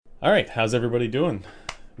All right, how's everybody doing?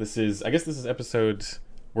 I guess this is episode,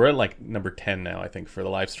 we're at like number 10 now, I think, for the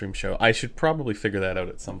live stream show. I should probably figure that out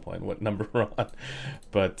at some point, what number we're on.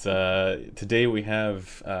 But today we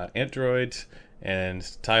have Antdroid and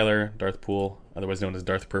Tyler, Darth Pool, otherwise known as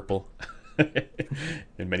Darth Purple,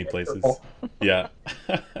 in many places. Purple. Yeah.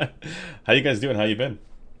 How you guys doing? How you been?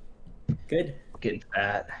 Good. Getting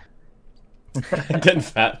fat. Getting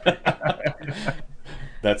fat.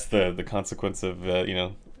 That's the consequence of,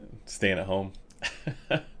 staying at home.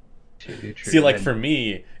 True, See, true. like And for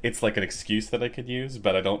me, it's like an excuse that I could use,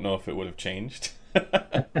 but I don't know if it would have changed.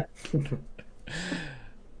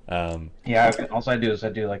 um, yeah, also I do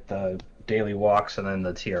like the daily walks and then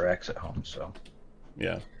the TRX at home. So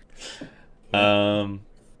yeah. yeah. Um,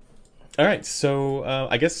 all right, so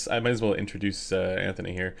I guess I might as well introduce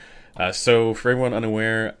Anthony here. So, for everyone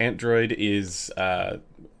unaware, Antdroid is a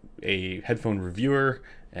headphone reviewer,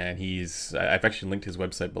 and I've actually linked his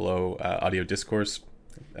website below, Audio Discourse.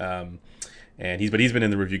 Um, he's been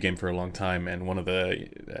in the review game for a long time, and one of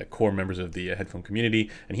the core members of the headphone community,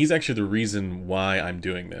 and he's actually the reason why I'm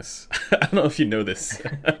doing this. I don't know if you know this,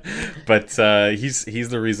 but he's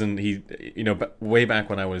the reason. Way back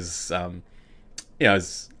when I was I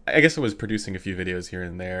guess I was producing a few videos here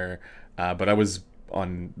and there, but I was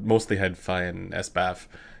on mostly Headfi and SBAF,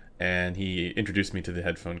 and he introduced me to the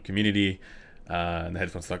headphone community, and the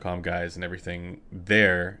headphones.com guys and everything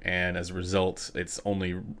there, and as a result, it's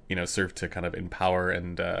only served to kind of empower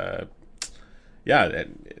and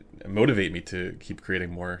motivate me to keep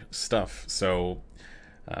creating more stuff. So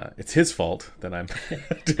it's his fault that I'm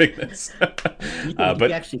doing this. You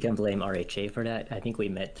But actually can blame RHA for that. I think we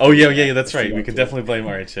met oh through yeah, the that's right. We could CLT. definitely blame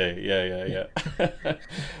RHA. Yeah.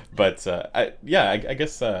 But I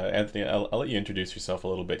guess Anthony, I'll let you introduce yourself a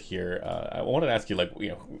little bit here. I wanted to ask you, like,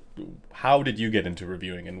 how did you get into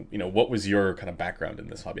reviewing, and what was your kind of background in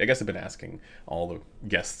this hobby? I guess I've been asking all the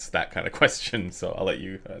guests that kind of question, so I'll let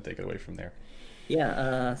you take it away from there.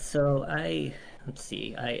 Yeah, so let's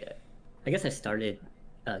see, I guess I started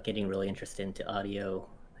getting really interested into audio,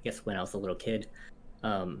 I guess when I was a little kid.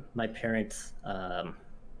 My parents, I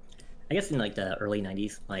guess in like the early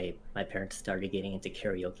 90s, my parents started getting into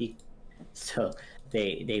karaoke. So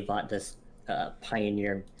they bought this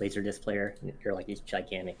Pioneer Laserdisc player. They're like these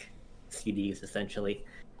gigantic CDs essentially.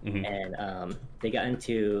 Hmm. And they got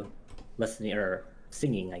into listening or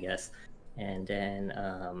singing, I guess. And then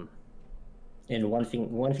and one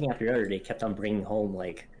thing after the other, they kept on bringing home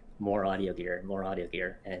like more audio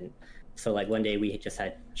gear, and so like one day we just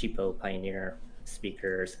had cheapo Pioneer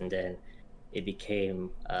speakers, and then it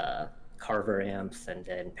became Carver amps, and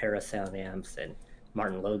then Parasound amps, and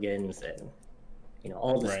Martin Logan's, and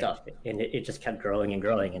all the Right. stuff, and it just kept growing and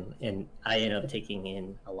growing, and I ended up taking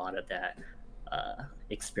in a lot of that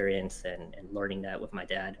experience and learning that with my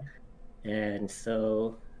dad, and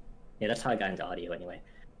so yeah, that's how I got into audio anyway.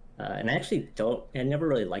 And I actually don't. I never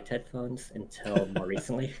really liked headphones until more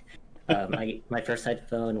recently. My first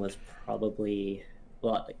headphone was probably,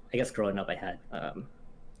 well, I guess growing up I had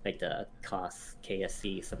like the COS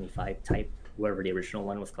KSC 75 type, whatever the original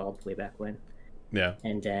one was called way back when, Yeah.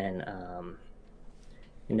 and then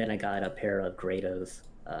I got a pair of Grados.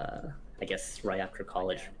 I guess right after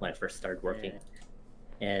college when I first started working,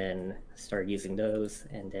 and started using those,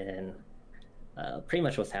 and then pretty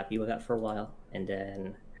much was happy with that for a while, and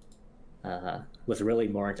then was really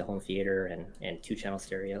more into home theater and two-channel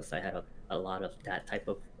stereos. I had a lot of that type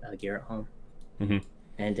of gear at home. Hmm.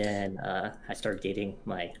 And then I started dating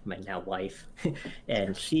my now wife,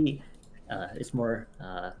 and she is more,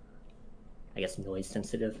 I guess, noise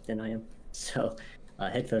sensitive than I am. So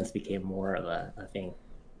headphones became more of a thing.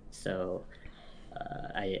 So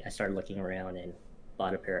I started looking around and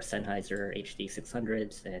bought a pair of Sennheiser HD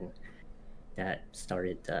 600s, and that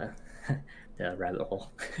started the rabbit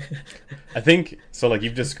hole. I think so. Like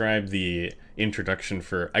you've described the introduction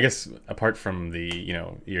for, I guess, apart from the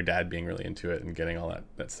your dad being really into it and getting all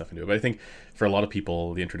that stuff into it. But I think for a lot of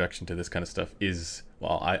people, the introduction to this kind of stuff is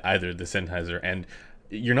either the Sennheiser, and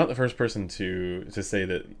you're not the first person to say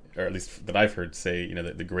that, or at least that I've heard say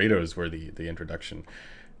that the Grados were the introduction.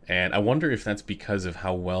 And I wonder if that's because of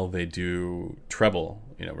how well they do treble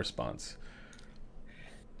response.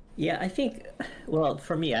 Yeah, I think. Well,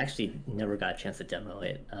 for me, I actually never got a chance to demo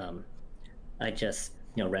it. I just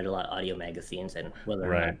read a lot of audio magazines, and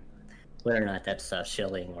Right. whether or not that's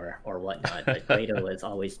shilling or whatnot. But Grado was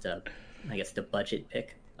always I guess the budget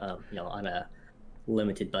pick. On a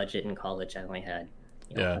limited budget in college, I only had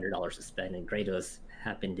Yeah. $100 to spend, and Grados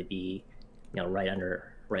happened to be right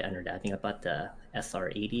under that. I think I bought the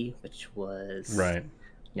SR80, which was Right.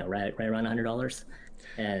 right around $100,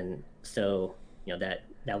 and so that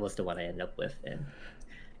that was the one I ended up with, and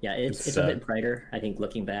yeah, it's It's it's a bit brighter. I think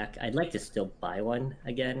looking back, I'd like to still buy one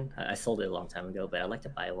again. I sold it a long time ago, but I'd like to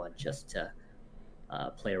buy one just to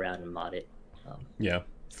play around and mod it. Um, yeah.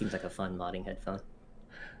 Seems like a fun modding headphone.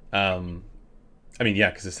 Um, I mean, yeah,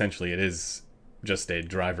 because essentially it is just a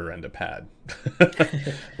driver and a pad.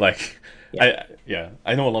 Like, Yeah,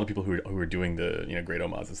 I know a lot of people who are doing the Grado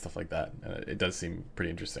mods and stuff like that. It does seem pretty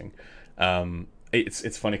interesting.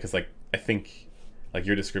 It's funny because like I think like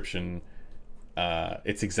your description,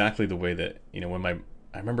 it's exactly the way that when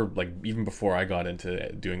I remember like even before I got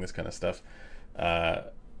into doing this kind of stuff, uh,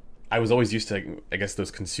 I was always used to I guess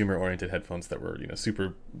those consumer oriented headphones that were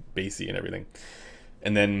super bassy and everything,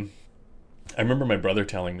 and then I remember my brother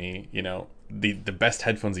telling me, the best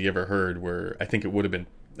headphones he ever heard were, I think it would have been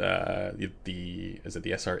is it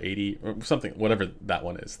the SR80 or something, whatever that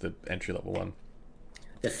one is, the entry level one.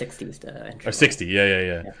 the 60 was the Or entry model. 60, yeah.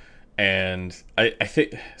 Yeah. And I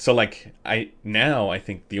think so. Like I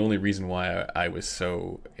think the only reason why I was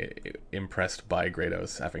so impressed by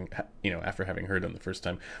Grados after having heard them the first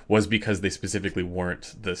time was because they specifically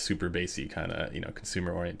weren't the super bassy kind of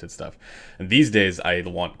consumer oriented stuff. And these days I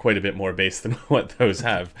want quite a bit more bass than what those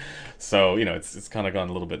have. So it's kind of gone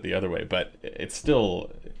a little bit the other way, but it's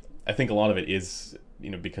still, I think a lot of it is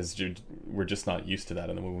because we're just not used to that,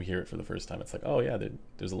 and then when we hear it for the first time, it's like, oh yeah,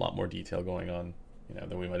 there's a lot more detail going on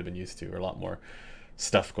than we might have been used to, or a lot more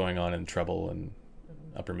stuff going on in treble and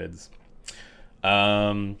upper mids.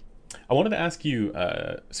 I wanted to ask you,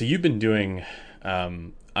 so you've been doing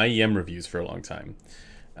IEM reviews for a long time,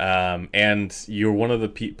 and you're one of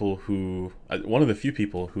the one of the few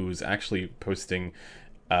people who's actually posting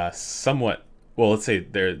somewhat. Well, let's say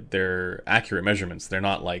they're accurate measurements. They're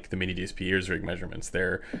not like the mini DSP ears rig measurements.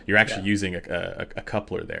 You're actually Yeah. using a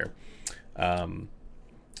coupler there.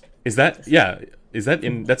 Is that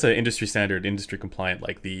that's an industry standard, industry compliant,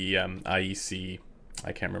 like the IEC?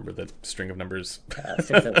 I can't remember the string of numbers.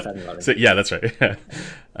 60711. So yeah, that's right.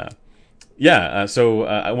 So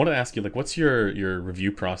I want to ask you, like, what's your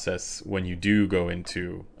review process when you do go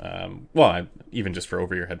into even just for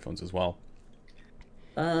over ear headphones as well?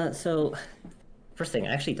 So first thing,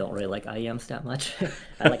 I actually don't really like IEMs that much.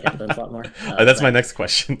 I like headphones a lot more. That's my But next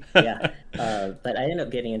question. yeah, but I ended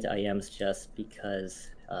up getting into IEMs just because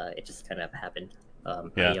it just kind of happened.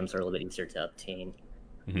 Yeah. IEMs are a little bit easier to obtain.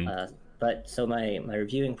 Hmm. But so my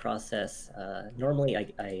reviewing process, normally I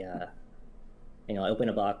open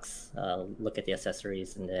a box, look at the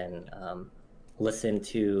accessories, and then listen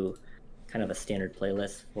to kind of a standard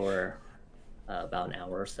playlist for about an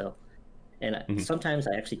hour or so. And Hmm. sometimes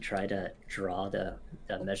I actually try to draw the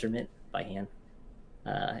measurement by hand,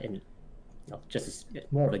 and just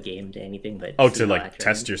more of a game to anything, but Oh, see to how like accurate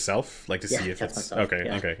I test am. yourself, like to Yeah, see if test it's myself. okay.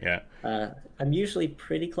 Yeah, Okay, yeah. I'm usually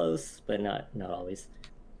pretty close, but not always.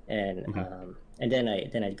 Hmm. And then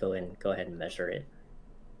I'd go ahead and measure it.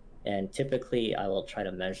 And typically I will try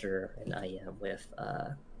to measure an IEM with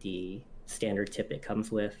the standard tip it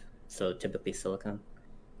comes with, so typically silicone.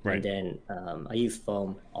 And Right. then I use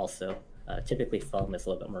foam also. Typically foam is a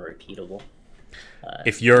little bit more repeatable.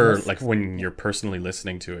 If you're Most like when you're personally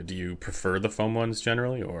listening to it, do you prefer the foam ones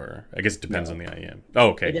generally, or I guess it depends on No, the IEM? Oh,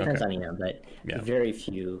 it okay, depends okay, on but yeah. very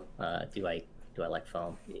few do I like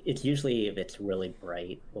foam. It's usually if it's really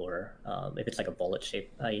bright or if it's like a bullet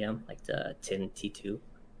shaped IEM, like the Tin T2.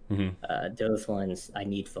 Hmm. Those ones I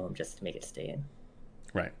need foam just to make it stay in.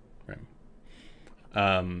 Right, right.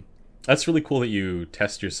 Um, that's really cool that you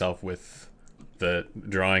test yourself with the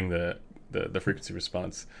drawing the frequency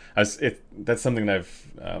response. That's something that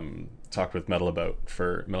I've talked with Metal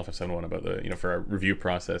 571 about the for our review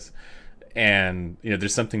process. And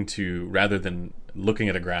there's something to, rather than looking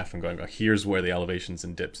at a graph and going, oh, here's where the elevations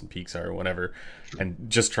and dips and peaks are or whatever, and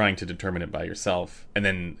just trying to determine it by yourself. And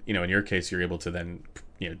then in your case, you're able to then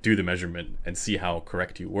do the measurement and see how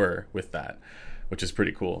correct you were with that, which is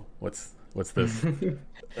pretty cool. What's this?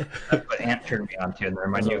 That's what Ant turned me on to, and they're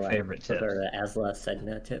my new favorite Those tips. are ASLA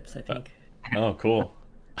Sedna tips, I think. Oh, cool.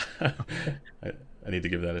 I, I need to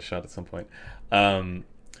give that a shot at some point. Um,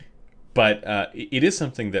 but it is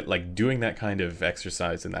something that, like, doing that kind of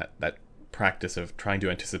exercise and that practice of trying to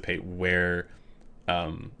anticipate where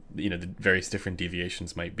the various different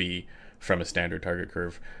deviations might be from a standard target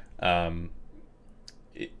curve.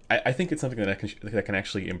 I think it's something that can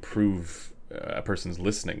actually improve a person's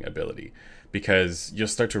listening ability, because you'll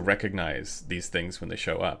start to recognize these things when they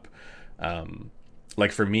show up.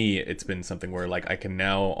 Like for me, it's been something where like I can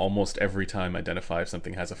now almost every time identify if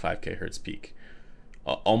something has a 5K hertz peak.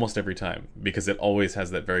 almost every time, because it always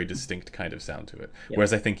has that very distinct kind of sound to it. Yep.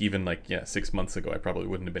 Whereas I think even like, yeah, 6 months ago I probably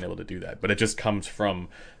wouldn't have been able to do that, but it just comes from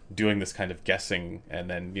doing this kind of guessing and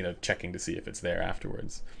then checking to see if it's there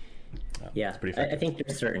afterwards. Yeah, It's pretty I effective.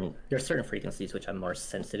 think there's certain frequencies which I'm more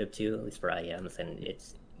sensitive to, at least for IEMs, and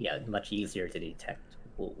it's much easier to detect,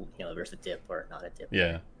 if there's a dip or not a dip Yeah.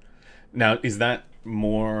 there. Now, is that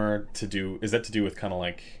to do with kind of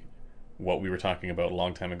like what we were talking about a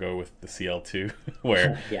long time ago with the CL2,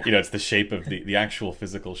 where Yeah, it's the shape of the actual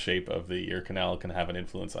physical shape of the ear canal can have an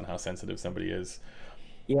influence on how sensitive somebody is.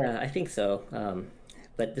 yeah, I think so.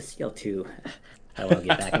 But the CL2, I don't want to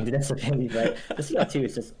get back into this again, but the CL2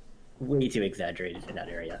 is just way too exaggerated in that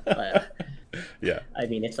area. Yeah. I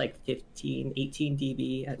mean, it's like 15, 18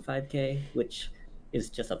 dB at 5K, which is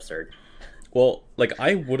just absurd. Well, like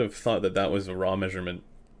I would have thought that that was a raw measurement,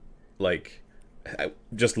 like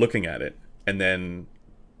just looking at it, and then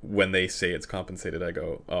when they say it's compensated, I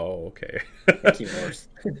go, oh, okay. It's even worse.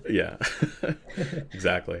 Yeah,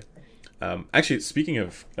 exactly. Actually, speaking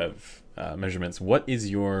of measurements, what is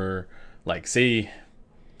your like? Say,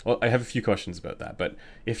 well, I have a few questions about that. But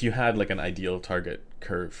if you had like an ideal target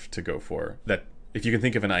curve to go for, that if you can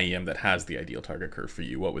think of an IEM that has the ideal target curve for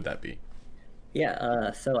you, what would that be?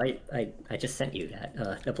 Yeah, so I just sent you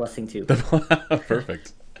that, the blessing too.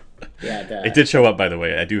 Perfect. Yeah, It the did show up, by the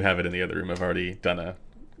way. I do have it in the other room. I've already done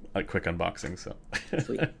a quick unboxing. So,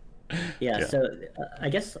 sweet. Yeah, yeah. so I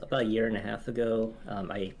guess about a year and a half ago,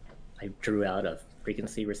 I drew out a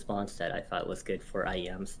frequency response that I thought was good for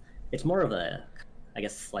IEMs. It's more of a, I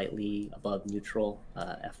guess, slightly above neutral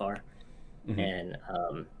FR, Hmm. and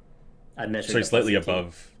I measured Sorry, the slightly blessing too.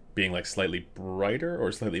 above being like slightly brighter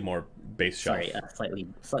or slightly more bass Sorry, shelf.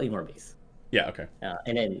 slightly more bass. Yeah. Okay.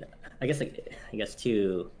 And then I guess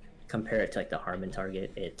to compare it to like the Harman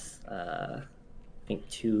target, it's I think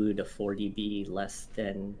 2 to 4 dB less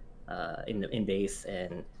than in bass,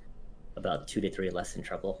 and about 2 to 3 less in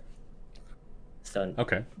treble. So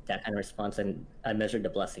Okay. that kind of response, and I measured the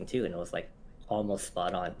blessing too, and it was like almost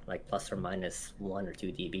spot on, like plus or minus 1 or 2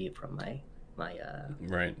 dB from my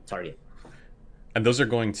Right. target. And those are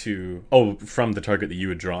going to from the target that you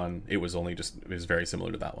had drawn. It was very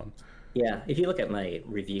similar to that one. Yeah, if you look at my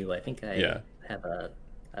review, I think I Yeah. have a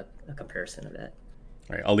comparison of that.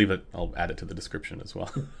 All right. I'll leave it. I'll add it to the description as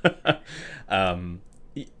well. um,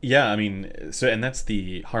 yeah. I mean, so and that's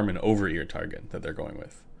the Harman over ear target that they're going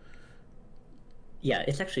with. Yeah,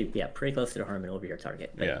 it's actually pretty close to the Harman over your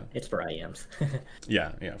target, but Yeah. it's for IEMs.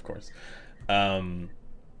 Yeah. Yeah. Of course. Um,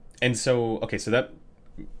 and so okay. So that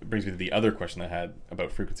brings me to the other question I had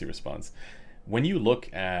about frequency response. When you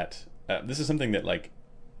look at this is something that like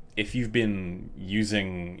if you've been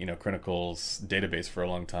using Clinical's database for a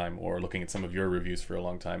long time or looking at some of your reviews for a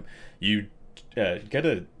long time, you get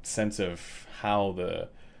a sense of how the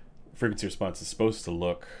frequency response is supposed to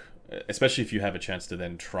look, especially if you have a chance to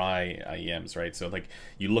then try IEMs, right? So like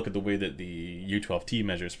you look at the way that the U12T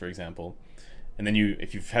measures, for example, and then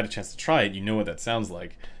if you've had a chance to try it, you know what that sounds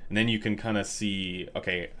like, and then you can kind of see,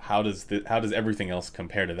 okay, how does everything else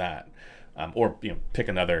compare to that, or pick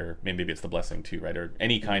another, maybe it's the blessing too, right, or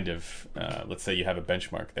any kind of let's say you have a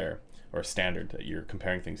benchmark there or a standard that you're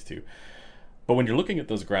comparing things to. But when you're looking at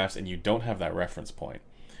those graphs and you don't have that reference point,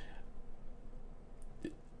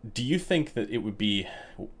 do you think that it would be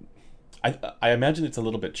I imagine it's a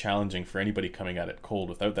little bit challenging for anybody coming at it cold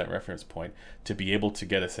without that reference point to be able to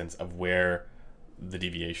get a sense of where the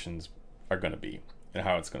deviations are going to be and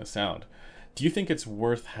how it's going to sound. Do you think it's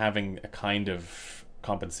worth having a kind of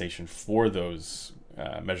compensation for those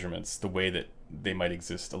measurements the way that they might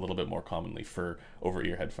exist a little bit more commonly for over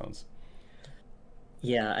ear headphones?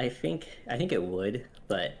 Yeah, I think it would,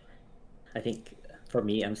 but I think for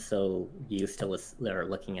me, I'm so used to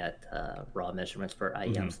looking at raw measurements for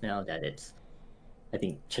Mm-hmm. IEMs now that it's I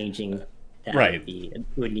think changing that Right.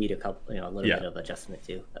 would need a couple, a little Yeah. bit of adjustment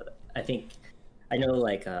too. I think I know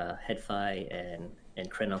like HeadFi and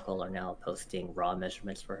Clinical are now posting raw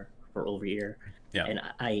measurements for over ear, Yeah. and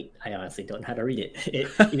I honestly don't know how to read it.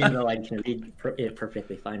 Even though I can read it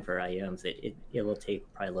perfectly fine for IEMs, it will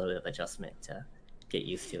take probably a little bit of adjustment to get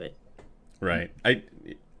used to it. Right.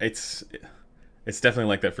 It's it's definitely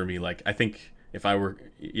like that for me. Like I think if I were,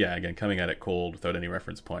 yeah, again coming at it cold without any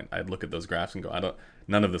reference point, I'd look at those graphs and go, I don't,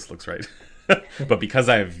 none of this looks right. But because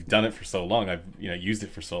I've done it for so long, I've used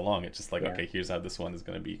it for so long, it's just like, Yeah. okay, here's how this one is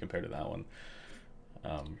going to be compared to that one.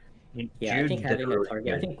 Um, Yeah, I think Jude did having a a really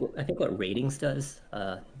target. good. I think what ratings does,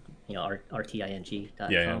 yeah, yeah,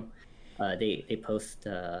 rting.com, they post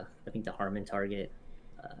I think the Harman target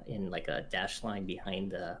in like a dash line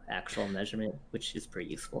behind the actual measurement, which is pretty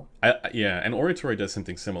useful. Yeah, and Oratory does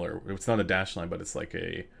something similar. It's not a dash line, but it's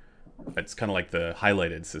kind of like the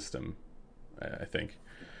highlighted system, I think.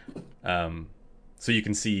 Um, so you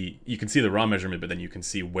can see the raw measurement, but then you can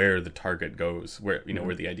see where the target goes, where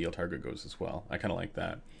the ideal target goes as well. I kind of like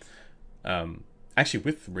that. Actually,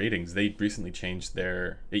 with ratings, they recently changed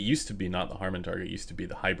their. It used to be not the Harman target; it used to be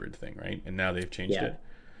the hybrid thing, right? And now they've changed Yeah, it.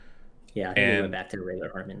 yeah. I think they went And back to the regular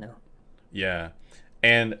Harman now. yeah,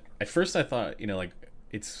 and at first I thought, like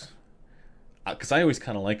it's because I always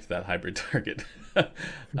kind of liked that hybrid target.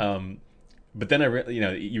 um, but then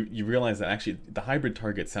you realize that actually the hybrid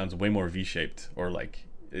target sounds way more V-shaped or like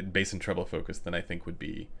bass and treble focused than I think would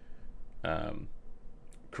be um,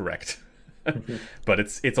 correct. But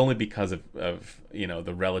it's only because of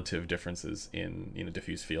the relative differences in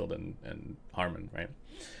diffuse field and Harman, right?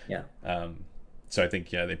 Yeah. So I think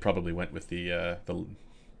they probably went with the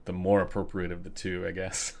more appropriate of the two, I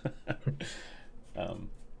guess. um,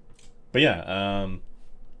 but yeah,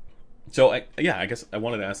 so I guess I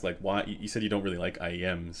wanted to ask, like, why you said you don't really like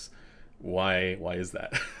IEMs. Why is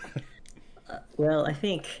that? Well, I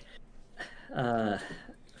think uh,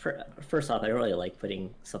 first off, I don't really like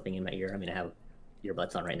putting something in my ear. I mean, I have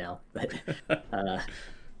earbuds on right now, but uh,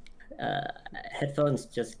 uh, headphones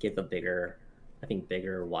just give a bigger, I think,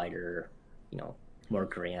 bigger, wider, more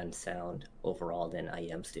grand sound overall than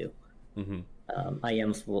IEMs do. Hmm.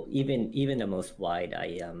 IEMs will even the most wide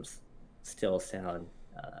IEMs still sound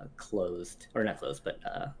closed or not closed, but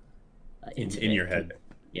In your intimate. head.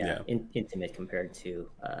 Yeah, Yeah. intimate compared to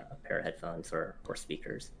a pair of headphones or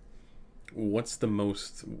speakers. What's the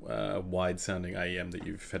most wide sounding IEM that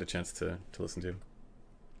you've had a chance to listen to?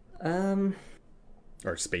 Um,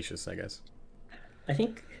 Or spacious, I guess. I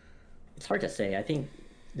think it's hard to say. I think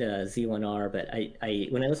the Z1R, but I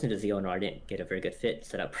when I listened to Z1R, I didn't get a very good fit,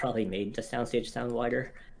 so that probably made the soundstage sound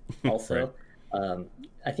wider. Right. Also, um,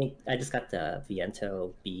 I think I just got the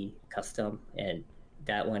Viento B custom, and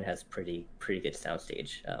that one has pretty good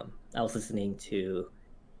soundstage. I was listening to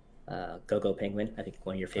Go Go Penguin, I think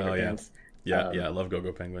one of your Oh favorite yeah. bands. Yeah, Um, I love Go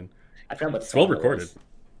Go Penguin. I forgot what It's well song it recorded. was.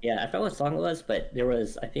 Yeah, I forgot what song it was, but there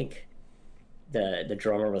was I think the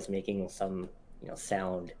drummer was making some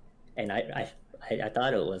sound, and I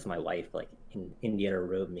thought it was my wife like in the other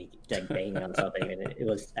room making like banging on something, and it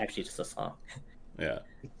was actually just a song. Yeah.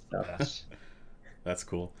 So Yes. That's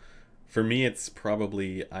cool. For me, it's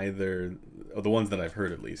probably either the ones that I've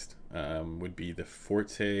heard at least would be the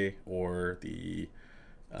Forte or the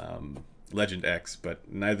Legend X, but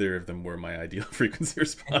neither of them were my ideal frequency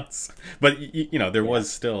response. But there yeah,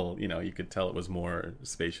 was still, you could tell it was more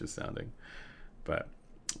spacious sounding. But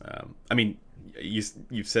I mean,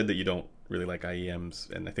 you've said that you don't really like IEMs,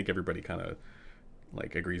 and I think everybody kind of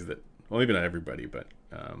like agrees that. Well, maybe not everybody, but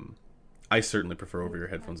I certainly prefer over-ear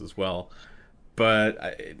headphones as well. But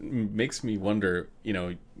it makes me wonder.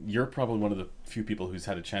 You're probably one of the few people who's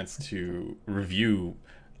had a chance to review.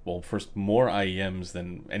 Well, first, more IEMs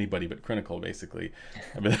than anybody but Clinical, basically,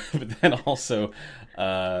 but then also,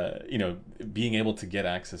 being able to get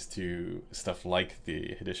access to stuff like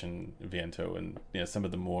the Edition Viento and some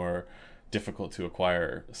of the more difficult to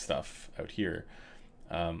acquire stuff out here.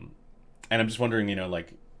 Um, and I'm just wondering,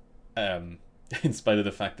 like, um, in spite of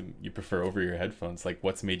the fact that you prefer over your headphones, like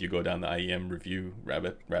what's made you go down the IEM review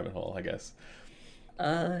rabbit hole, I guess.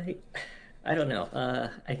 uh, I don't know.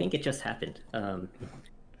 I think it just happened.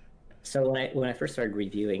 So when I first started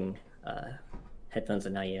reviewing headphones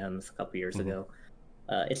and IEMs a couple years Hmm. ago,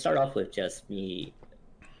 it started off with just me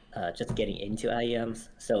just getting into IEMs.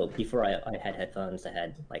 So before I had headphones, I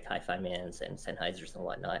had like Hi-Fi Mans and Sennheisers and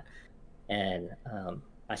whatnot. And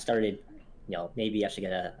I started, maybe I should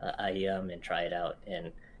get a IEM and try it out.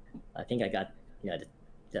 And I think I got,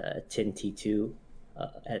 the Tin T2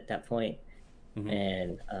 at that point. Hmm.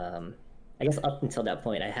 And I guess up until that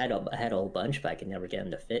point, I had a whole bunch, but I could never get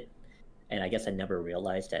them to fit. And I guess I never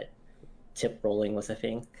realized that tip rolling was a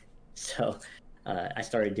thing. So I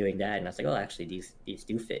started doing that, and I was like, oh, actually, these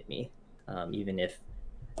do fit me, even if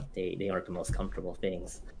they aren't the most comfortable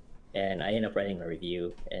things. And I ended up writing a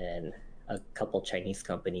review, and a couple Chinese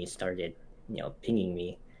companies started, pinging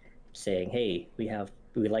me, saying, "Hey, we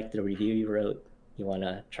like the review you wrote. You want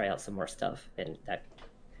to try out some more stuff?" And that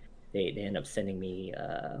they end up sending me,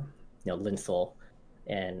 Linsol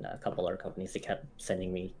and a couple other companies. They kept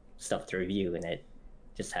sending me stuff to review, and it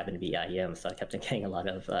just happened to be IEM. So I kept getting a lot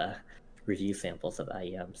of review samples of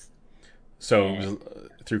IEMs. So it was And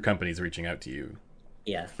through companies reaching out to you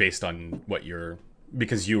yeah, based on what you're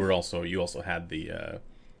because you also had the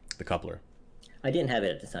coupler. I didn't have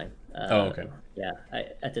it at the time. Oh, okay. Yeah,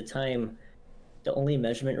 at the time, The only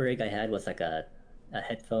measurement rig I had was like a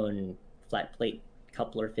headphone flat plate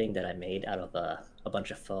coupler thing that I made out of a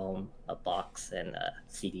bunch of foam, a box, and a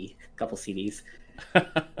CD, a couple CDs.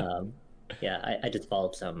 Um, yeah, I just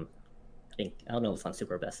followed some. I think I don't know if it's on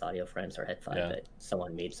Super Best Audio Friends or Head5, Yeah, but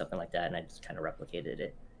someone made something like that, and I just kind of replicated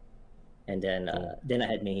it. And cool. then I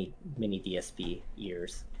had mini DSP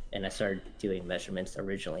ears, and I started doing measurements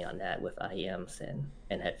originally on that with IEMs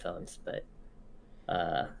and headphones. But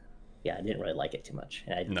uh, yeah, I didn't really like it too much,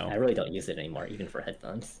 and I No, really don't use it anymore, even for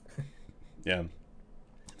headphones. yeah.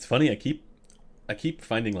 It's funny. I keep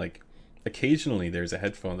finding like occasionally there's a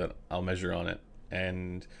headphone that I'll measure on it,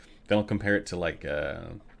 and then I'll compare it to like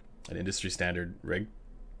an industry standard rig,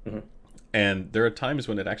 Mhm. and there are times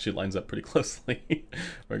when it actually lines up pretty closely,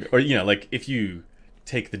 or you know, like if you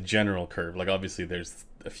take the general curve, like obviously there's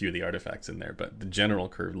a few of the artifacts in there, but the general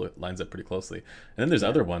curve lines up pretty closely. And then there's Yeah,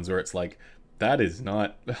 other ones where it's like that is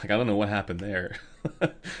not like I don't know what happened there,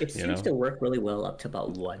 it you seems know? to work really well up to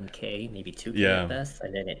about 1K, maybe 2K at Yeah, best,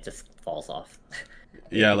 and then it just falls off.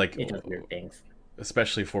 yeah, like It does weird things.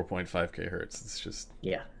 especially 4.5k hertz, it's just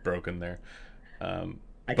Yeah. broken there.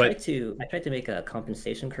 I tried But to make a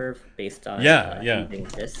compensation curve based on yeah, yeah. using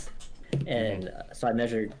this, Hmm. and so I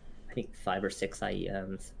measured I think 5 or 6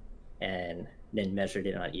 IEMs, and then measured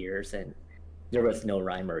it on ears, and there was no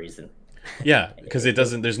rhyme or reason. Yeah, because it It-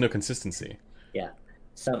 doesn't. There's no consistency. yeah, Yeah.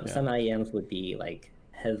 some IEMs would be like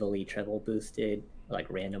heavily treble boosted, like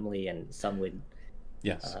randomly, and some would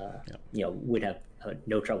Yes. Yeah. would have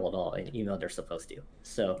no treble at all, and even though they're supposed to.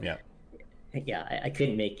 So Yeah. yeah, I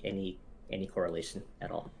couldn't make any correlation at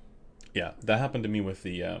all. Yeah. That happened to me with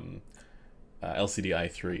the LCD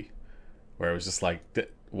i3, where I was just like,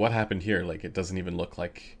 "What happened here? Like, it doesn't even look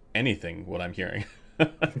like anything what I'm hearing."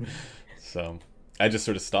 So I just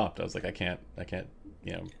sort of stopped. I was like, I can't,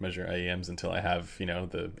 measure IEMs until I have,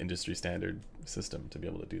 the industry standard system to be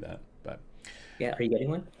able to do that. But Yeah, are you getting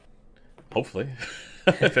one? hopefully,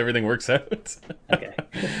 if everything works out, Okay.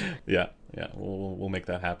 yeah, yeah, we'll make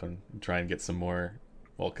that happen. Try and get some more,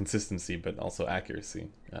 well, consistency, but also accuracy.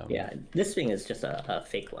 Yeah, this thing is just a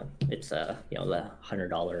fake one. It's the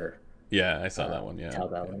 $100 Yeah, I saw that one. Yeah,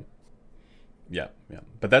 Taobao yeah, one. yeah, yeah.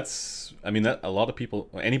 But that's, I mean, that a lot of people,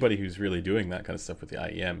 anybody who's really doing that kind of stuff with the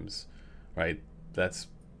IEMs, right? That's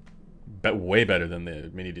way better than the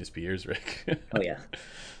mini DSP ears rig. Oh yeah.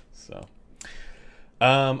 So,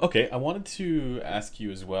 okay, I wanted to ask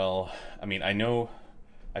you as well. I mean, I know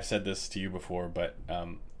I've said this to you before, but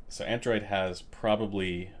so Antdroid has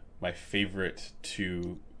probably my favorite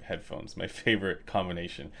two headphones, my favorite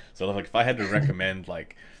combination. So, like, if I had to recommend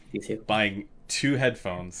like You too. buying two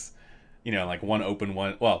headphones, like one open,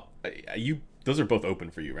 one well, you those are both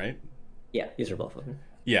open for you, right? Yeah, these are both of them.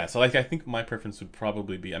 Yeah, so like I think my preference would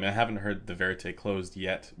probably be. I mean, I haven't heard the Verite closed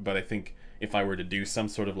yet, but I think if I were to do some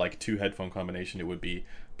sort of like two headphone combination, it would be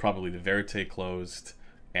probably the Verite closed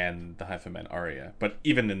and the Hyphaman Aria. But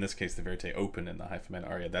even in this case, the Verite open and the Hyphaman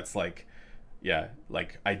Aria, that's like, yeah,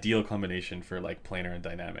 like ideal combination for like planar and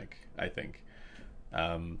dynamic. I think.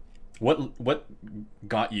 Um, what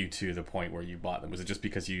got you to the point where you bought them? Was it just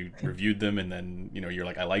because you reviewed them and then you're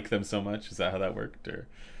like I like them so much? Is that how that worked? Or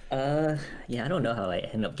Uh, yeah, I don't know how I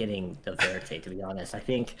ended up getting the Verite, to be honest. I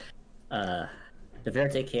think uh, the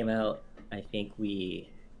Verite came out. I think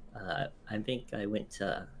I went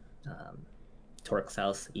to um, Torque's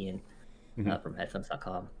house, Ian, Mhm. from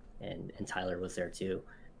headphones.com, and Tyler was there too.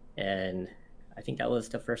 And I think that was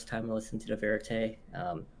the first time I listened to the Verite.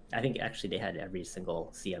 I think actually they had every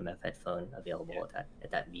single CMF headphone available at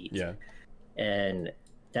that meet, Yeah, and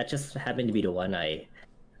that just happened to be the one I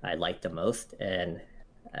liked the most. And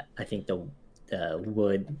I think the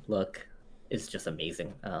wood look is just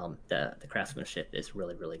amazing. The craftsmanship is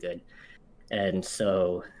really good, and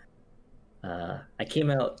so I came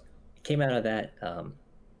out of that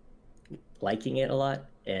liking it a lot,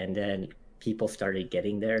 and then people started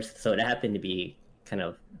getting theirs. So it happened to be kind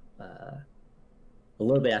of a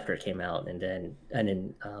little bit after it came out, and then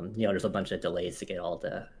there's a bunch of delays to get all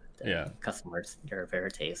the yeah. customers their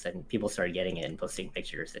Veritas, and people started getting it and posting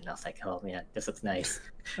pictures, and I was like, oh man, this looks nice.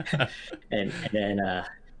 And then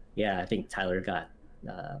yeah, I think Tyler got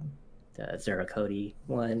the Zeracody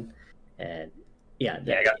one, and yeah,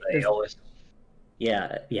 Yeah, I got the there's AOS.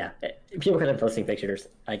 yeah. People kept posting pictures.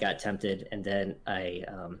 I got tempted, and then I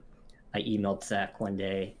emailed Zach one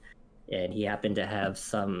day, and he happened to have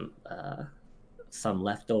some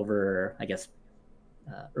leftover, I guess,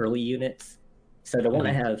 early units. So the one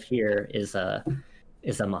I Mhm. have here is a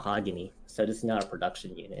mahogany. So this is not a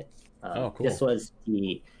production unit. Oh, This cool. was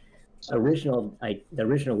the original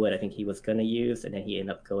wood I think he was going to use, and then he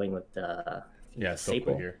ended up going with the Yeah, silkwood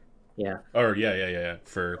sable. here. Yeah. Or yeah.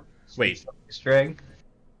 For wait, Easter egg.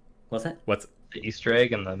 What's that? what's The Easter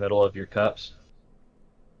egg in the middle of your cups.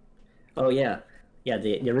 Oh yeah, yeah.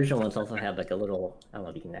 The original ones also have like a little. I don't know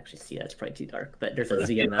if you can actually see that. It's probably too dark, but there's a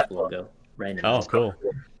ZMF logo right in the oh middle. cool.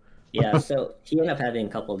 Yeah. So he ended up having a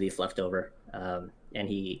couple of these left over, and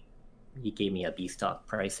he gave me a B stock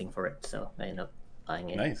pricing for it, so I ended up buying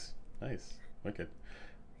it. Nice, wicked.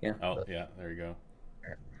 Yeah. Oh yeah, there you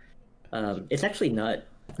go. It's actually not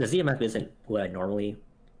the ZMF isn't what I normally.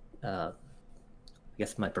 I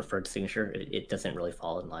guess my preferred signature. It doesn't really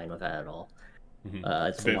fall in line with that at all.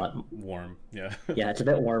 It's It's a a bit lot. warm. Yeah. Yeah, it's a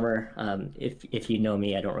bit warmer. If you know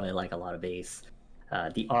me, I don't really like a lot of bass.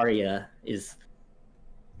 The aria is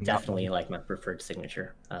definitely like my preferred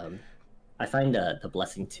signature. I find the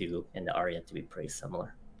Blessing 2 and the aria to be pretty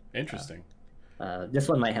similar. Interesting. This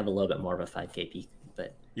one might have a little bit more of a 5K peak,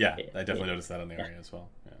 but Yeah, I definitely noticed that on the area as well.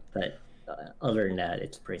 Yeah. but other than that,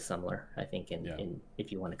 it's pretty similar. I think Yeah. in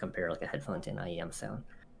if you want to compare like a headphone to an IEM sound.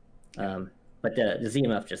 But the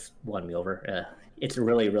ZMF just won me over. It's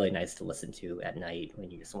really, really nice to listen to at night when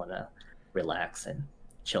you just want to relax and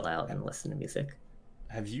chill out and listen to music.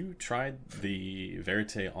 Have you tried the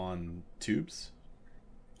Verite on tubes?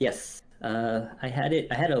 Yes, I had it.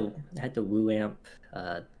 I had the Woo amp,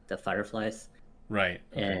 the Fireflies, Right.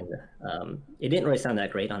 Okay. and it didn't really sound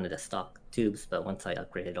that great on the stock tubes. But once I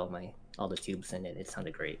upgraded all the tubes in it, it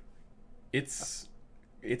sounded great. It's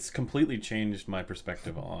completely changed my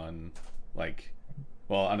perspective on like,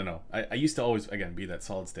 well, I don't know. I used to always again be that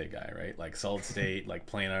solid state guy, right? Like solid state, like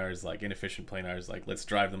planars, like inefficient planars, like let's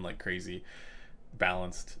drive them like crazy,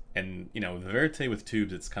 balanced. And the Verite with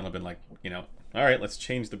tubes, it's kind of been like, all right, let's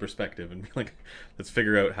change the perspective and be like, let's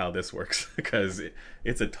figure out how this works because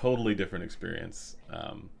it's a totally different experience.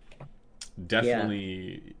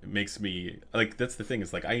 Definitely makes me like, that's the thing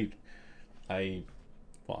is like I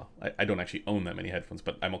well, I don't actually own that many headphones,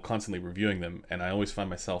 but I'm constantly reviewing them, and I always find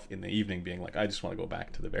myself in the evening being like, I just want to go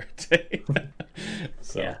back to the Verite.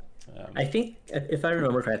 So, Yeah, I think if I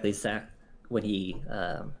remember correctly, Zach, when he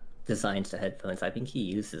designs the headphones, I think he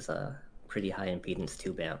uses a pretty high impedance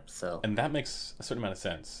tube amp. So and that makes a certain amount of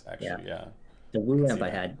sense, actually. Yeah. the Woo amp See I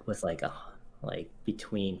that. had was like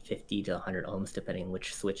between 50 to 100 ohms depending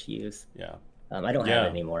which switch you use. Yeah. I don't have Yeah. it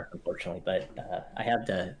anymore, unfortunately, but I have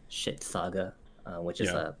the Shit Saga, which is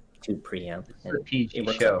Yeah. a tube preamp, It's a and PG it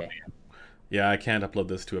works show. okay. Yeah, I can't upload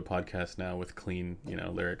this to a podcast now with clean,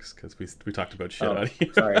 lyrics because we talked about shit Oh, on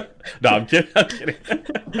here. sorry. No, I'm kidding. I'm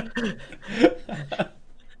kidding.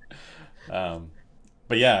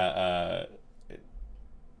 But yeah,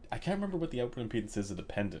 I can't remember what the output impedance is of the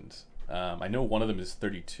pendant. I know one of them is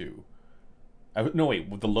 32. No,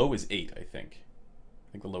 wait, the low is 8. I think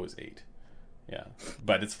the low is 8. Yeah,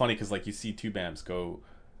 but it's funny because like you see tube amps go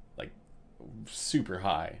like super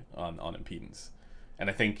high on impedance, and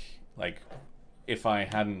I think like if I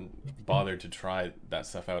hadn't bothered to try that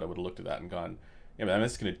stuff out, I would have looked at that and gone, yeah, but I'm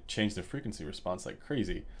just going to change the frequency response like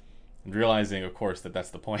crazy, and realizing, of course, that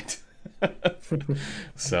that's the point.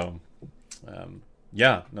 So,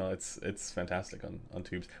 yeah, no, it's fantastic on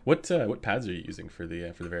tubes. What pads are you using for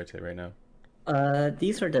the Verite right now?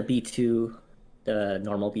 These are the B2, the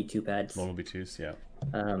normal B2 pads. Normal B2s, yeah.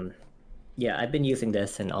 Yeah, I've been using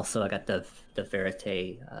this, and also I got the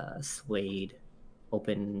Verite suede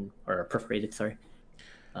open or perforated, sorry.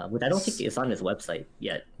 Which I don't think is on his website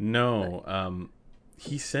yet. No,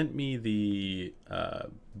 he sent me the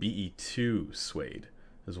BE2 suede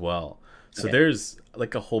as well. So Okay. there's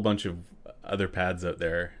like a whole bunch of other pads out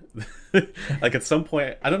there. Like at some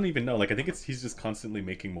point, I don't even know. Like I think he's just constantly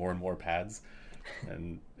making more and more pads,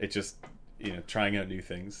 and it just trying out new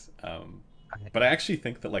things. But I actually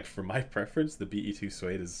think that like for my preference, the BE2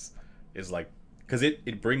 suede is like because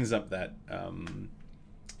it brings up that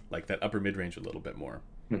like that upper mid range a little bit more.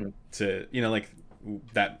 Mm-hmm. To like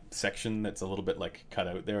that section that's a little bit like cut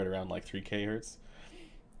out there at around like 3k hertz,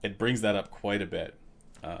 it brings that up quite a bit,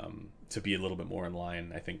 to be a little bit more in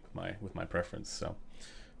line, I think, with my preference. So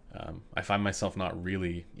I find myself not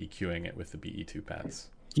really EQing it with the BE2 pads.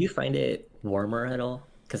 Do you find it warmer at all?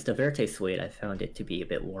 Because the Verite suede, I found it to be a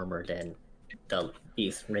bit warmer than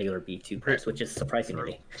these regular B2 pads, which is surprising to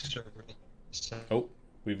me. Oh,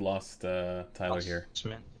 we've lost Tyler here.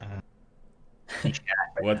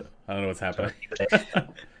 What? I don't know what's happening.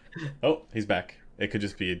 Oh, he's back. It could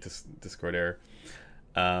just be a Discord error.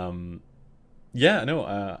 Yeah, no,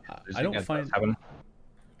 I don't find.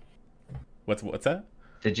 What's that?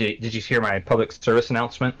 Did you hear my public service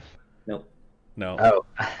announcement? Nope. No. Oh,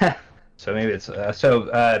 so maybe it's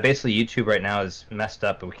basically YouTube right now is messed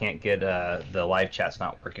up, and we can't get the live chat's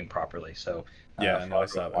not working properly. So Yeah, no, I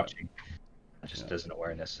saw that. just as an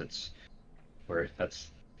awareness. It's where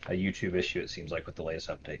that's a YouTube issue. It seems like with the latest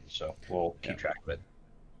update. So we'll keep track of it.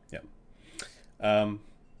 Yeah.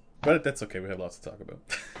 But that's okay. We have lots to talk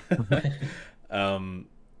about.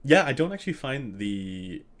 Yeah, I don't actually find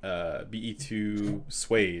the BE2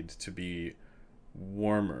 Suede to be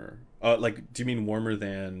warmer. Like, do you mean warmer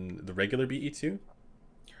than the regular BE2?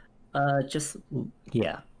 Just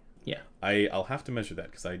yeah, yeah. I'll have to measure that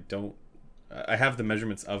because I don't. I have the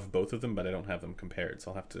measurements of both of them, but I don't have them compared.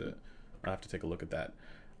 So I'll have to take a look at that.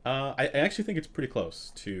 I actually think it's pretty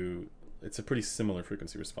close to. It's a pretty similar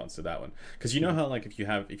frequency response to that one because you know how like if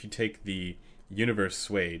you take the Universe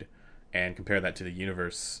Suede and compare that to the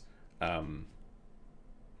Universe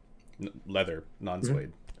leather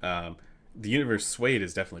non-suede, the Universe Suede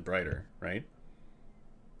is definitely brighter, right?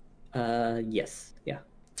 Yes, yeah.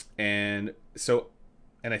 And so,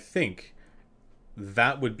 and I think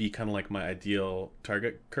that would be kind of like my ideal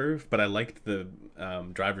target curve, but I liked the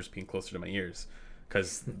drivers being closer to my ears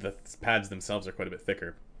because the pads themselves are quite a bit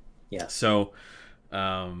thicker. Yeah. So,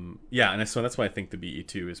 yeah, and so that's why I think the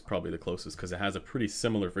BE2 is probably the closest because it has a pretty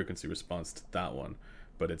similar frequency response to that one,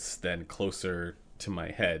 but it's then closer to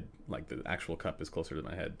my head, like the actual cup is closer to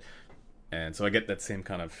my head, and so I get that same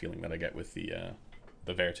kind of feeling that I get with the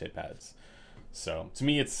Verite pads. So to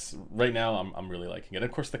me, it's right now I'm really liking it.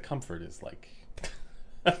 Of course, the comfort is like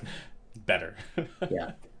better.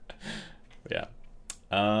 Yeah. Yeah.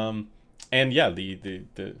 And yeah,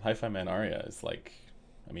 the Hi-Fi Man Aria is like,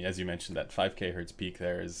 I mean, as you mentioned, that 5K hertz peak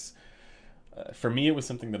there is, for me, it was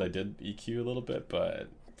something that I did EQ a little bit, but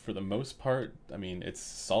for the most part, I mean, it's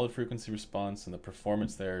solid frequency response and the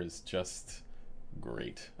performance there is just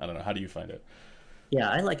great. I don't know. How do you find it? Yeah,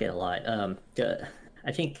 I like it a lot.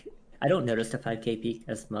 I think I don't notice the 5K peak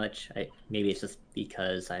as much. Maybe it's just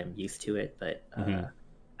because I'm used to it, but Mm-hmm.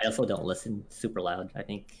 I also don't listen super loud. I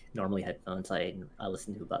think normally headphones I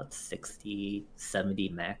listen to about 60, 70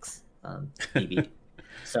 max dB.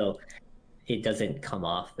 So it doesn't come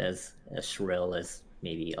off as shrill as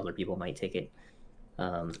maybe other people might take it.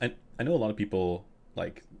 I know a lot of people,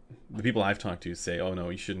 like the people I've talked to, say, "Oh no,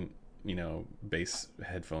 you shouldn't, base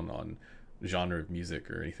headphone on genre of music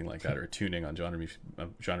or anything like that, or tuning on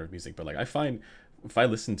genre of music." But like, I find if I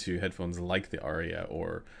listen to headphones like the Aria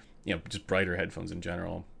or just brighter headphones in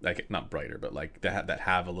general, like not brighter, but like that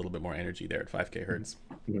have a little bit more energy there at 5K hertz.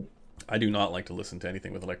 Mhm. I do not like to listen to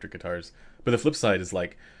anything with electric guitars. But the flip side is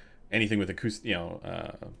like anything with acoustic,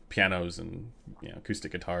 pianos and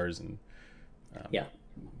acoustic guitars and Yeah.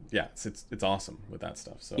 yeah, it's awesome with that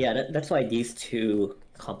stuff. So Yeah, that's why these two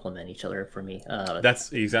complement each other for me.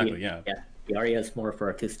 that's exactly, yeah. Yeah, the aria is more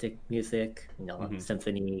for acoustic music, Hmm.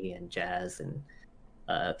 symphony and jazz and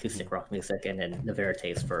Hmm. acoustic rock music, and then the verite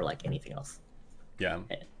is for like anything else. Yeah,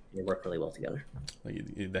 And they work really well together.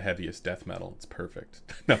 like the heaviest death metal. It's perfect.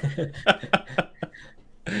 No,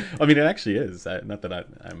 I mean it actually is. Not that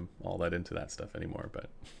I'm all that into that stuff anymore, but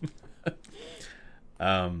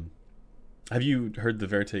um, have you heard the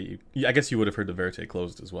Verite? I guess you would have heard the Verite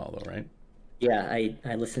closed as well, though, right? Yeah,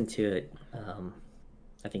 I listened to it.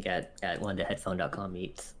 I think at one of the headphone.com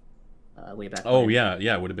meets way back Oh when. yeah,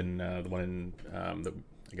 yeah. It would have been the one in that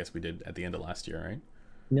I guess we did at the end of last year, right?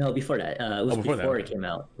 No, before that. It Oh, was before that. before it Okay, came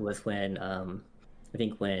out. It was when I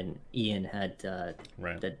think when Ian had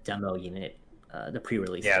right. the demo unit, the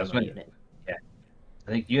pre-release Yeah, it was demo when. unit. Yeah,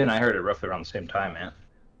 I think you and I heard it roughly around the same time, man.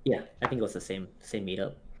 Yeah, I think it was the same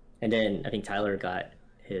meetup. And then I think Tyler got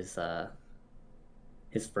his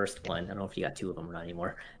first one. I don't know if he got two of them or not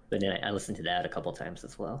anymore. But then I listened to that a couple times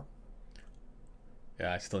as well.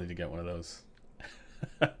 Yeah, I still need to get one of those.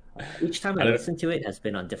 Each time I I don't. listen to it has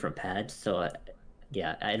been on different pads. So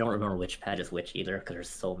yeah, I don't remember which pad is which either because there's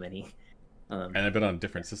so many. Um, And I've been on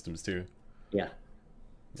different systems too. yeah,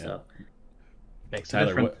 Yeah. so Makes a Tyler,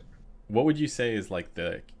 difference. what would you say is like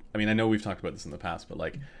the? I mean, I know we've talked about this in the past, but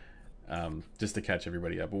like, just to catch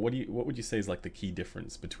everybody up, but what would you say is like the key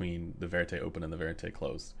difference between the Verite open and the Verite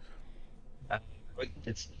closed? Uh,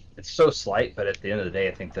 it's it's so slight, but at the end of the day,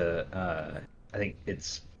 I think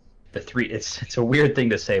it's the three. It's a weird thing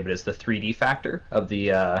to say, but it's the 3D factor uh,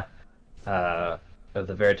 of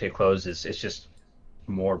the Verite close is it's just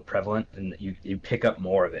more prevalent, and you pick up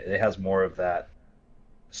more of it. It has more of that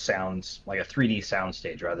sounds like a 3D sound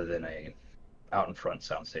stage rather than a out in front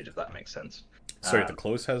sound stage, if that makes sense. Sorry, the Um,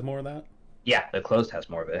 closed has more of that. yeah, the closed has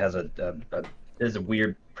more of it. It has there's a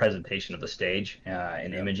weird presentation of the stage in Yeah.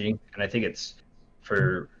 imaging, and I think it's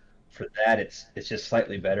for for that it's just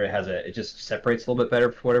slightly better. It just separates a little bit better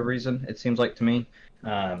for whatever reason. It seems like to me,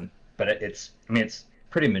 but it's I mean it's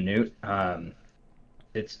pretty minute.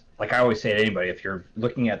 It's like I always say to anybody, if you're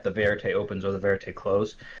looking at the Verite opens or the Verite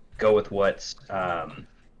close, go with what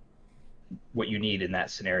you need in that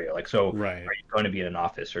scenario. Like, so Right. are you going to be in an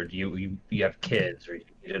office, or do you have kids, or you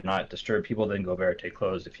need to not disturb people? Then go verite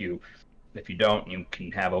closed. If you don't, you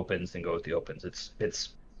can have opens, then go with the opens. It's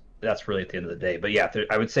that's really at the end of the day. But yeah,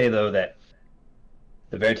 I would say though that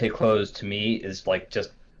the verite closed to me is like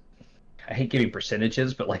just, I hate giving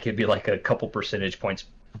percentages, but like it'd be like a couple percentage points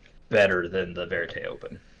better than the verite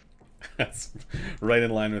open. That's right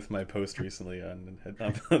in line with my post recently on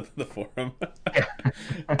the forum.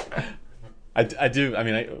 I do. I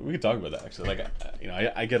mean, we could talk about that actually. Like,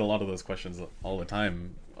 I get a lot of those questions all the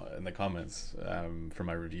time in the comments for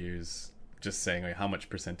my reviews, just saying like how much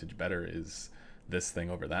percentage better is this thing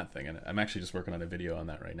over that thing, and I'm actually just working on a video on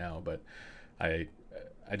that right now. But I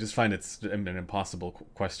I just find it's an impossible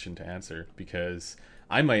question to answer because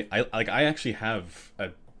I actually have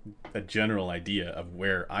a general idea of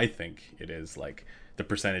where I think it is, like the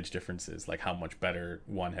percentage differences, like how much better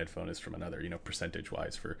one headphone is from another, percentage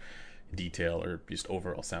wise for detail or just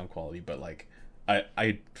overall sound quality. But like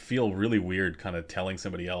I feel really weird kind of telling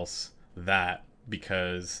somebody else that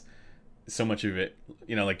because so much of it,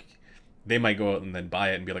 like they might go out and then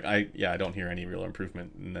buy it and be like, I don't hear any real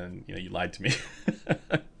improvement, and then you lied to me.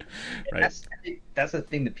 Right. That's the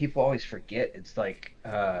thing that people always forget. It's like,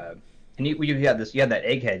 and you had that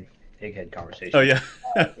egghead Oh conversation. yeah.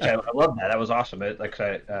 Which I love that. That was awesome.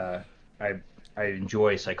 I I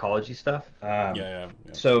enjoy psychology stuff. Yeah.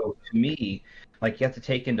 So to me, like you have to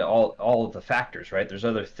take into all of the factors, right? There's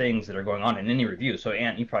other things that are going on in any review. So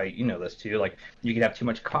Ant, you know this too. Like you could have too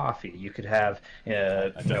much coffee. You could have I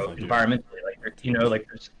definitely do. environmentally, like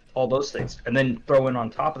there's all those things, and then throw in on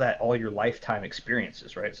top of that all your lifetime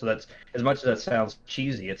experiences, right? So that's, as much as that sounds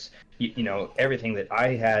cheesy, it's everything that I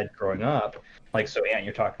had growing up. Like, so Ant,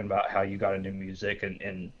 you're talking about how you got into music,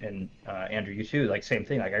 and Andrew, you too. Like, same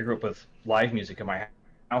thing. Like, I grew up with live music in my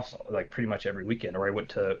house, like pretty much every weekend, or I went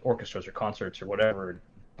to orchestras or concerts or whatever,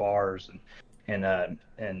 bars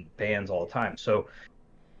and bands all the time. So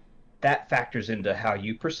that factors into how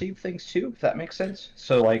you perceive things too, if that makes sense.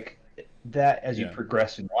 So like that, as you Yeah.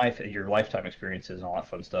 progress in life, your lifetime experiences and all that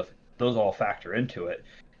fun stuff, those all factor into it.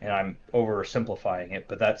 And I'm oversimplifying it,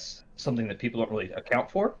 but that's something that people don't really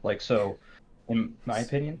account for. Like, so in my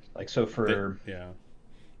opinion, like, so for Yeah.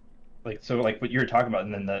 like what you were talking about,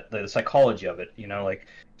 and then the psychology of it, like,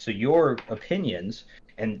 so your opinions,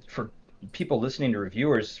 and for people listening to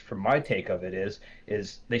reviewers, from my take of it is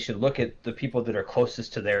they should look at the people that are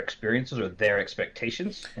closest to their experiences or their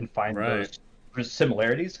expectations and find Right. those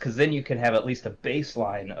similarities, because then you can have at least a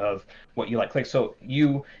baseline of what you like. Like, so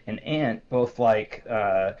you and Ant both like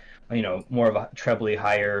more of a trebly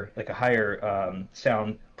higher, like a higher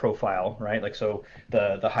sound profile, right? Like, so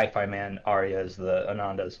the Hi-Fi Man arias, the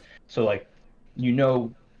Anandas. So like,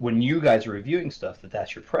 when you guys are reviewing stuff,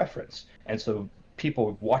 that's your preference, and so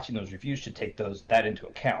people watching those reviews should take that into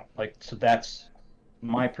account. Like, so that's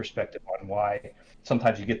my perspective on why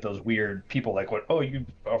sometimes you get those weird people like, what, oh, you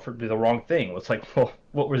offered me the wrong thing. Well, it's like, well,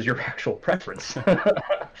 what was your actual preference?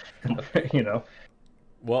 you know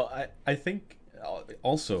Well, I think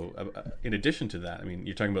also in addition to that, I mean,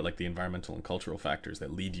 you're talking about like the environmental and cultural factors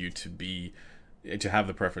that lead you to have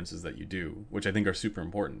the preferences that you do, which I think are super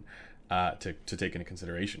important to take into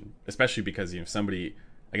consideration, especially because somebody,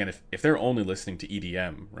 again, if they're only listening to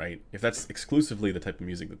EDM, right? If that's exclusively the type of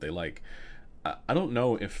music that they like, I don't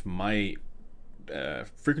know if my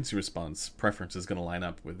frequency response preference is going to line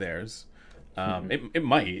up with theirs. It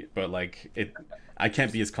might, but like I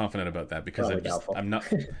can't be as confident about that because Probably doubtful. I'm not.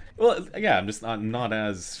 Well, yeah, I'm just not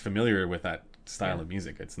as familiar with that style of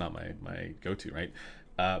music. It's not my go-to, right?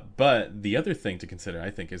 But the other thing to consider,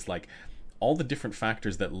 I think, is like all the different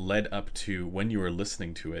factors that led up to when you were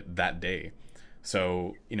listening to it that day.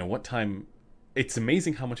 So what time. It's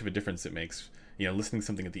amazing how much of a difference it makes. Listening to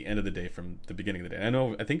something at the end of the day from the beginning of the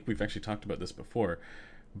day. I think we've actually talked about this before,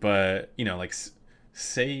 but like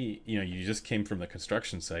say you just came from the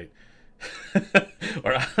construction site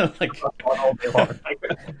or like all day long.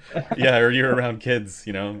 yeah, or you're around kids,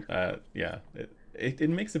 yeah, it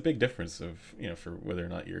makes a big difference of for whether or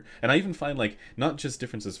not you're. And I even find like not just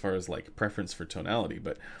difference as far as like preference for tonality,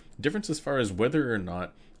 but difference as far as whether or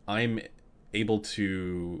not I'm able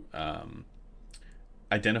to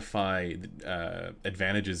identify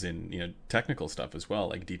advantages in technical stuff as well,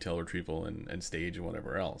 like detail retrieval and stage and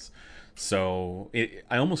whatever else. So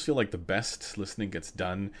I almost feel like the best listening gets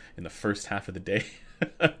done in the first half of the day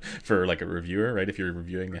for like a reviewer, right? If you're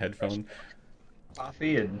reviewing a headphone.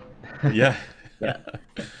 Coffee and Yeah. Yeah.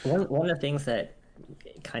 One of the things that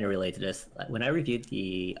kind of relate to this, when I reviewed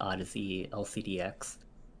the Odyssey LCDX,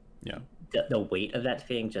 Yeah. the weight of that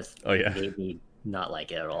thing just Oh yeah. made me not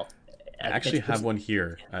like it at all. I actually It's have one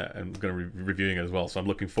here. I'm going to be reviewing it as well, so I'm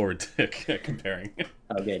looking forward to comparing.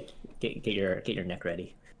 oh good. Get your neck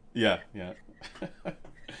ready. Yeah, yeah.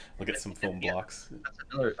 We'll get some foam blocks. That's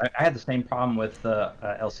another. I had the same problem with the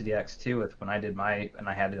LCDX too. With when I did and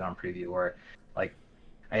I had it on preview where, like,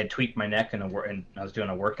 I had tweaked my neck and I was doing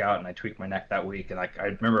a workout and I tweaked my neck that week and like I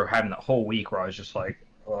remember having that whole week where I was just like,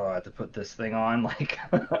 oh, I have to put this thing on like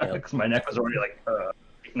Yep. because my neck was already like,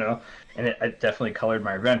 and it definitely colored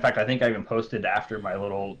my review. In fact, I think I even posted after my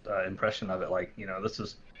little impression of it, like,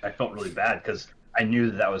 I felt really bad because I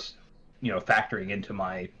knew that was, factoring into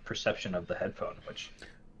my perception of the headphone, which.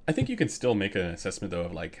 I think you can still make an assessment though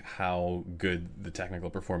of like how good the technical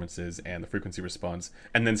performance is and the frequency response,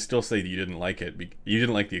 and then still say that you didn't like it. You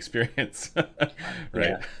didn't like the experience,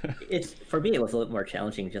 right? Yeah. It's for me. It was a little more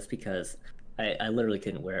challenging just because I literally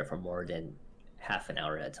couldn't wear it for more than half an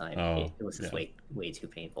hour at a time. Oh, It was just yeah. way too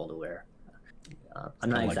painful to wear. I'm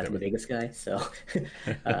Kinda not like that exactly the with- biggest guy, so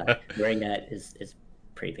wearing that is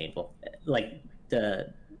pretty painful. Like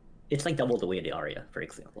it's like double the weight of the Aria, for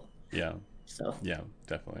example. Yeah, So yeah,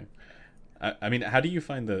 definitely. I mean, how do you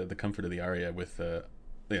find the comfort of the Aria with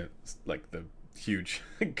like the huge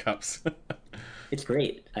cups? it's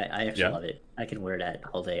great. I actually Yeah, love it. I can wear that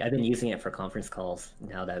all day. I've been using it for conference calls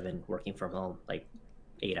now that I've been working from home, like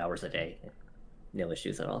 8 hours a day. No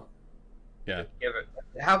issues at all. yeah. Yeah, but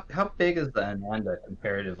how big is the Ananda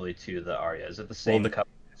comparatively to the Arya? Is it the Well, same cup?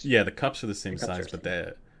 yeah, the cups are the same The cups are size, the but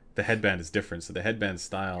same. the headband is different. So the headband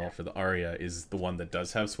style for the Aria is the one that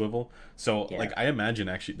does have swivel. So Yeah. like I imagine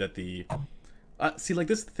actually that the see, like,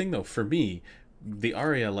 this is the thing though. For me, the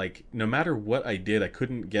Aria, like, no matter what I did, I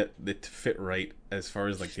couldn't get it to fit right as far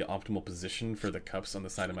as like the optimal position for the cups on the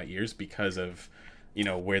side of my ears because of,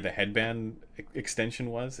 where the headband extension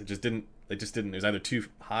was. It just didn't. It just didn't. It was either too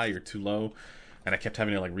high or too low, and I kept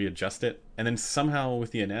having to like readjust it. And then somehow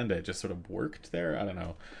with the Ananda, it just sort of worked there. I don't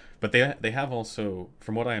know, but they have also,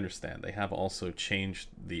 from what I understand, they have also changed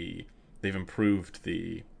they've improved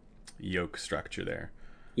the yoke structure there.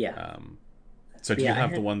 Yeah. Um, so do you Yeah,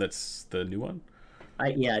 have the one that's the new one?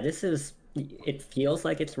 this is. It feels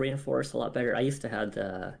like it's reinforced a lot better. I used to have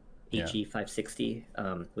the Yeah. HE560,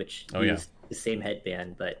 which Oh yeah. used the same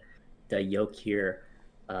headband, but the yoke here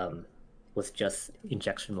um, was just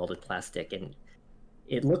injection molded plastic, and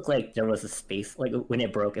it looked like there was a space. Like when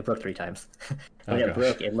it broke 3 times. Oh When it gosh.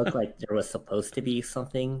 broke, it looked like there was supposed to be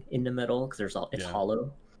something in the middle because it's Yeah.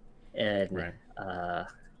 hollow, and Right. uh,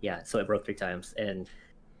 yeah, so it broke 3 times, and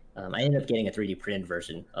I ended up getting a 3D printed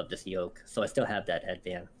version of this yoke, so I still have that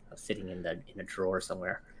headband sitting in a drawer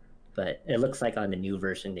somewhere. But it looks like on the new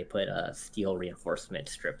version they put a steel reinforcement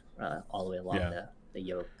strip all the way along Yeah. the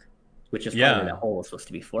yoke, which is probably where that Yeah. hole was supposed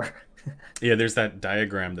to be for. Yeah. There's that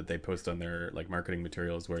diagram that they post on their like marketing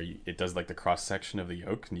materials where it does like the cross section of the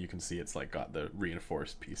yoke, and you can see it's like got the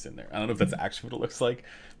reinforced piece in there. I don't know if that's actually what it looks like,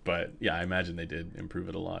 but yeah, I imagine they did improve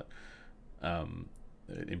it a lot.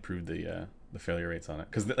 It improved the failure rates on it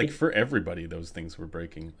because like It, for everybody those things were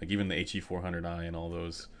breaking. Like even the HE400i and all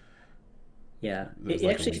those. yeah, There was it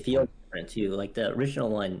like a actually weak feels one. different too. Like the original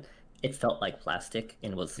one, it felt like plastic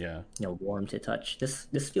and was Yeah. warm to touch. This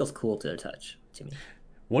feels cool to the touch to me.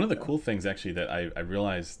 One of the So cool things actually that I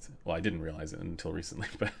realized, well, I didn't realize it until recently,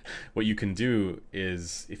 but what you can do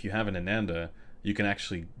is if you have an Ananda, you can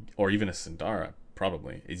actually, or even a Sundara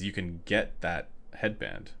probably, is you can get that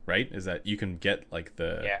headband, right? Is that you can get like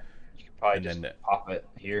Yeah, you could probably and just then, pop it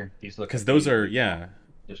here. These look because like those these are, yeah,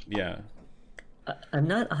 just yeah. I'm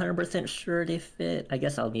not 100% sure they fit. I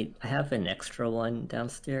guess I'll need. I have an extra one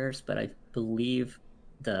downstairs, but I believe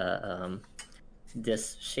the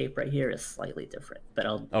this shape right here is slightly different. But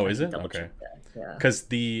Oh, I is can it? double Okay. check that. Yeah. Because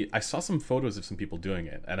I saw some photos of some people doing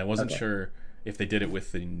it, and I wasn't Okay. sure if they did it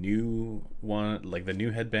with the new one, like the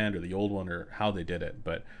new headband, or the old one, or how they did it.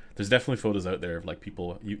 But there's definitely photos out there of like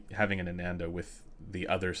people having an Ananda with the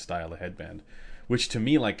other style of headband, which to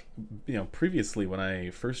me, like, previously when I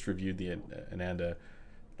first reviewed the Ananda,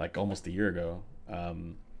 like almost a year ago,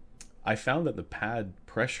 I found that the pad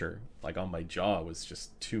pressure, like on my jaw, was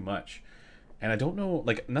just too much. And I don't know,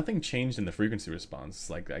 like nothing changed in the frequency response.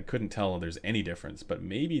 Like I couldn't tell there's any difference, but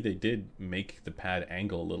maybe they did make the pad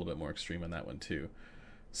angle a little bit more extreme on that one too.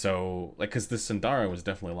 So like, because the Sundara was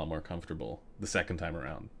definitely a lot more comfortable the second time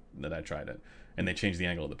around that I tried it, and they changed the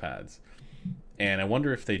angle of the pads. And I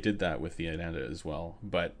wonder if they did that with the Ananda as well,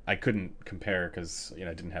 but I couldn't compare because I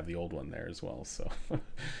didn't have the old one there as well. So,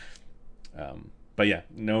 but yeah,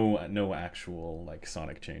 no actual like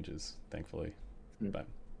sonic changes, thankfully. Hmm. But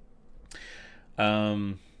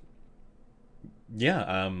um,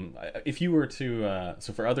 Yeah, if you were to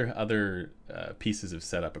so for other pieces of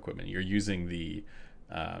setup equipment, you're using the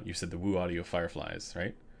you said the Woo Audio Fireflies,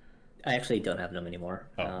 right? I actually don't have them anymore.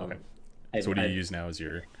 Oh, okay. So I've, what do you I've use now as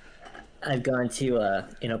your? I've gone to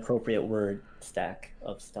inappropriate word stack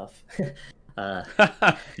of stuff. uh,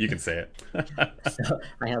 You can say it. so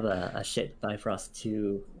I have a shit Bifrost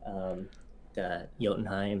 2, the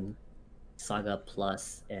Jotunheim Saga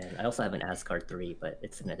Plus, and I also have an Asgard 3, but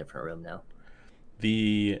it's in a different room now.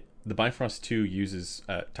 The Bifrost 2 uses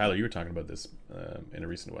Tyler. You were talking about this in a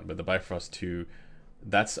recent one, but the Bifrost 2,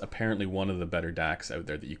 that's apparently one of the better DACs out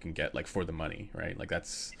there that you can get like for the money, right? Like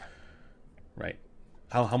that's right.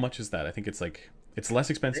 How much is that? I think it's like it's less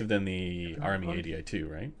expensive than the Army ADI2,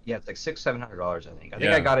 right? Yeah, it's like $600-700, I think. I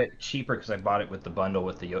think I Yeah, got it cheaper because I bought it with the bundle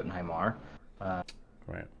with the Jotunheim R. Uh,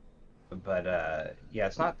 right. but yeah,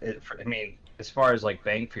 it's not. I mean, as far as like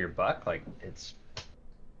bang for your buck, like it's.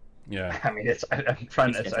 Yeah, I mean, I'm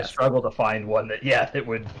trying. It's I fantastic. struggle to find one that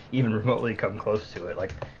would even remotely come close to it.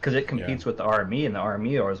 Like, because it yeah, competes with the RME, and the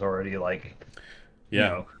RME is already like,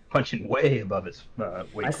 yeah. punching way above its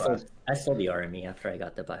weight class. I sold the RME after I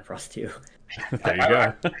got the Bifrost 2. There you I,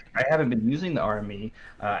 go. I haven't been using the RME.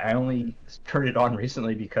 I only turned it on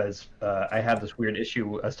recently because I have this weird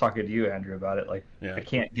issue. I was talking to you, Andrew, about it. Like, Yeah. I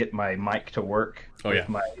can't get my mic to work Oh with yeah.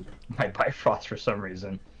 my Bifrost for some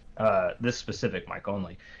reason. This specific mic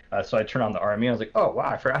only. So I turned on the RME. I was like, oh wow,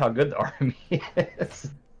 I forgot how good the RME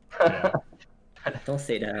is. Yeah. Don't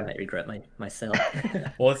say that, I might regret my sale.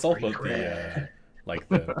 Well, it's all about the Regret. like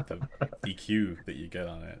the EQ that you get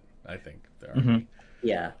on it. I think the hmm RME.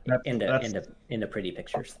 Yeah, That's in the that's pretty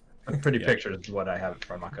pictures. pretty Yeah. pictures is what I have it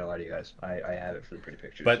for. I'm not gonna lie to you guys. I have it for the pretty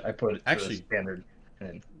pictures. But I put it to the actually, standard.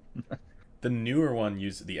 And the newer one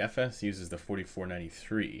uses the FS uses the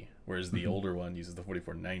 4493, whereas the hmm older one uses the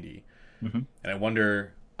 4490. hmm And I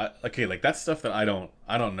wonder, okay, like that's stuff that I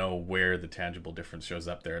don't know where the tangible difference shows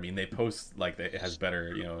up there. I mean, they post like that it has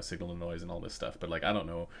better, signal to noise and all this stuff, but like I don't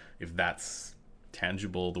know if that's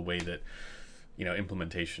tangible the way that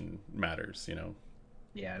implementation matters.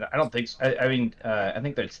 Yeah, I don't think so. I mean, I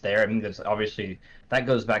think that it's there. I mean, there's obviously that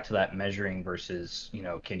goes back to that measuring versus,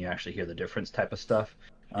 can you actually hear the difference type of stuff.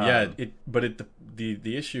 Yeah, Um,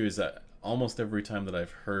 the issue is that almost every time that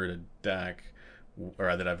I've heard a DAC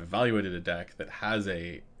or that I've evaluated a DAC that has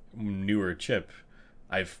a newer chip,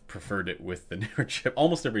 I've preferred it with the newer chip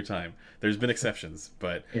almost every time. There's been exceptions,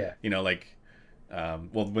 but yeah. like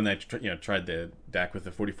well, when I tried the DAC with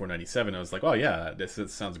the 4497, I was like, oh yeah, this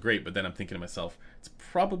sounds great. But then I'm thinking to myself, it's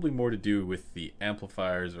probably more to do with the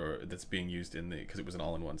amplifiers or that's being used in the because it was an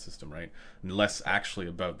all-in-one system, right? And less actually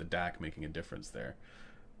about the DAC making a difference there.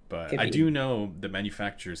 But Could I be. do know that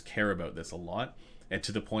manufacturers care about this a lot, and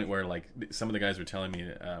to the point where like some of the guys were telling me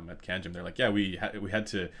at CanGym, they're like, yeah, we had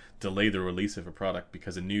to delay the release of a product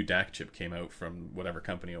because a new DAC chip came out from whatever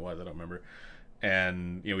company it was, I don't remember,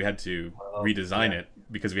 and we had to Oh, redesign yeah. it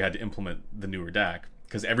because we had to implement the newer DAC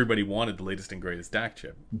because everybody wanted the latest and greatest DAC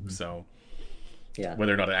chip. Mhm. So Yeah.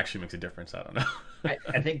 whether or not it actually makes a difference, I don't know.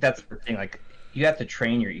 I think that's the thing. Like, you have to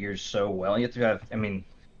train your ears so well. You have to have. I mean,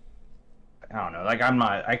 I don't know. Like, I'm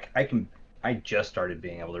not. I can. I just started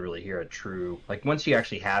being able to really hear a true. Like, once you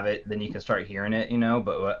actually have it, then you can start hearing it.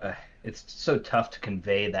 But it's so tough to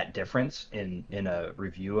convey that difference in a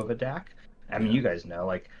review of a DAC. I mean, Yeah. you guys know.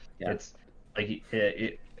 Like, Yeah. it's like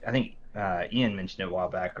I think Ian mentioned it a while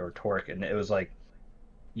back, or Torque, and it was like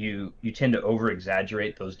you tend to over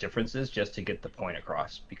exaggerate those differences just to get the point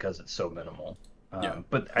across because it's so minimal. Yeah.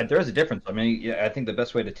 But there is a difference. I mean, yeah, I think the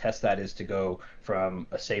best way to test that is to go from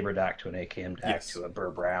a Saber DAC to an AKM DAC Yes. to a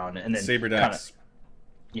Burr Brown, and then Saber kind of DACs.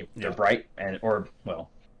 they're Yeah. bright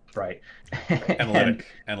bright, and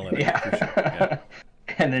Analytic for sure. Yeah. yeah.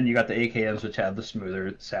 And then you got the AKMs, which have the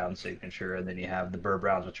smoother sound signature, and then you have the Burr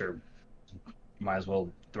Browns, which are might as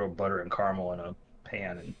well throw butter and caramel in a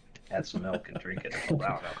pan and add some milk and drink it. I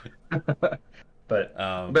don't know. but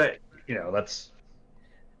Um, but that's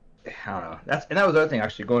I don't know. That was the other thing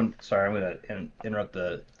actually. Sorry, I'm gonna interrupt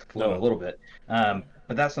the no, flow a no. little bit.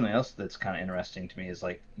 But that's something else that's kind of interesting to me is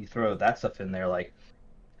like you throw that stuff in there, like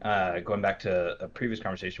going back to a previous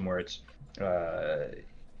conversation where it's uh,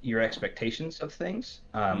 your expectations of things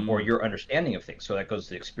or Mm, your understanding of things. So that goes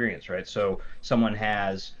to the experience, right? So someone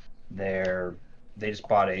has they just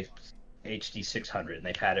bought a HD 600 and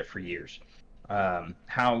they've had it for years.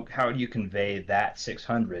 How do you convey that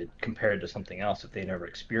 600 compared to something else if they never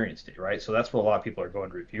experienced it, right? So that's what a lot of people are going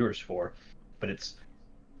to reviewers for, but it's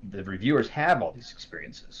the reviewers have all these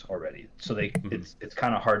experiences already, so mhm. it's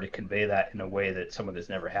kind of hard to convey that in a way that someone that's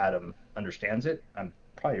never had them understands it.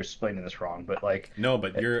 probably explaining this wrong, but like, No,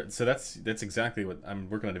 but you're so that's exactly what I'm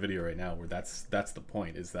working on a video right now where that's the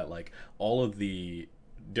point is that like all of the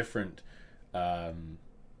different um,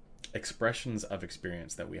 expressions of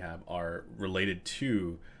experience that we have are related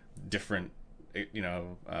to different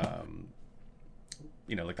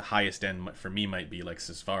like the highest end for me might be like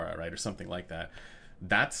Sisvara, right, or something like that.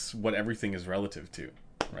 That's what everything is relative to,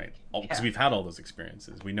 right? Because Yeah. we've had all those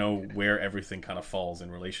experiences, we know where everything kind of falls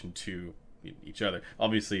in relation to each other.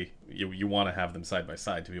 Obviously, you want to have them side by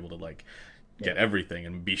side to be able to like get Yeah. everything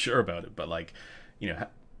and be sure about it. But like,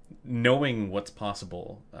 knowing what's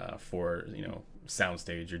possible for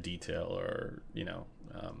soundstage or detail or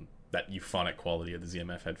that euphonic quality of the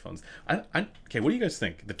ZMF headphones. Okay, what do you guys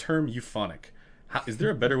think? The term euphonic. Is there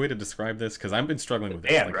a better way to describe this? Because I've been struggling with it.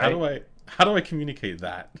 Band, Like, right? how do I communicate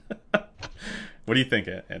that? What do you think,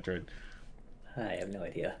 Android? I have no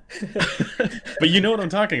idea. But you know what I'm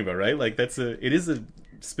talking about, right? Like it is a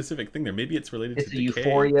specific thing there. Maybe it's related to It's a decay.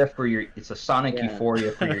 euphoria for your. It's a sonic Yeah.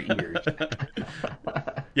 euphoria for your ears.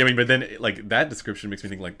 Yeah, I mean, but then like that description makes me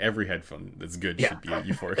think like every headphone that's good Yeah. should be a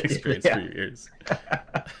euphoric experience Yeah. for your ears.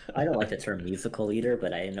 I don't like the term musical either,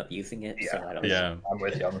 but I end up using it, so Yeah. I don't. Yeah, I'm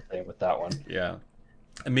with you. I'm the same with that one. yeah.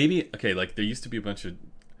 And maybe okay, like there used to be a bunch of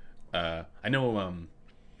I know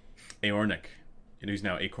Aornic, who's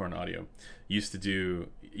now Acorn Audio, used to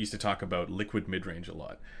talk about liquid mid range a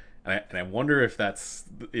lot, and I wonder if that's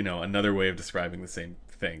another way of describing the same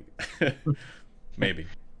thing. Maybe.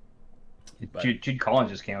 But Jude Collins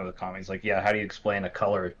just came up with a comment. He's like, "Yeah, how do you explain a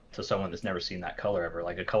color to someone that's never seen that color ever?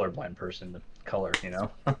 Like a colorblind person, the color, That's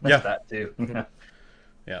Yeah. that too."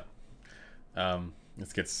 yeah,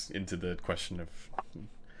 this gets into the question of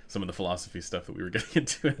some of the philosophy stuff that we were getting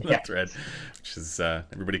into in the thread, which is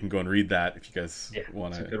everybody can go and read that if you guys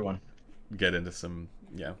want It's a good to one. get into some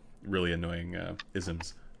really annoying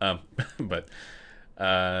isms. But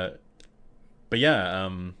uh, but yeah.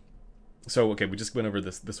 So okay, we just went over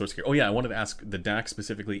the source gear. Oh yeah, I wanted to ask the DAC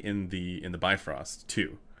specifically in the Bifrost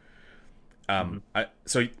too.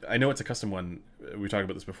 So I know it's a custom one. We talked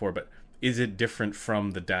about this before, but is it different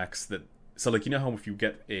from the DACs that? So like how if you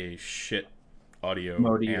get a shit audio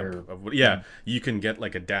Modi amp or you can get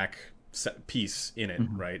like a DAC set piece in it,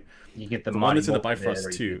 right? you get the one that's in the Modi Bifrost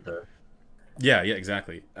or you 2. get the- Yeah,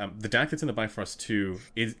 exactly. The DAC that's in the Bifrost 2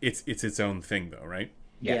 is it's its own thing though, right?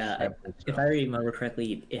 Yeah, I believe so. if I remember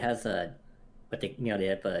correctly, it has they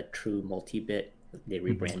have a true multi-bit. They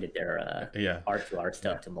rebranded their R2R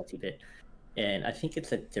stuff to multi-bit, and I think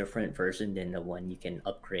it's a different version than the one you can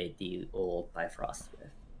upgrade the old Bifrost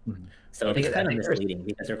with. So Okay. it's kind of I think misleading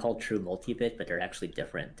because they're called true multi-bit, but they're actually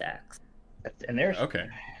different DACs. And there's Okay.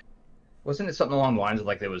 wasn't it something along the lines of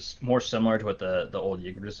like it was more similar to what the old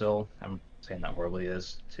Yggdrasil? I'm saying that horribly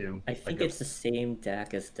is too. I think it's the same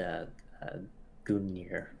DAC as the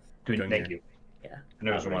Gungnir. Good, thank you. Yeah, And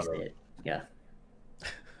there's however one I of say those. it. Yeah.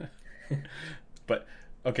 But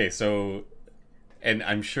okay, so and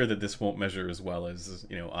I'm sure that this won't measure as well as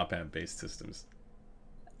op amp based systems,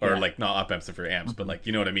 or Yeah. like not op amps for amps, but like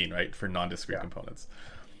you know what I mean, right? For non-discrete components.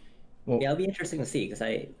 Well, Yeah, it'll be interesting to see because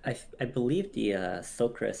I believe the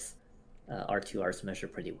Socris R2Rs measure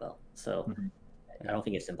pretty well, so I don't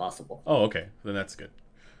think it's impossible. Oh, okay, then that's good.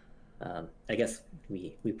 I guess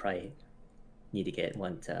we probably need to get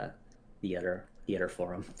one to the other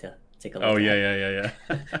forum to take a look. Oh at. yeah.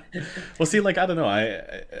 Well, see, like I don't know,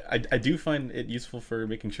 I do find it useful for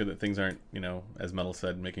making sure that things aren't as Metal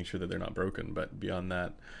said, making sure that they're not broken. But beyond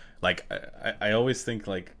that, like I always think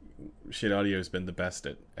like shit audio has been the best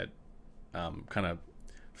at kind of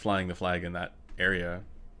flying the flag in that area,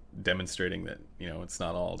 demonstrating that it's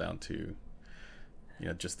not all down to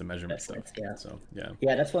just the measurement stuff. Yeah. So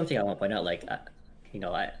Yeah, that's one thing I want to point out. Like,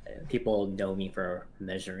 people know me for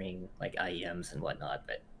measuring like IEMs and whatnot,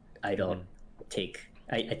 but I don't take.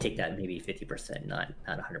 I take that maybe 50%, not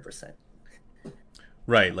 100%.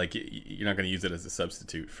 right, like you're not going to use it as a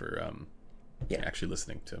substitute for actually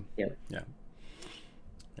listening to. Yeah.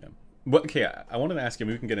 Well, okay, I wanted to ask you.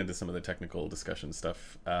 Maybe we can get into some of the technical discussion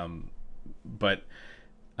stuff, but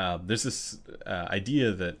there's this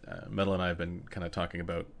idea that Metal and I have been kind of talking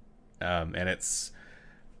about, and it's.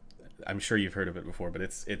 I'm sure you've heard of it before, but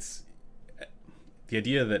it's the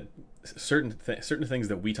idea that certain things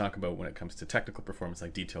that we talk about when it comes to technical performance,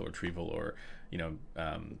 like detail retrieval or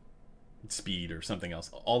speed or something else,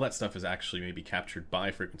 all that stuff is actually maybe captured by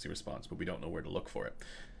frequency response, but we don't know where to look for it.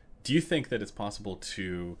 Do you think that it's possible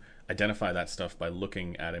to identify that stuff by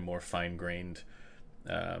looking at a more fine-grained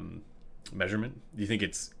measurement? Do you think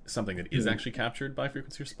it's something that is actually captured by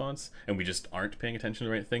frequency response, and we just aren't paying attention to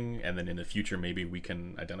the right thing, and then in the future maybe we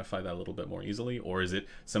can identify that a little bit more easily, or is it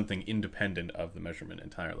something independent of the measurement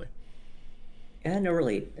entirely? Yeah, no,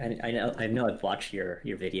 really. I know I've watched your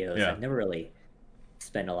videos. Yeah. I've never really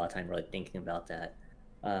spent a lot of time really thinking about that.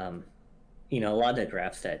 Um, a lot of the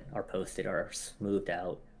graphs that are posted are smoothed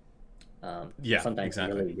out. Yeah, Sometimes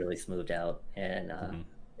exactly. really, really smoothed out, and Hmm.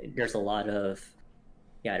 there's a lot of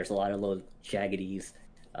there's a lot of little jaggities.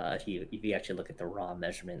 If you actually look at the raw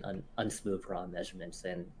measurement, unsmoothed raw measurements,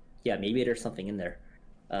 and yeah, maybe there's something in there.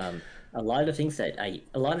 Um, a lot of things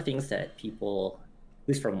that people, at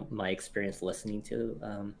least from my experience listening to,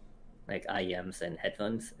 like IEMs and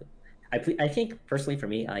headphones, I think personally for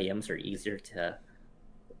me, IEMs are easier to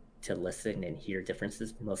listen and hear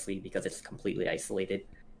differences, mostly because it's completely isolated.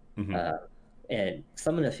 Hmm. Uh, and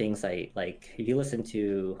some of the things I like, if you listen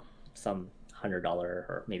to some $100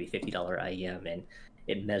 or maybe $50 IEM, and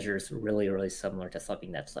it measures really, really similar to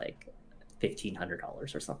something that's like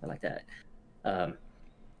 $1,500 or something like that. Um,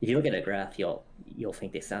 if you look at a graph, you'll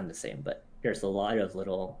think they sound the same, but there's a lot of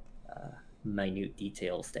little minute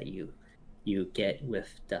details that you get with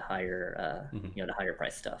the higher Hmm. the higher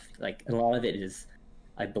price stuff. Like a lot of it is,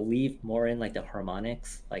 I believe, more in like the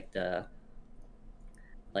harmonics, like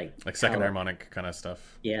Like second how, harmonic kind of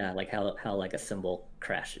stuff. yeah, like how like a cymbal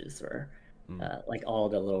crashes, or Mm. like all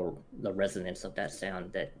the resonance of that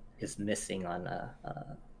sound that is missing on a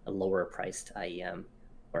lower priced IEM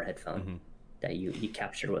or headphone Hmm. that you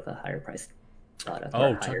capture with a higher priced product or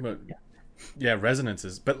Oh, higher. talking about, Yeah, yeah,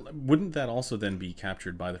 resonances. But wouldn't that also then be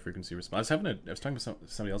captured by the frequency response? I was talking to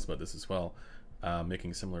somebody else about this as well,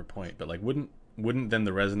 making a similar point. But like, wouldn't then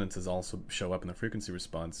the resonances also show up in the frequency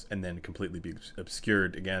response and then completely be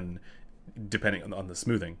obscured again, depending on the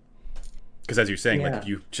smoothing? Because as you're saying, like if yeah,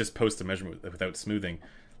 you just post a measurement without smoothing,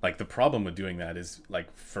 like the problem with doing that is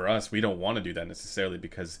like for us, we don't want to do that necessarily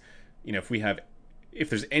because, if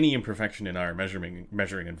there's any imperfection in our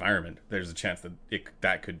measuring environment, there's a chance that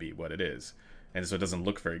that could be what it is, and so it doesn't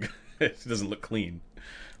look very good. It doesn't look clean,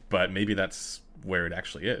 but maybe that's where it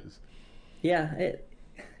actually is. yeah.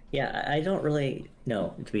 Yeah, I don't really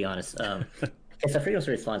know, to be honest. Because the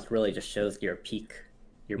frequency response really just shows your Hmm.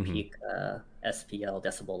 peak SPL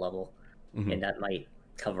decibel level, Hmm. and that might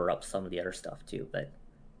cover up some of the other stuff too. But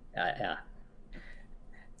yeah,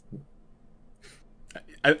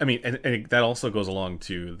 I mean, and that also goes along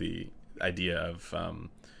to the idea of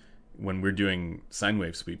when we're doing sine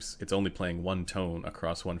wave sweeps, it's only playing one tone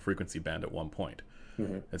across one frequency band at one point.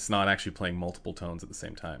 hmm It's not actually playing multiple tones at the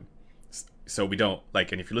same time. So we don't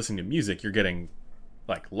like, and if you're listening to music, you're getting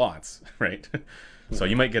like lots, right? So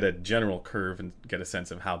hmm you might get a general curve and get a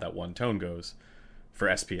sense of how that one tone goes for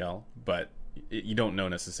SPL, but you don't know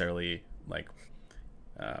necessarily like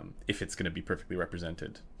if it's going to be perfectly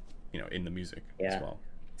represented, in the music as yeah. well.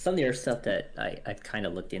 Some of the other stuff that I've kind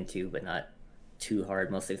of looked into, but not too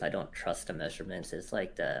hard, mostly because I don't trust the measurements, is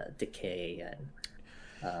like the decay and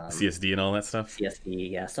CSD and all that stuff.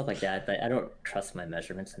 CSD, yeah, stuff like that. But I don't trust my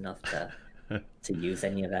measurements enough to use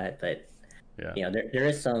any of that. But Yeah. there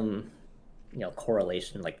is some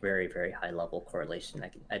correlation, like very very high level correlation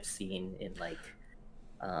I've seen in like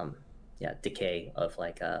um, decay of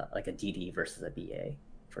like a DD versus a BA,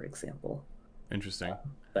 for example. Interesting.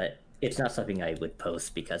 But it's not something I would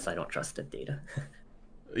post because I don't trust the data.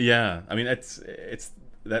 Yeah, I mean it's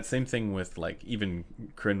that same thing with like even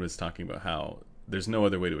Corinne was talking about how there's no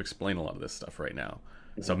other way to explain a lot of this stuff right now.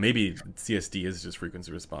 So Mhm. maybe CSD is just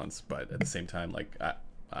frequency response, but at the same time, like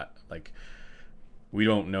we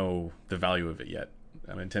don't know the value of it yet.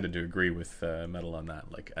 I'm intended to agree with Metal on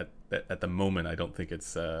that. Like at the moment, I don't think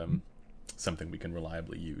it's something we can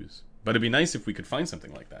reliably use. But it'd be nice if we could find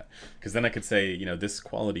something like that, because then I could say, this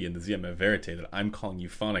quality in the ZMF Verite that I'm calling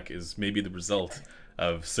euphonic is maybe the result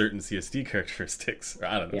of certain CSD characteristics, or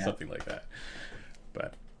I don't know, Yeah. something like that.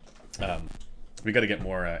 But um, we got to get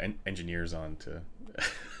more engineers on to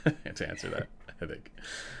to answer that, I think.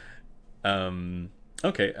 Um,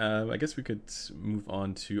 okay, I guess we could move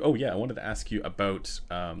on to. Oh yeah, I wanted to ask you about.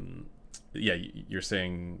 Yeah, you're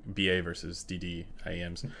saying BA versus DD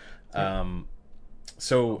IEMs. Yeah. Um, What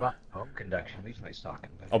so about home conduction? We was talking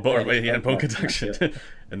about oh, it. Oh yeah, there's yeah, and bone that conduction, too.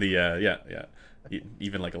 and the yeah,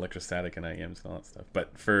 even like electrostatic and IEMs and all that stuff.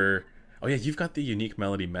 But for oh yeah, you've got the unique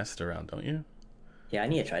melody messed around, don't you? Yeah, I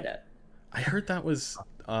need to try that. I heard that was.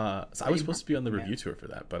 So I was supposed to be on the review tour for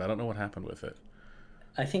that, but I don't know what happened with it.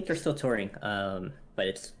 I think they're still touring,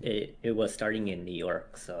 but it was starting in New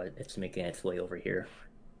York, so it's making its way over here.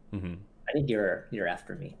 Hmm. I think you're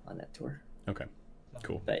after me on that tour, Okay,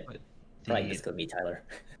 cool. but But probably the just go meet Tyler.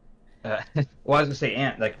 well, I was gonna say,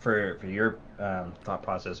 Ant, like for your thought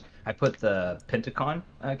process, I put the Pentacon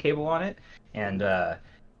cable on it, and I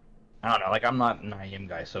don't know, like I'm not an IEM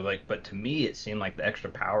guy, so like, but to me, it seemed like the extra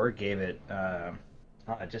power gave it.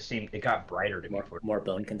 It just seemed it got brighter to me for More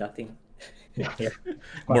bone conducting. yeah, yeah.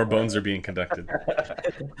 More bones are being conducted.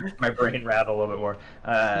 My brain rattled a little bit more.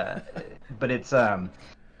 But it's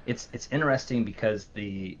interesting because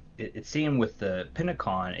it seemed with the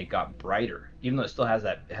Pinacon it got brighter, even though it still has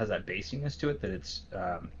that basiness to it that it's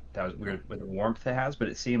that was weird with the warmth it has, but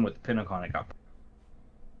it seemed with the Pinacon it got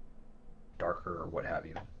darker or what have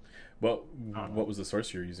you. Well, I don't know. what was the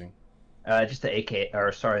source you're using? Just the AK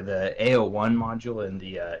or sorry the A01 module and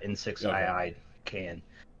the Okay. N6II can.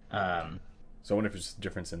 Um, So I wonder if it's just a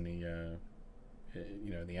difference in the,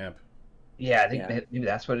 in the amp. yeah, I think Yeah. maybe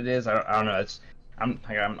that's what it is. I don't know.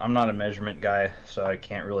 I'm not a measurement guy, so I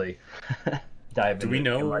can't really dive Do into we it too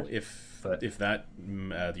know much. if But that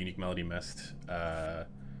the unique melody mest? I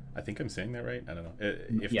think I'm saying that right. I don't know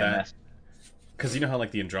if yeah, that, mess. because you know how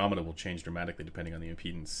like the Andromeda will change dramatically depending on the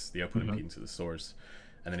impedance, the output Hmm. impedance of the source,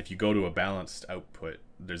 and then if you go to a balanced output,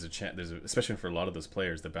 there's a chance. Especially for a lot of those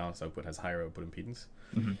players, the balanced output has higher output impedance,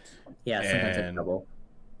 Hmm. Yeah, sometimes it's and double.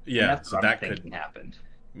 And yeah, that's so what I'm that could thinking happened.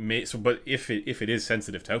 so. But if it is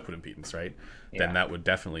sensitive to output impedance, right, then Yeah, that would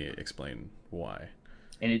definitely explain why.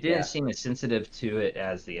 and it didn't Yeah, seem as sensitive to it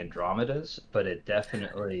as the Andromedas, but it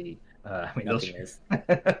definitely. I mean those, nothing is.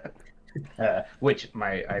 which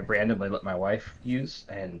I randomly let my wife use,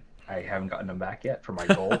 and I haven't gotten them back yet for my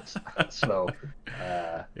golds. So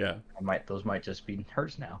Yeah. I might those might just be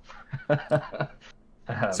hers now.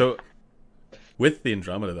 um, So with the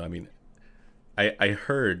Andromeda, though, I mean, I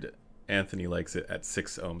heard Anthony likes it at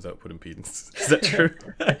 6 ohms output impedance. Is that true?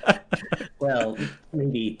 Well,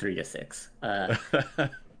 maybe 3 to 6.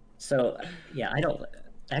 So yeah, I don't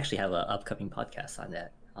I actually have an upcoming podcast on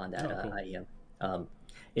that Oh, cool. IEM. Um,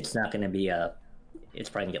 it's not going to be a. It's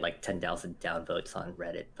probably gonna get like 10,000 downvotes on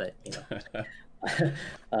Reddit, but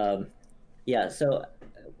um, yeah. So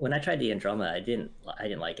when I tried the Andromeda, I didn't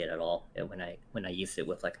like it at all. When I used it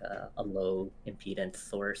with like a low impedance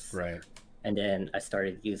source, Right. and then I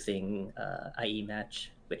started using IE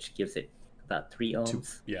Match, which gives it about 3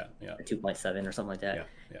 ohms, Yeah, yeah, or 2.7 or something like that, yeah,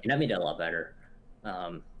 yeah. and that made it a lot better.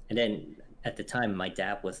 And then at the time, my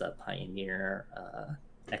DAP was a Pioneer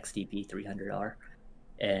XDP 300R,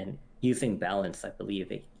 and using balance, I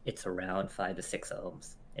believe it's around 5 to 6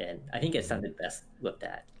 ohms, and I think it Mhm. sounded best with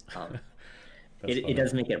that. Um, That's it funny.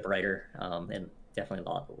 does make it brighter, and definitely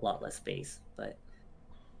a lot less bass. But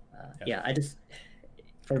Yeah. yeah, I just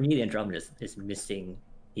for me the Andromeda is missing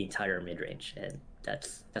the entire mid range, and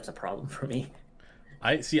that's a problem for me.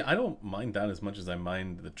 I see. I don't mind that as much as I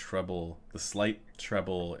mind the treble, the slight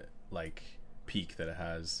treble like peak that it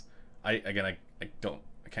has. I don't,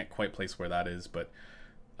 I can't quite place where that is, but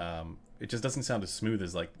it just doesn't sound as smooth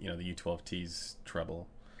as like the U12T's treble.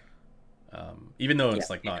 Even though Yeah, it's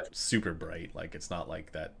like it does. not super bright, like it's not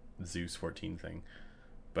like that Zeus 14 thing,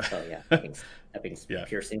 but Oh yeah, that thing's yeah,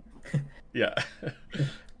 piercing. yeah.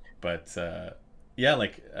 But yeah,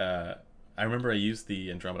 like I remember I used the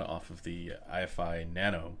Andromeda off of the IFI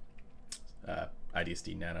Nano, uh,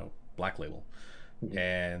 IDSD Nano Black Label, Mhm.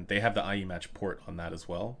 and they have the IE Match port on that as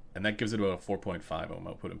well, and that gives it about a 4.5 ohm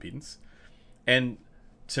output impedance. And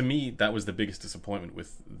to me, that was the biggest disappointment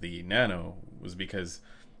with the Nano, was because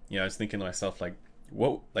I was thinking to myself like,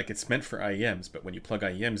 whoa, like it's meant for IEMs, but when you plug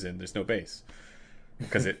IEMs in, there's no bass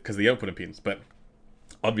because the output impedance. But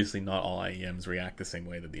obviously not all IEMs react the same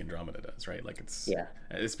way that the Andromeda does, right? Like it's Yeah.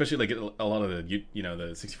 especially like a lot of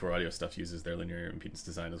the 64 audio stuff uses their linear impedance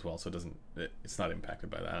design as well, so it's not impacted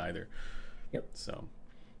by that either. Yep. So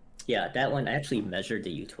Yeah, that one I actually measured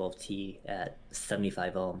the U12T at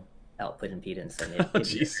 75 ohm output impedance, and oh it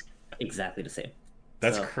measured jeez, exactly the same.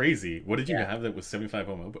 that's So crazy. What did you yeah, have that was 75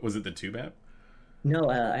 ohm output? Was it the tube amp? no,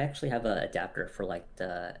 I actually have an adapter for like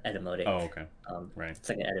the Oh, edemotic. okay, right. It's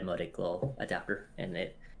like an edemotic glow adapter, and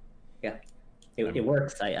yeah, it I'm,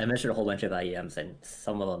 works. I measured a whole bunch of IEMs, and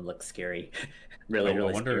some of them look scary, really, I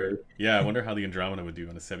really scary. wonder. Yeah, I wonder how the Andromeda would do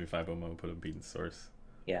on a 75 ohm output impedance source.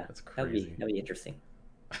 Yeah, That's crazy. that'd be interesting.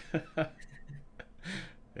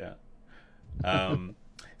 Yeah. Um,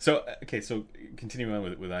 so okay, so continuing on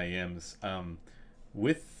with IEMs,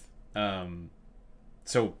 with um,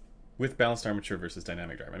 so with balanced armature versus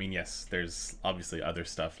dynamic drive. I mean, yes, there's obviously other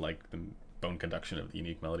stuff like the bone conduction of the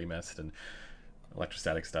unique melody mest and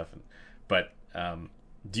electrostatic stuff, but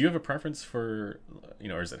do you have a preference for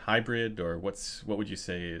or is it hybrid, or what would you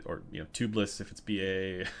say, or tubeless if it's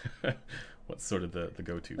BA? What's sort of the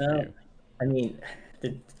go to for Well, you? I mean,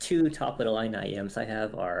 the two top of the line IEMs I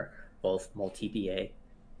have are both multi BA.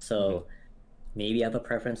 So maybe I have a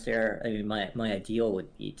preference there. I mean, my ideal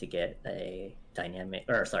would be to get a dynamic,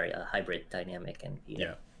 or sorry, a hybrid dynamic and VA,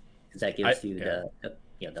 Yeah. because that I gives you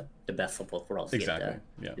yeah. the best of both worlds. You get Exactly.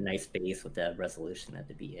 Yeah. the nice bass with the resolution of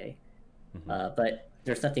the VA. Hmm. But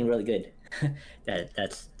there's nothing really good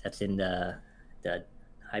that's in the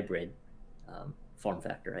hybrid form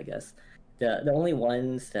factor, I guess. The only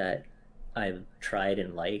ones that I've tried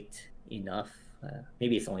and liked enough,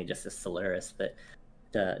 maybe it's only just the Solaris, but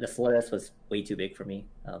the Solaris was way too big for me.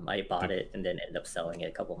 I bought The it and then ended up selling it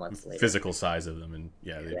a couple months later. physical size of them, and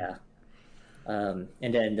yeah, Yeah. And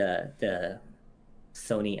then the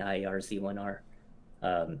Sony IER-Z1R,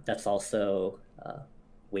 that's also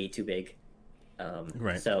way too big.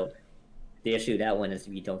 right. So the issue with that one is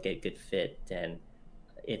if you don't get good fit, then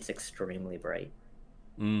it's extremely bright.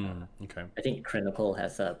 Okay. I think Critical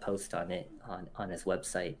has a post on it on his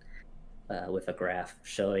website with a graph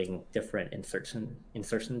showing different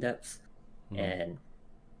insertion depths, and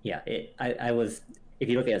yeah, I was, if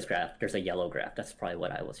you look at his graph, there's a yellow graph. That's probably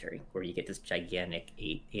what I was hearing, where you get this gigantic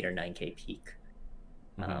 8 or 9K peak,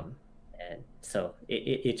 and so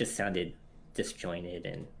it just sounded disjointed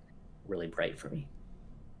and really bright for me.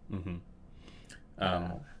 Mm-hmm. Uh,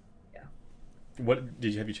 yeah. What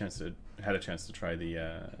did you have? You had a chance to try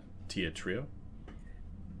the Tia Trio?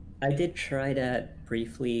 I did try that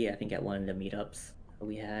briefly, I think at one of the meetups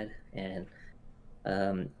we had, and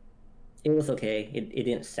um, it was okay. It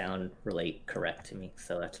didn't sound really correct to me,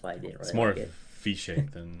 so that's why I didn't It's really more like it. V shape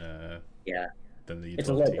Yeah, than the it's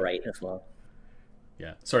a little U12T. bright as well.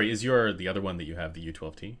 Yeah. Sorry, is your the other one that you have the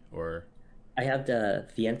U12T or I have the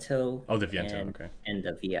Viento the Viento? Okay. and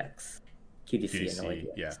the VX, QDC and QDC.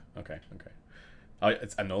 Yeah. VX. Okay. Okay. Oh,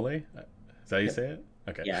 it's Anole. Is that how you Yep. say it?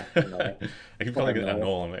 Okay. Yeah, Anole. I keep Or calling it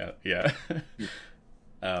Anole. Anole. Yeah.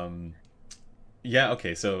 um. Yeah.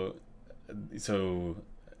 Okay. So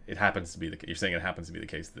it happens to be you're saying it happens to be the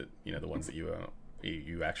case that the ones that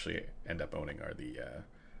you actually end up owning are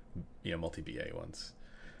the multi BA ones.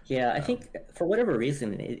 Yeah, I Um, think for whatever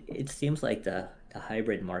reason, it seems like the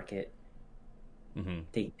hybrid market, hmm.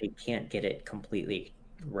 they can't get it completely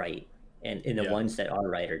right, and the Yeah, ones that are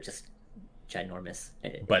right are just ginormous.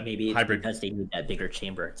 but Maybe it's hybrid, because they need that bigger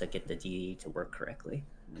chamber to get the DE to work correctly.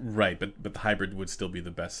 right? But the hybrid would still be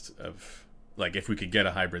the best of, like, if we could get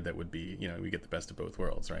a hybrid that would be, we get the best of both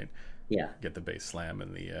worlds, right? Yeah, Get the bass slam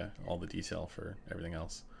and the all the detail for everything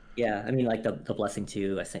else. yeah. I mean, like the Blessing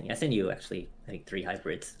 2, I sent you actually, I think 3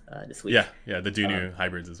 hybrids this Yeah, week. yeah, the Um, Dunu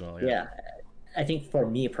hybrids as well. Yeah. yeah, I think for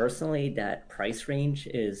me personally, that price range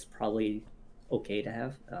is probably okay to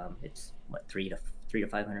have. It's what, three to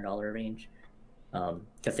 $500 range,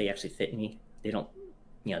 because they actually fit me. They don't,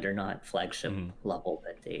 they're not flagship level,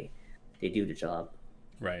 but they do the job.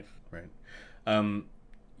 Right, right. Um,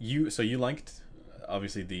 you liked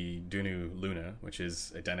obviously the Dunu Luna, which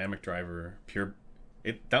is a dynamic driver, pure.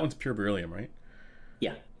 That one's pure beryllium, right?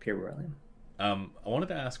 Yeah, pure beryllium. I wanted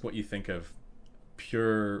to ask what you think of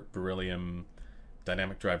pure beryllium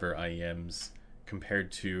dynamic driver IEMs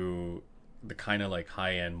compared to the kind of like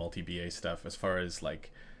high end multi BA stuff as far as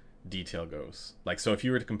like detail goes. Like, so if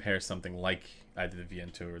you were to compare something like either the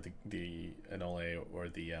Viento or the Anole or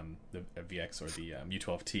the VX or the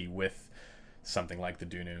U12T with something like the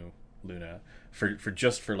Dunu Luna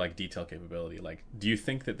for like detail capability, like, do you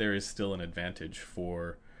think that there is still an advantage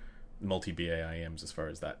for multi BA IEMs as far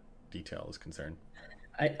as that detail is concerned?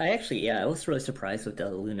 I actually, yeah, I was really surprised with the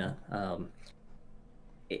Luna.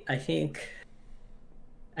 I think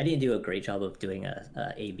I didn't do a great job of doing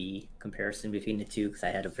a A/B comparison between the two because I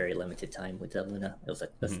had a very limited time with the Luna. It was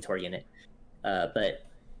a tour unit, but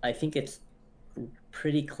I think it's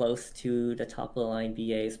pretty close to the top of the line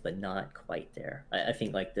VAs, but not quite there. I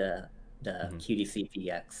think like the QDC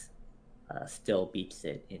VX still beats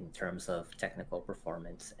it in terms of technical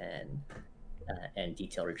performance and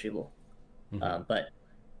detail retrieval. But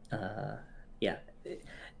yeah,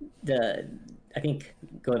 the I think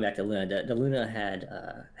going back to Luna, the Luna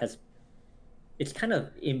has, it's kind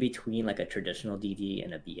of in between like a traditional DD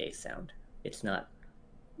and a BA sound. It's not,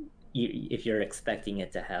 if you're expecting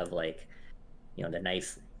it to have like the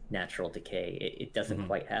nice natural decay, it doesn't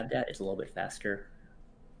quite have that. It's a little bit faster.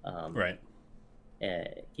 Right.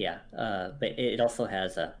 Yeah, but it also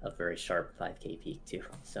has a very sharp 5K peak too.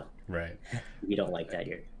 So Right. if you don't like that,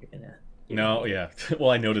 you're gonna No, hate it. yeah. Well,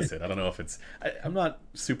 I notice it. I don't know if I'm not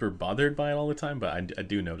super bothered by it all the time, but I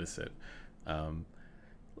do notice it. Um,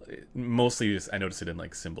 Mostly, I notice it in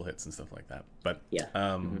like cymbal hits and stuff like that. But Yeah.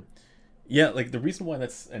 yeah, like the reason why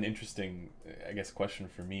that's an interesting, I guess, question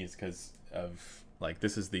for me is because of like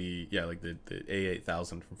this is like the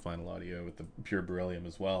A8000 from Final Audio with the pure beryllium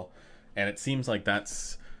as well, and it seems like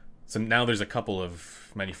that's So now there's a couple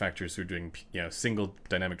of manufacturers who are doing, single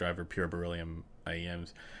dynamic driver pure beryllium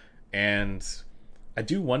IEMs, and I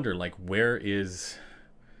do wonder, like,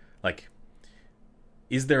 like,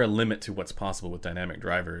 is there a limit to what's possible with dynamic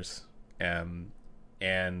drivers, and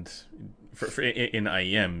in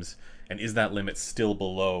IEMs, and is that limit still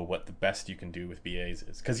below what the best you can do with BAs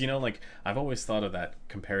is? Because like, I've always thought of that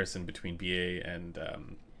comparison between BA and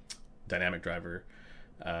dynamic driver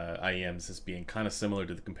IEMs as being kind of similar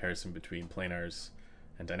to the comparison between planars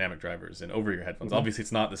and dynamic drivers and over-ear headphones. Obviously,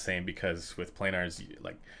 it's not the same because with planars,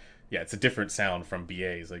 it's a different sound from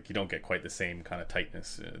BAs. Like, you don't get quite the same kind of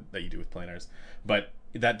tightness that you do with planars. But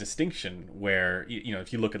that distinction where,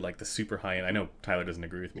 if you look at like the super high-end, I know Tyler doesn't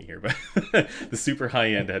agree with me here, but the super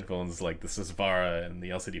high-end headphones like the Susvara and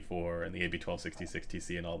the LCD4 and the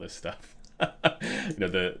AB1266TC and all this stuff,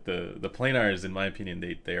 the planars, in my opinion,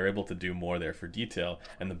 they are able to do more there for detail,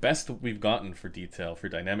 and the best we've gotten for detail for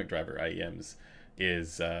dynamic driver IEMs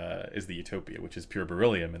is the Utopia, which is pure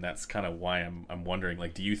beryllium, and that's kind of why I'm wondering,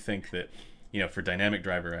 like, do you think that for dynamic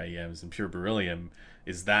driver IEMs and pure beryllium,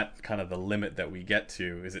 is that kind of the limit that we get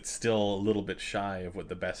to? Is it still a little bit shy of what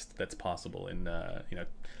the best that's possible in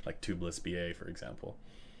like tubeless BA, for example?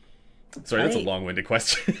 Sorry, that's a long-winded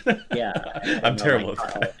question. Yeah, I'm terrible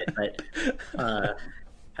at that. But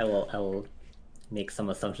I will make some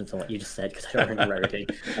assumptions on what you just said because I don't remember everything.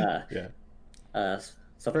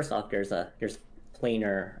 So first off, there's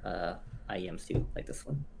planar IEMs too, like this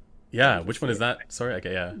one. Yeah, which one is that? Sorry,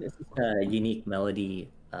 okay, yeah. This is a Unique Melody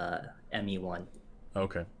ME1.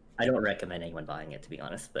 Okay. I don't recommend anyone buying it, to be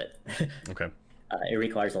honest, but okay. It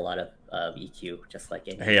requires a lot of EQ, just like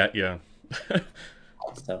any. Hey, yeah.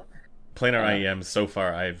 So planar IEMs so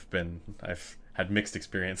far, I've had mixed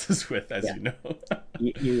experiences with, as you know.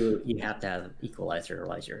 you have to have equalizer,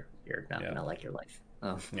 otherwise you're not gonna like your life.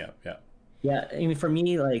 Yeah. I mean, for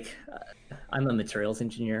me, like, I'm a materials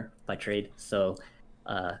engineer by trade, so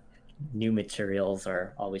new materials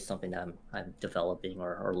are always something that I'm developing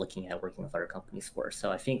or looking at, working with other companies for.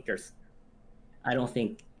 So I don't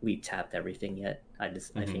think we've tapped everything yet. I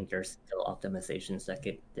think there's still optimizations that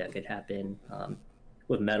could happen.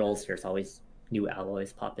 With metals, there's always new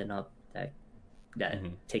alloys popping up that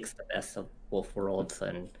takes the best of both worlds,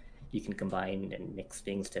 and you can combine and mix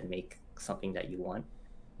things to make something that you want.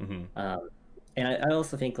 And I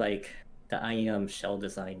also think, like, the IEM shell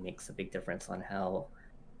design makes a big difference on how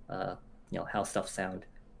how stuff sound.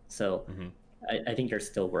 So I think there's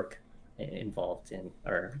still work involved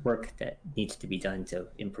or work that needs to be done to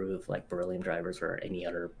improve, like, beryllium drivers or any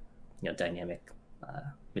other dynamic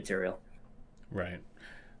material. Right.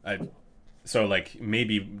 So, like,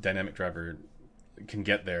 maybe dynamic driver can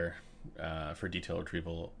get there for detail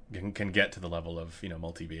retrieval, can get to the level of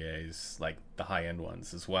multi BAs, like the high end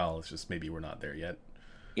ones as well. It's just maybe we're not there yet.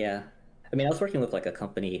 Yeah, I mean, I was working with like a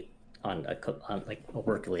company on like a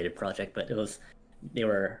work related project, but they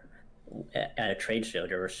were at a trade show.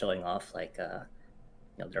 They were showing off like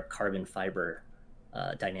their carbon fiber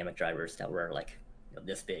dynamic drivers that were like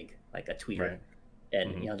this big, like a tweeter,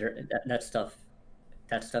 and that stuff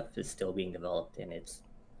is still being developed, and it's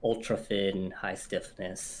ultra thin, high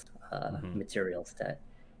stiffness materials that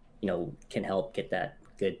can help get that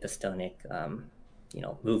good pistonic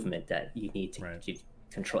movement that you need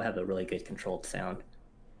to have a really good controlled sound.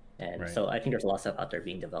 And so I think there's a lot of stuff out there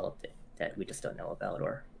being developed that we just don't know about,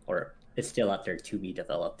 or it's still out there to be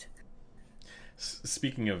developed.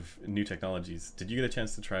 Speaking of new technologies, did you get a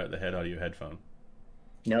chance to try out the Head Audio headphone?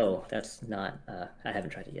 No, that's not. I haven't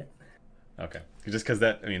tried it yet. Okay, just because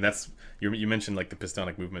that's you mentioned like the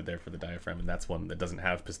pistonic movement there for the diaphragm, and that's one that doesn't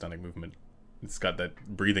have pistonic movement. It's got that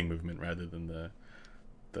breathing movement rather than the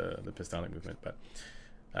pistonic movement. But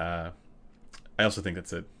I also think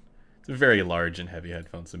it's a very large and heavy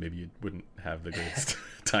headphone, so maybe you wouldn't have the greatest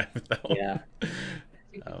time with that one. Yeah.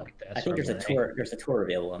 I think there's a tour. There's a tour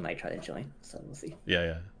available. I might try to join, so we'll see.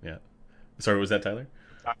 Yeah. Sorry, was that Tyler?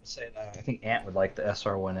 I would say that I think Ant would like the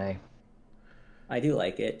SR1A. I do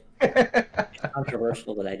like it. It's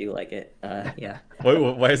controversial, but I do like it. Yeah.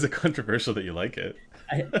 Why is it controversial that you like it?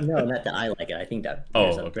 No, not that I like it. I think that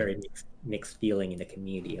there's a very mixed feeling in the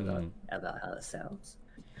community about how it sounds.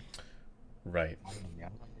 Right. I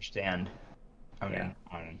understand. I mean,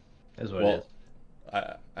 is what well, it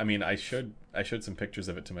is. I mean, I showed some pictures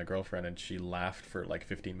of it to my girlfriend, and she laughed for like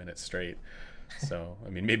 15 minutes straight. So, I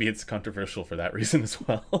mean, maybe it's controversial for that reason as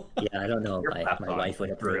well. Yeah, I don't know. My wife would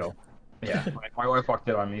approve. Yeah, my wife walked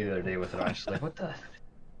in on me the other day with it on. She's like, "What the?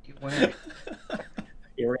 You wearing?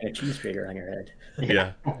 You're wearing a cheese grater on your head."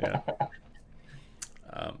 Yeah.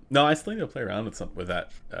 No, I still need to play around with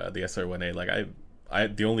that the SR1A.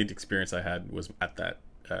 Like the only experience I had was at that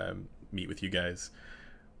meet with you guys,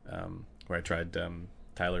 where I tried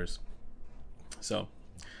Tyler's. So,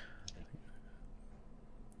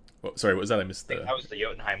 well, sorry, what was that? I missed I think the. that was the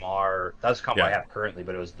Jotunheim R. That's the combo I Yeah. have currently,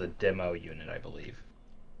 but it was the demo unit, I believe.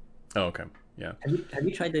 Oh, okay. Yeah. Have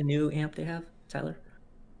you tried the new amp they have, Tyler?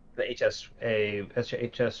 The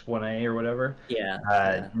HS1A or whatever. Yeah,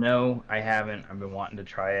 yeah. No, I haven't. I've been wanting to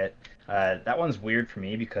try it. That one's weird for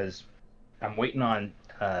me because I'm waiting on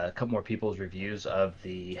a couple more people's reviews of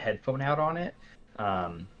the headphone out on it.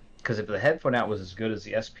 Because if the headphone out was as good as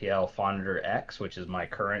the SPL Phonitor X, which is my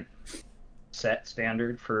current set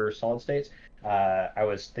standard for solid states, I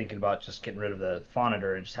was thinking about just getting rid of the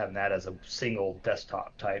Phonitor and just having that as a single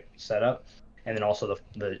desktop type setup, and then also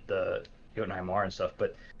the Jotunheim R and stuff.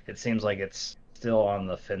 But it seems like it's still on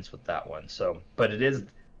the fence with that one. So, but it is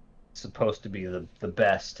supposed to be the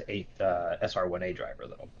best SR1A driver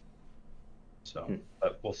though. So, Hmm.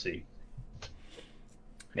 but we'll see.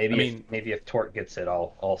 I mean, Maybe if Tort gets it,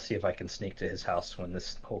 I'll see if I can sneak to his house when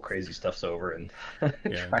this whole crazy stuff's over and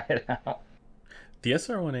yeah. try it out. The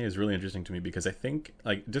SR1A is really interesting to me because I think,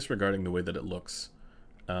 like, disregarding the way that it looks,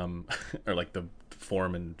 or like the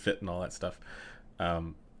form and fit and all that stuff,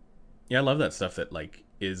 yeah, I love that stuff that like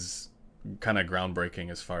is kind of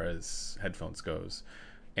groundbreaking as far as headphones goes,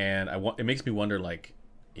 and it makes me wonder, like,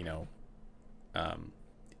 you know, um,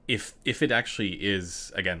 if it actually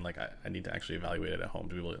is, again, like I need to actually evaluate it at home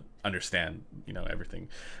to be able to understand, you know, everything,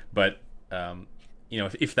 but you know,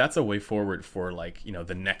 if that's a way forward for, like, you know,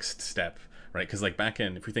 the next step, right? Because like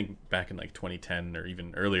if we think back in like 2010 or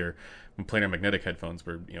even earlier, when planar magnetic headphones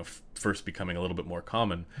were, you know, first becoming a little bit more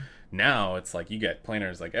common, now it's like you get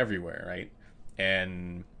planars like everywhere, right?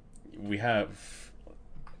 And we have,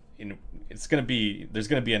 you know, there's gonna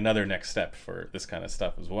be another next step for this kind of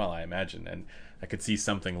stuff as well, I imagine. And I could see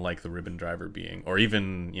something like the ribbon driver being, or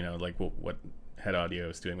even, you know, like what Head Audio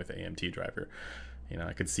is doing with the AMT driver. You know,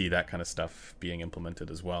 I could see that kind of stuff being implemented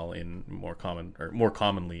as well in more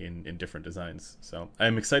commonly in different designs. So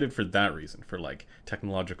I'm excited for that reason, for like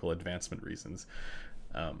technological advancement reasons.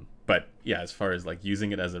 But yeah, as far as like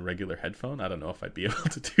using it as a regular headphone, I don't know if I'd be able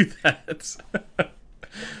to do that.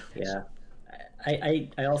 Yeah.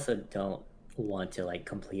 I also don't want to like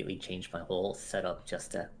completely change my whole setup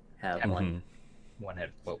just to have Yeah, one. one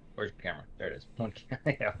head. Whoa, where's the camera? There it is.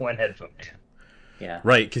 Yeah, one headphone. Yeah.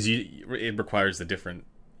 Right, because it requires a different,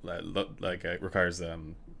 it requires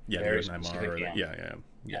yeah, the Very Jotunheim R, specific or the, amp.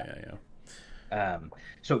 yeah.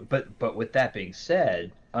 So, but with that being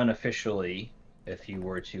said, unofficially, if you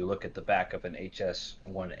were to look at the back of an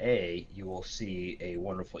HS1A, you will see a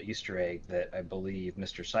wonderful Easter egg that I believe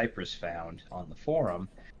Mr. Cypress found on the forum.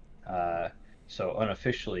 Uh, so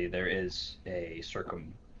unofficially, there is a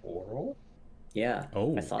circumoral Yeah.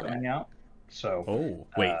 I Oh, saw that. coming out. So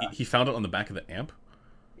wait, uh, he found it on the back of the amp.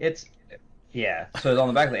 it's yeah. So on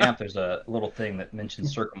the back of the amp, there's a little thing that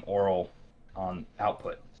mentions circumoral on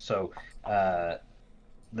output. So uh,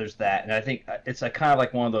 there's that, and I think it's a kind of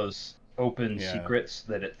like one of those open Yeah. secrets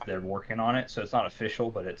that they're working on it. So it's not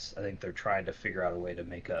official, but it's I think they're trying to figure out a way to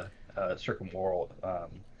make a circumoral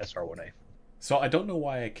SR1A. So I don't know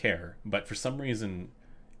why I care, but for some reason,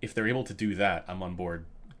 if they're able to do that, I'm on board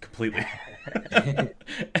completely.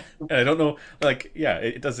 And I don't know, like, yeah,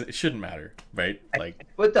 it doesn't, it shouldn't matter, right? Like,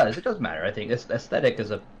 Well, it does. It does matter. I think aesthetic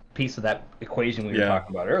is a piece of that equation we were yeah,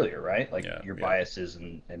 talking about earlier, right? Like yeah, your yeah. biases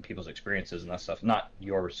and people's experiences and that stuff. Not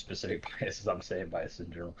your specific biases. I'm saying biases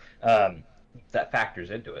in general. That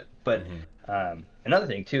factors into it. But Hmm. another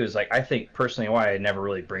thing too is like I think personally why I never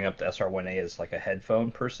really bring up the SR1A as like a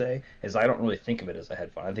headphone per se is I don't really think of it as a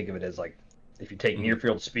headphone. I think of it as like if you take Hmm. near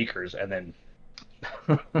field speakers and then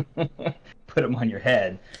put them on your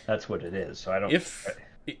head, that's what it is. So I don't. If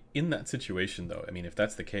in that situation, though, I mean, if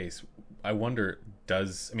that's the case, I wonder, I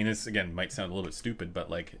mean, this again might sound a little bit stupid, but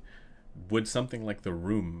like, would something like the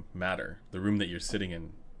room matter? The room that you're sitting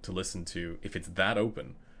in to listen to, if it's that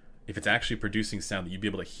open, if it's actually producing sound that you'd be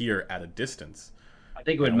able to hear at a distance, I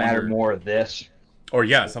think it you know, would I matter wonder, more this. or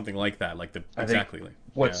yeah, something like that, like the I think exactly, like,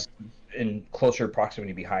 yeah, what's in closer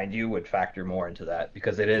proximity behind you would factor more into that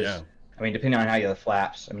because it yeah, is. I mean, depending on how you have the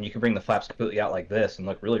flaps. I mean, you can bring the flaps completely out like this and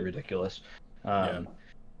look really ridiculous. yeah. Um,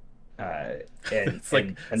 uh, and It's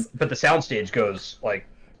like, and but the soundstage goes like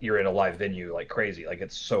you're in a live venue like crazy, like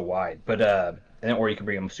it's so wide. But and or you can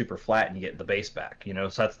bring them super flat and you get the bass back, you know.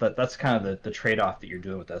 So that's kind of the trade off that you're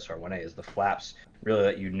doing with the SR1A is the flaps really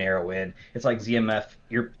let you narrow in. It's like ZMF,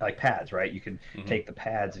 you're like pads, right? You can mhm. take the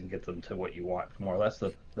pads and get them to what you want more or less.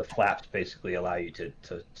 The flaps basically allow you to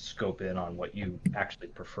scope in on what you actually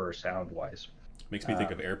prefer sound wise. Makes me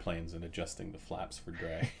think of airplanes and adjusting the flaps for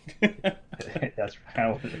drag. That's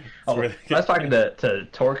kind of. Where they I was talking to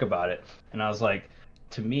Torque about it, and I was like,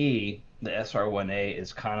 to me, the SR1A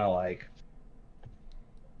is kind of like,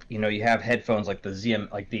 you have headphones like the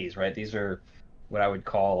ZM, like these, right? These are what I would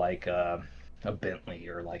call like a Bentley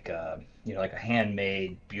or like like a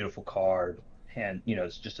handmade beautiful car.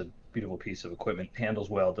 It's just a beautiful piece of equipment. Handles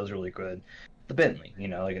well, does really good. The Bentley,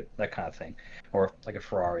 like that kind of thing, or like a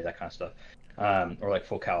Ferrari, that kind of stuff, or like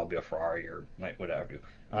Focal would be a Ferrari or like whatever.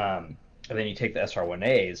 And then you take the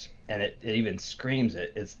SR1As, and it even screams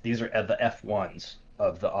it. These are the F1s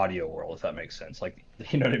of the audio world, if that makes sense. Like,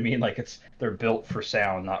 you know what I mean? Like they're built for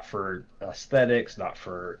sound, not for aesthetics, not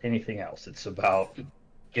for anything else. It's about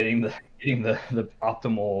getting the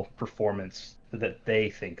optimal performance that they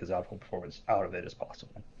think is optimal performance out of it as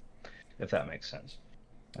possible, if that makes sense.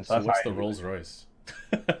 And so So that's what's how the I do Rolls Royce?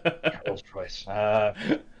 it. Rolls Royce.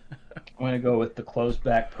 I'm gonna go with the closed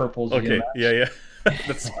back purple Okay, ZMS. yeah.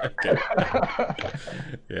 That's okay.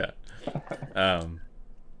 Yeah.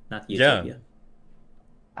 Not Yeah. Utopia.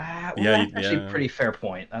 That's actually a pretty fair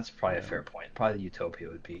point. That's probably a Yeah. fair point. Probably the Utopia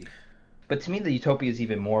would be. But to me, the Utopia is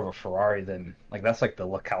even more of a Ferrari than like that's like the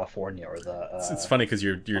La California or the It's funny because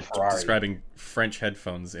you're Ferrari. describing French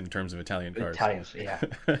headphones in terms of Italian cars. Italians, yeah.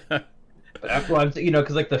 But well,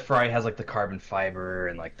 because like the Ferrari has like the carbon fiber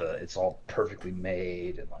and like it's all perfectly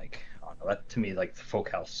made and like I don't know, that to me like the Folk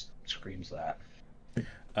House screams that.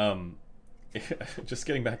 um, just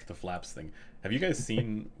getting back to the flaps thing. Have you guys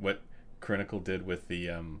seen what Chronicle did with the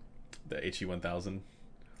HE1000?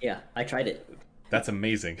 Yeah, I tried it. That's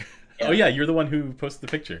amazing. Yeah. Oh yeah, you're the one who posted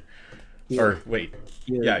the picture. Yeah. Or wait,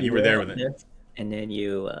 yeah, you were there with it. This, and then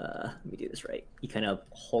you let me do this right. You kind of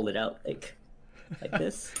hold it out like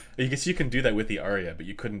this. I guess you can do that with the Aria, but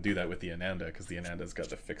you couldn't do that with the Ananda because the Ananda's got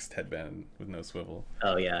the fixed headband with no swivel.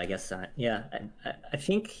 Oh yeah, I guess not. Yeah, I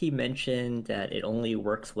think he mentioned that it only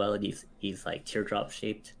works well in these like teardrop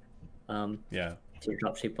shaped Yeah.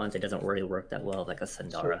 teardrop shaped ones. It doesn't really work that well like a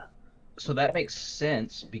Sundara. So that makes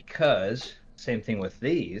sense because same thing with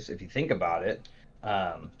these. If you think about it,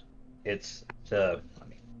 it's let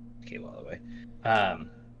me cable out of the way.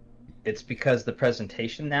 It's because the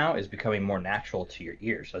presentation now is becoming more natural to your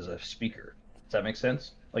ears as a speaker. Does that make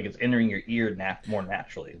sense? Like it's entering your ear more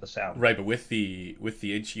naturally, the sound. Right, but with the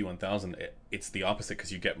HE1000, it's the opposite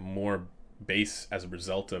because you get more bass as a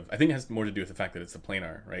result of. I think it has more to do with the fact that it's the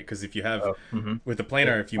planar, right? Because if you have with the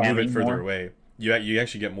planar, if you move it further away, you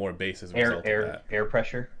actually get more bass as a result of that. Air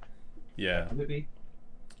pressure. Yeah. Would it be?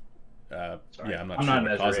 Yeah, I'm not I'm sure not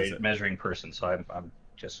what causes a it. measuring person, so I'm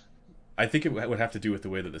just. I think it would have to do with the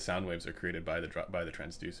way that the sound waves are created by the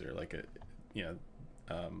transducer. Like it,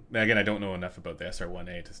 again, I don't know enough about the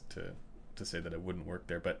SR1A to say that it wouldn't work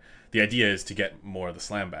there. But the idea is to get more of the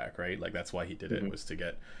slam back, right? Like that's why he did it, was to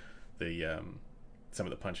get the some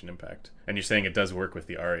of the punch and impact. And you're saying it does work with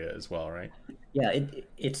the Aria as well, right? Yeah,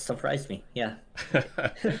 it surprised me. Yeah.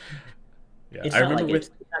 Yeah, It's I not remember it's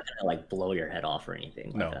not gonna like blow your head off or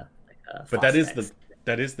anything. No. Like a but that is Fostex.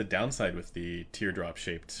 that is the downside with the teardrop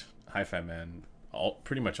shaped hi-fi man.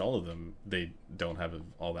 Pretty much all of them, they don't have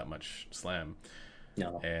all that much slam.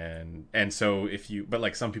 No. And so but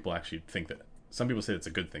like some people actually think that some people say it's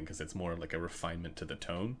a good thing because it's more like a refinement to the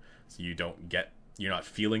tone, so you're not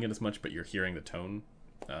feeling it as much, but you're hearing the tone.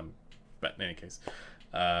 But in any case,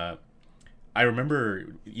 I remember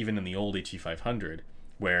even in the old HE500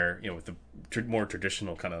 where with the more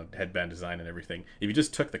traditional kind of headband design and everything, if you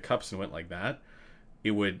just took the cups and went like that,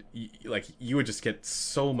 it would you would just get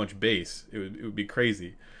so much bass. It would be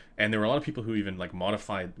crazy. And there were a lot of people who even like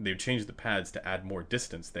modified. They would change the pads to add more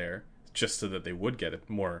distance there, just so that they would get it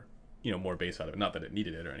more, more bass out of it. Not that it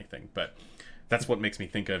needed it or anything, but that's what makes me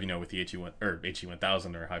think of with the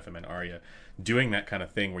HE1000 or Hi-Fi Aria doing that kind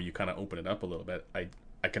of thing where you kind of open it up a little bit.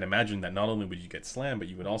 I can imagine that not only would you get slam, but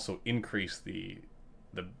you would also increase the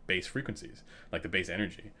bass frequencies, like the bass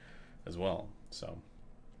energy, as well. So,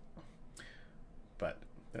 but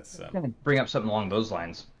that's I'm gonna bring up something along those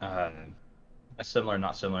lines. Similar,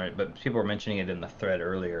 not similar, but people were mentioning it in the thread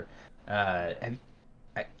earlier. I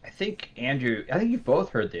think Andrew, I think you've both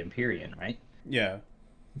heard the Empyrean, right? yeah.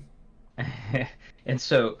 And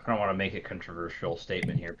so I don't want to make a controversial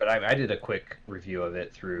statement here, but I did a quick review of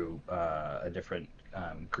it through a different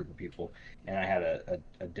group of people, and I had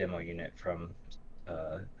a demo unit from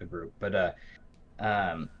a group. But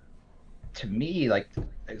to me, like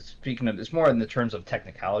speaking of, it's more in the terms of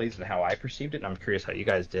technicalities and how I perceived it, and I'm curious how you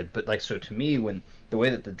guys did. But like, so to me, when the way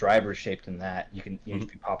that the driver is shaped in that, you can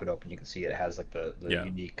if you pop it open, you can see it has like the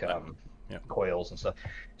unique coils and stuff.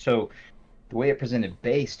 So the way it presented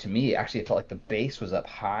bass to me, actually, it felt like the bass was up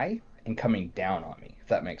high and coming down on me, if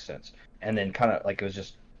that makes sense. And then kind of like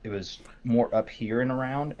it was more up here and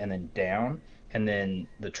around, and then down, and then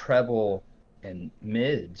the treble and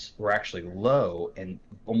mids were actually low and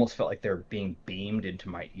almost felt like they were being beamed into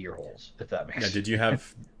my ear holes, if that makes Now, sense. did you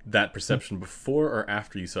have that perception before or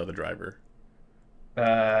after you saw the driver?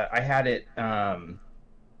 I had it because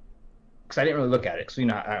I didn't really look at it. Because I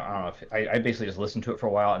don't know if I basically just listened to it for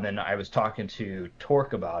a while, and then I was talking to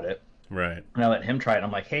Torque about it, Right. and I let him try it. And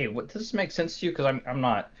I'm like, hey, what does this make sense to you? Because I'm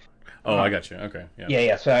Oh, I not. got you. Okay. Yeah.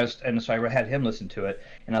 Yeah. So I had him listen to it,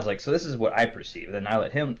 and I was like, so this is what I perceive. And then I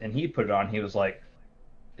let him, and he put it on. He was like,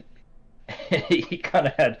 he kind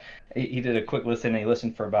of had, he did a quick listen, and he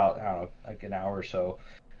listened for about, I don't know, like an hour or so,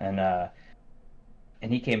 and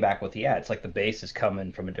he came back with, yeah, it's like the bass is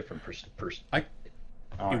coming from a different person. I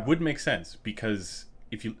It would make sense because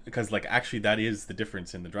because like actually that is the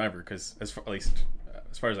difference in the driver, because as far, at least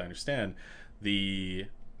as far as I understand, the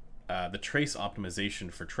trace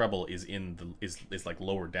optimization for treble is is like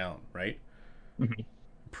lower down, right? Mhm.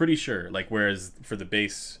 Pretty sure. Like whereas for the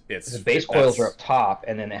bass, The bass coils are up top,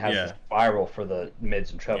 and then it has yeah, the spiral for the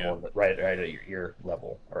mids and yeah. treble, right at your ear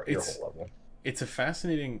level or ear It's hole level. it's a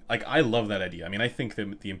fascinating, like I love that idea. I mean, I think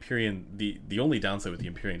that the Empyrean, the only downside with the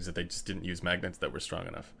Empyrean is that they just didn't use magnets that were strong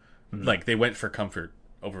enough. Mhm. Like they went for comfort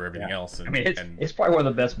over everything Yeah. else, I mean, and it's probably one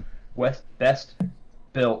of the best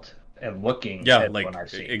built and looking yeah, headphone I've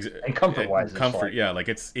seen. And comfort wise, it's comfort. like, Yeah, like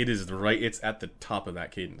it is the right. It's at the top of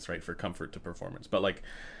that cadence, right, for comfort to performance. But like,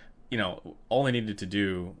 all I needed to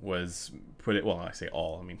do was put it. Well, I say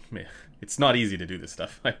all. I mean, it's not easy to do this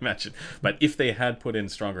stuff, I imagine. But if they had put in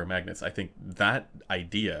stronger magnets, I think that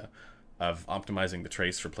idea of optimizing the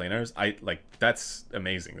trace for planars, I like that's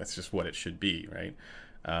amazing. That's just what it should be, right?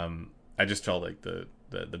 I just felt like the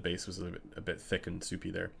base was a bit thick and soupy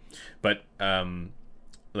there, but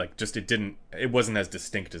like just it wasn't as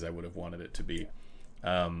distinct as I would have wanted it to be.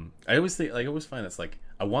 I always think, like, I always find it's like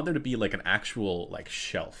I want there to be like an actual like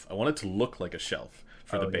shelf. I want it to look like a shelf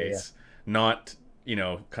for the oh yeah, yeah. bass, not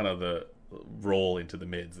kind of the roll into the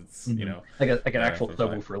mids. It's Like an actual for the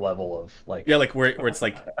fine. subwoofer level of like, Yeah, like where it's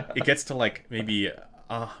like it gets to like maybe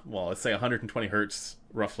well, let's say 120 hertz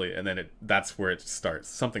roughly, and then that's where it starts,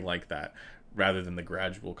 something like that, rather than the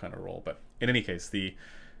gradual kind of roll. But in any case, the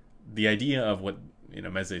idea of what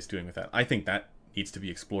Meze is doing with that, I think that needs to be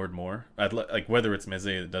explored more. Like whether it's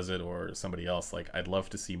Meze that does it or somebody else. Like I'd love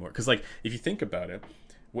to see more, because like if you think about it,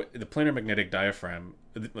 the planar magnetic diaphragm,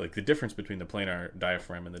 like the difference between the planar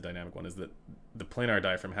diaphragm and the dynamic one is that the planar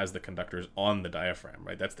diaphragm has the conductors on the diaphragm,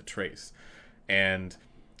 right? That's the trace, and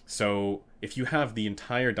so if you have the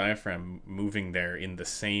entire diaphragm moving there in the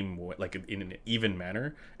same way, like in an even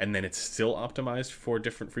manner, and then it's still optimized for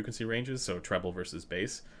different frequency ranges, so treble versus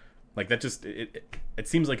bass, like that just it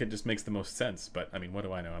seems like it just makes the most sense. But I mean, what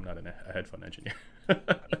do I know? I'm not a headphone engineer.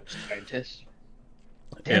 scientist.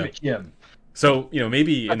 Damn it, Jim. So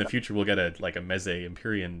maybe in the future we'll get a Meze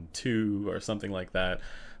Empyrean 2 or something like that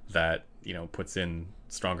puts in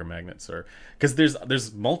stronger magnets, or because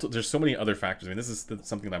there's so many other factors. I mean, this is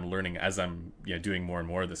something that I'm learning as I'm doing more and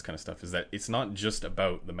more of this kind of stuff, is that it's not just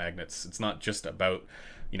about the magnets, it's not just about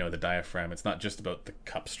the diaphragm, it's not just about the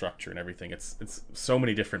cup structure and everything. It's so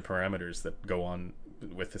many different parameters that go on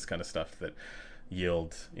with this kind of stuff that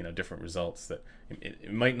yield different results. That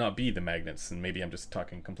it might not be the magnets, and maybe I'm just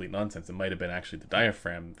talking complete nonsense. It might have been actually the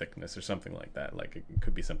diaphragm thickness or something like that. Like it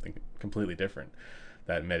could be something completely different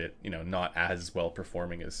that made it not as well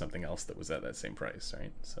performing as something else that was at that same price,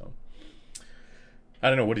 right? So I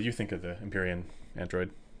don't know, what did you think of the Empyrean Antdroid?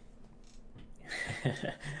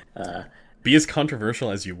 Be as controversial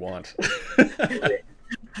as you want.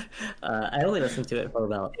 I only listened to it for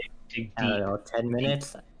about, Dig I don't deep. know, 10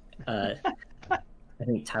 minutes. I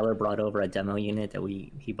think Tyler brought over a demo unit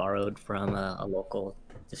that he borrowed from a local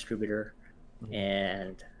distributor,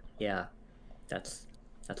 and yeah, that's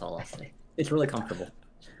all I'll say. It's really comfortable,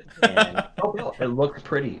 and It looks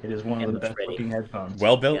pretty. It is one It of the looks best pretty. looking headphones.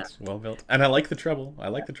 Well built, well built, and I like the treble.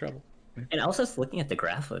 and I was just looking at the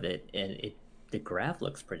graph of it, and the graph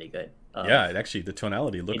looks pretty good. Yeah, it actually, the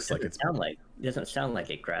tonality It looks like doesn't sound like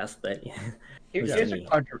it graphs, but Here's to a me.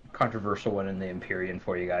 controversial one in the Empyrean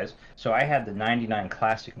for you guys. So I had the 99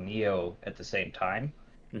 Classic Neo at the same time.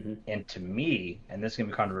 Mhm. And to me, and this is going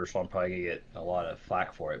to be controversial, I'm probably going to get a lot of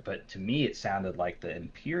flack for it, but to me it sounded like the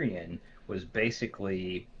Empyrean was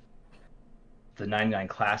basically the 99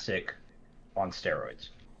 Classic on steroids.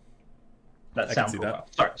 That I can sound see profile.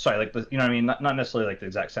 Sorry, like the, you know what I mean? Not necessarily like the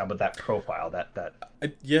exact sound, but that profile, that.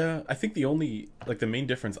 Yeah, I think the only, like, the main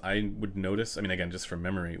difference I would notice, I mean, again, just from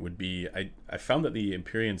memory, would be I found that the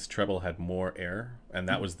Empyrean's treble had more air, and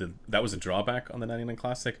that was a drawback on the 99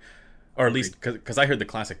 Classic. or at Agreed. least because I heard the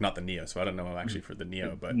classic, not the Neo, so I don't know actually for the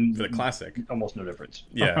Neo, but for the classic, Almost no difference.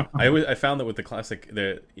 yeah, I found that with the classic,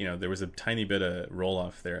 there was a tiny bit of roll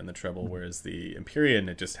off there in the treble, whereas the Empyrean,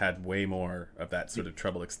 it just had way more of that sort of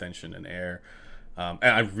treble extension and air. And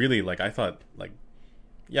I really I thought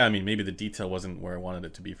yeah, I mean maybe the detail wasn't where I wanted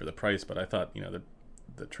it to be for the price, but I thought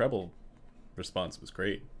the treble response was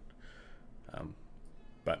great.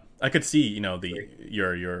 But I could see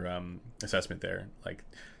your assessment there. Like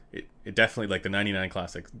it definitely, like the 99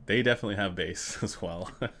 classics, they definitely have bass as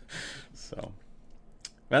well. So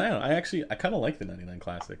but I don't know, I kind of like the 99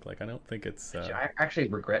 classic. Like I don't think it's I actually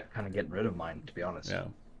regret kind of getting rid of mine, to be honest. yeah,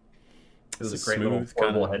 It was it's a great little smooth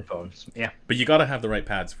portable kinda, headphones. Yeah. but you got to have the right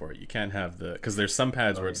pads for it. You can't have because there's some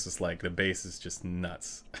pads where it's just like the bass is just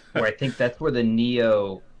nuts. Where I think that's where the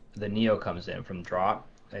Neo comes in from Drop.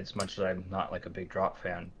 As much as I'm not like a big Drop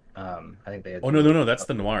fan, I think they had Oh no, no, no, that's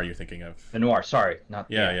the Noir you're thinking of. the Noir. Sorry, not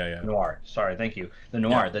Yeah. Noir. Sorry, thank you. The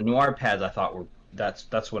Noir. Yeah. The Noir pads I thought were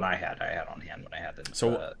that's what I had. I had on hand when I had the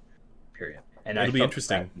So period. And it'll I be felt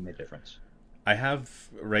interesting. that made a difference. I have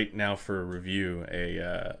right now for review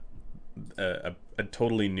a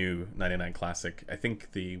totally new 99 classic. I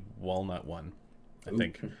think the walnut one. I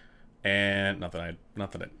think, and not that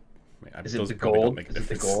Is it those the probably don't gold? make a Is it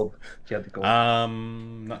the difference. gold? Do you have the gold?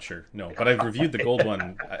 Not sure. No, but I've reviewed the gold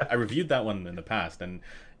one. I reviewed that one in the past, and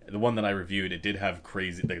the one that I reviewed, it did have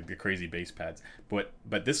the crazy bass pads. But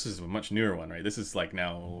this is a much newer one, right? This is like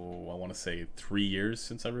now, I want to say 3 years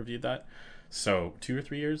since I reviewed that. So 2 or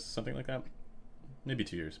 3 years, something like that. Maybe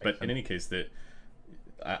 2 years. But in any case,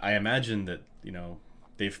 I imagine that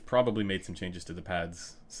they've probably made some changes to the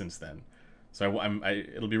pads since then. So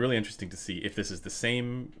it'll be really interesting to see if this is the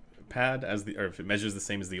same pad or if it measures the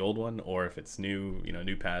same as the old one, or if it's new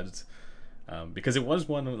pads. Because it was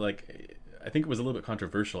one I think it was a little bit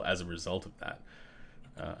controversial as a result of that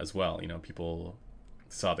as well. People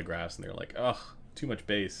saw the graphs and they were like, "Oh, too much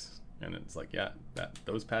bass," and it's like, yeah,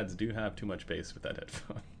 those pads do have too much bass with that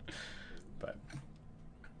headphone. But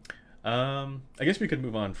I guess we could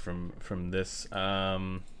move on from this.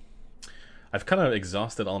 I've kind of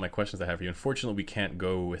exhausted all my questions I have for you. Unfortunately, we can't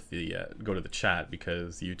go to the chat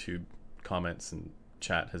because YouTube comments and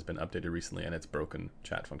chat has been updated recently and it's broken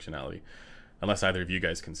chat functionality. Unless either of you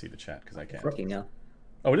guys can see the chat, because I can't. It's working now.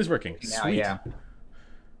 Oh, it is working. Now, Sweet. yeah.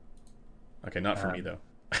 Okay, not for me though.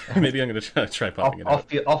 Maybe I'm gonna try popping it out.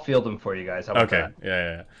 I'll field them for you guys. How about Okay.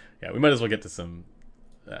 that? Yeah. We might as well get to some.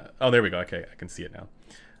 Oh, there we go. Okay, I can see it now.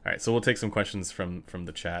 All right, so we'll take some questions from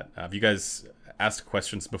the chat. If you guys asked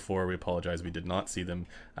questions before, we apologize. We did not see them,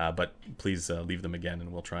 but please leave them again,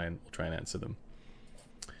 and we'll try and answer them.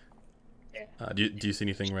 Do you see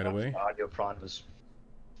anything right away? Audio prawn was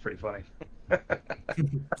pretty funny.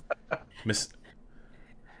 Mr.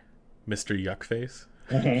 Yuckface.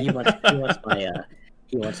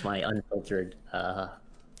 He wants my unfiltered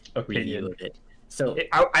review of it. So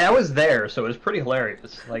I was there, so it was pretty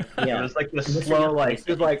hilarious. Like Yeah. it was like the slow, like it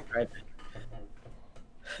was like. I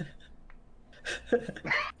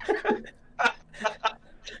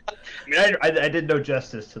mean, I did no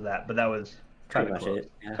justice to that, but that was kind pretty of much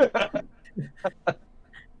close. it. Yeah.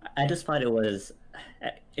 I just thought it was.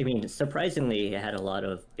 I mean, surprisingly, it had a lot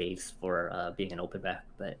of bass for being an open back,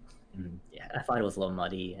 but yeah, I thought it was a little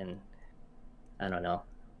muddy, and I don't know,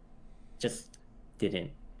 just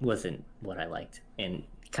wasn't what I liked, and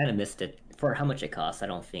kind of missed it for how much it costs. I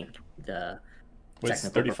don't think the Was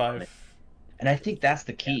technical 35? And I think that's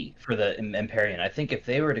the key for the Empyrean. I think if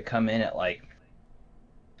they were to come in at like,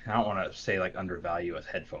 I don't want to say like undervalue as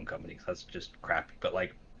headphone companies. That's just crappy. But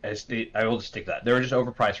like, I will just stick to that. They were just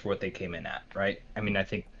overpriced for what they came in at, right? I mean, I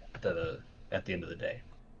think at the end of the day.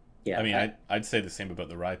 Yeah, I mean, I'd say the same about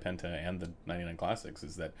the Rai Penta and the 99 Classics,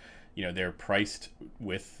 is that they're priced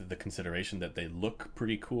with the consideration that they look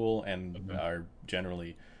pretty cool and are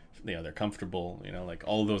generally they're comfortable. Like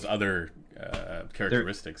all those other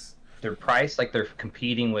characteristics. They're priced like they're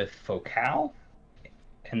competing with Focal,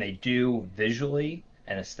 and they do visually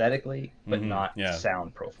and aesthetically, but not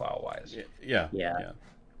sound profile wise. Yeah.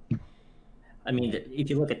 I mean, if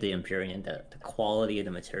you look at the Empyrean, the quality of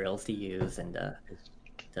the materials to use and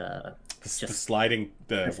the sliding,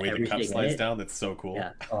 the way the cup slides down, that's so cool.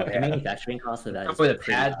 Yeah. The manufacturing cost of that is the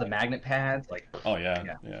pads, the magnet pads, like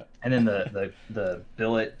yeah. And then the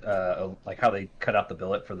billet, like how they cut out the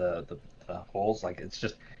billet for the holes, like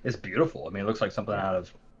it's beautiful. I mean, it looks like something out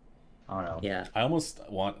of, I don't know. Yeah. I almost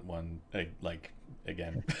want one like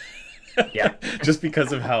again. Yeah. Just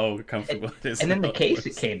because of how And, comfortable it is. and And then how the it case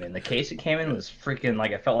it looks. came in. The case it came in was freaking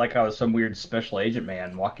like I felt like I was some weird special agent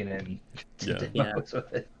man walking in to Yeah, Yeah. demos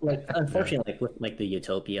with it. Like yeah, unfortunately, like with like the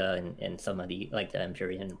Utopia and some of the like the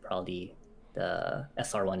Empyrean, probably the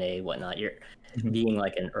SR1A whatnot, you're Mhm. being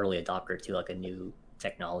like an early adopter to like a new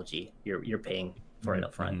technology. You're paying for it Mhm.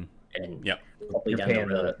 up front, hmm and yeah. hopefully down the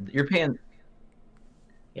road. You're paying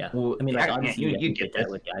Yeah, well I mean, like you obviously, I you think get did that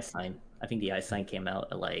this. with the iSign. I think the iSign came out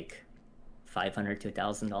at like $500 to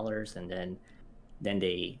 $1,000, and then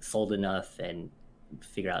they sold enough and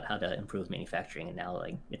figured out how to improve manufacturing, and now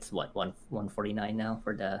like it's what 149 now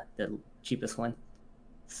for the cheapest one.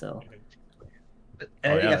 So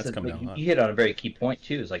And Oh I think yeah, that's that's come like down a lot. you hit on a very key point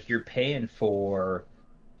too. Is like you're paying for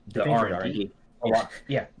you're the paying for R the and R and D D. a Yeah, lot.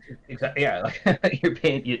 Yeah, exactly. Yeah, like you're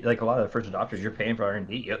paying like a lot of the first adopters. You're paying for R and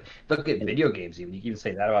D. Look at and video games. Even you can even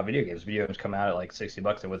say that about video games. Video games come out at like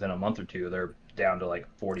 $60, and within a month or two, they're down to like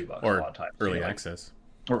 $40 a lot Or of times. early Like access.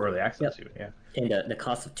 or early yep, access. Even yeah. and the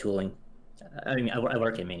cost of tooling. I mean, I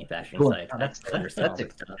work in manufacturing, so Cool. I That's understand all that's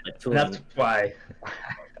this stuff. But and that's tooling, why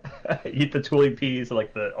eat the tooling piece,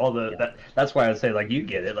 like the all the yeah, that. That's why I say like you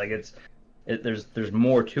get it. Like there's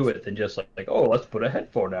more to it than just like oh let's put a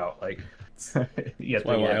headphone out. Like It's, you that's have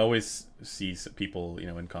why to I yeah always see people,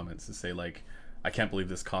 in comments to say like, I can't believe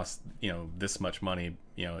this costs, this much money.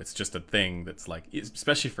 It's just a thing that's like,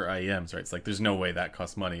 especially for IEMs, right? It's like there's no way that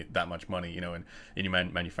costs money, that much money, in your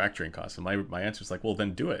manufacturing costs. And my answer is like, well,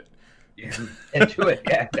 then do it. yeah and do it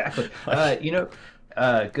yeah exactly. Like,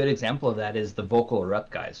 Good example of that is the Vocal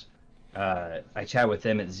Erupt guys. I chatted with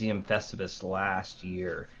them at ZM Festivus last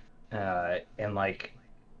year, and like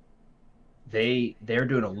they're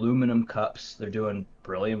doing aluminum cups, they're doing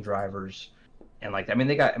beryllium drivers, and like I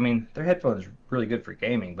mean their headphones are really good for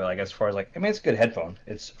gaming, but like as far as like I mean it's a good headphone.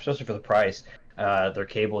 It's especially for the price. Their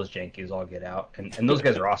cable is janky as all get out, and those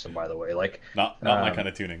guys are awesome by the way. Like, not my kind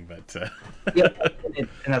of tuning, but yeah,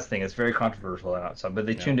 and that's the thing. It's very controversial and outside, but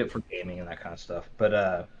they yeah, tuned it for gaming and that kind of stuff.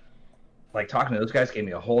 But like talking to those guys gave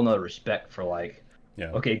me a whole nother respect for like,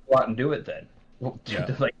 yeah, okay, go out and do it then. Well,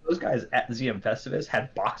 yeah. like those guys at ZM Festivus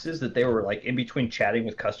had boxes that they were like in between chatting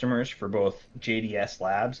with customers for both JDS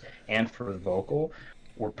Labs and for the Vocal,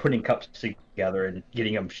 were putting cups together and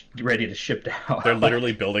getting them ready to ship They're out.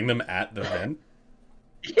 literally Like, building them at the event.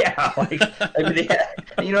 yeah, like I mean, yeah,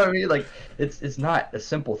 you know what I mean? Like it's not a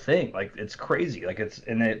simple thing. Like it's crazy. Like it's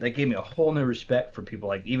and they gave me a whole new respect for people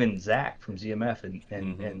like even Zach from ZMF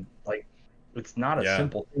Hmm. and like it's not a Yeah,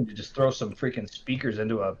 simple thing to just throw some freaking speakers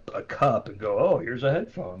into a cup and go, oh, here's a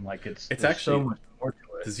headphone. Like it's it's there's so actually much more to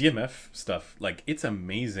the it. ZMF stuff. Like, it's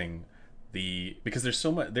amazing. Because there's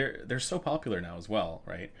so much, they're so popular now as well,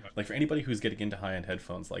 right? Like, for anybody who's getting into high end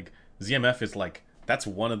headphones, like ZMF is like, that's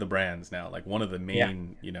one of the brands now, like one of the Yeah.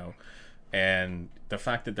 main, and the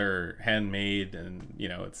fact that they're handmade, and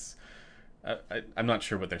it's I'm not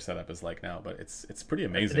sure what their setup is like now, but it's pretty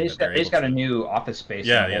amazing that they're They able just got a to. new office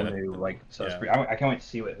space and a Yeah, whole yeah, new like so it's yeah, pretty, I can't wait to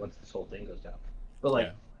see it once this whole thing goes down. But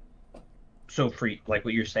yeah, like so for like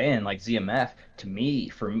what you're saying, like ZMF to me,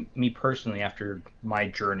 for me personally, after my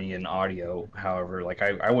journey in audio, however, like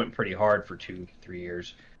I went pretty hard for 2 3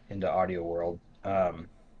 years into audio world,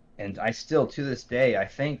 and I still to this day I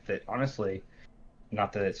think that honestly,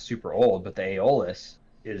 not that it's super old, but the Aeolus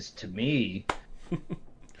is to me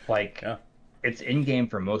like yeah, it's in game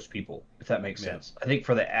for most people, if that makes yeah, sense. I think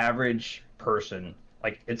for the average person,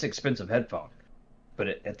 like it's expensive headphone, but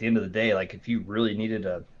at the end of the day, like if you really needed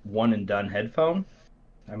a one and done headphone,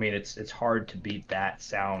 I mean, it's hard to beat that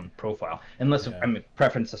sound profile, unless yeah. I mean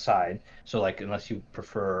preference aside. So like, unless you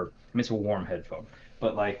prefer, I mean, it's a warm headphone,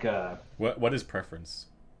 but like, What is preference?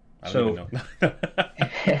 I don't even so know.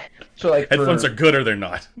 so like Headphones are for good or they're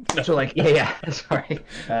not. No. so like yeah sorry.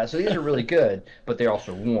 So these are really good, but they're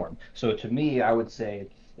also warm. So to me, I would say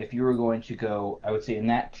if you were going to go, I would say in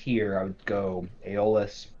that tier, I would go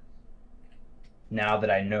Aeolus. Now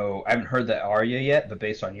that I know, I haven't heard the Aria yet, but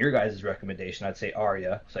based on your guys' recommendation, I'd say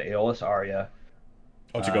Aria. So Aeolus Aria.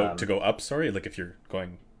 Oh, to go up. Sorry, like if you're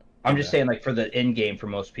going I'm just into. saying like for the end game for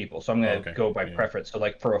most people. So I'm Oh, gonna okay. go by Yeah. preference. So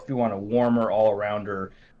like for if you want a warmer all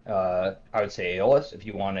arounder, I would say Aeolus. If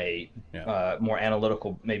you want a Yeah. more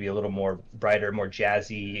analytical, maybe a little more brighter, more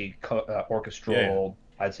jazzy, Yeah. Yeah. orchestral,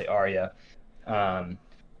 I'd say Aria. Um,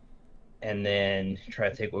 and then try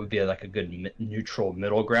to think what would be like a good neutral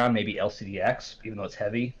middle ground, maybe LCDX, even though it's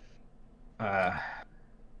heavy. Uh,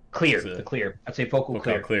 It's Clear, the a clear. I'd say Focal Focal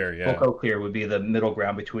Clear. clear. Yeah. Focal Clear would be the middle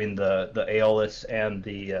ground between the Aeolus and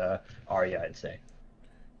the Aria, I'd say.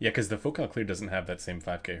 Yeah, because the Focal clear doesn't have that same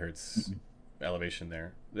 5K hertz Mm-mm. elevation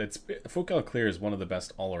there. It's Focal clear is one of the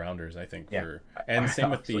best all arounders, I think. Yeah, And same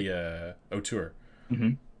with honestly. the Auteur.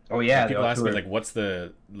 Mm-hmm. Oh Like yeah, the people ask me O2. like, what's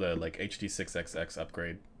the like HD6XX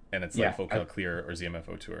upgrade, and it's like Yeah, Focal Clear or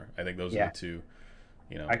ZMFO Tour. I think those are the yeah, two.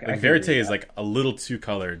 You know, I like can agree Verite with is that. like a little too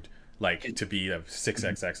colored, like to be a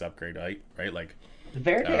 6XX upgrade, right? Right, like, The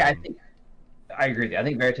Verite, I um, think I agree with you. I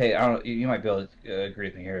think Verite. I don't know. You might be able to agree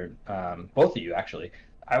with me here. Both of you actually.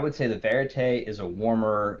 I would say the Verite is a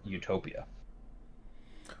warmer Utopia.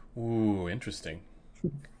 ooh, interesting.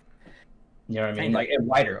 You know what I mean? Kind of. Like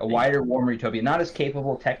a wider, warmer Utopia. Not as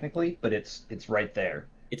capable technically, but it's right there.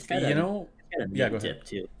 It's got You a know, yeah, go mid ahead. dip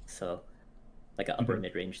too, so like an upper Mhm.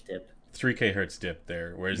 mid range dip. 3K hertz dip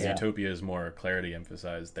there, whereas the Yeah. Utopia is more clarity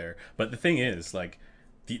emphasized there. But the thing is, like,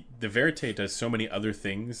 the Verite does so many other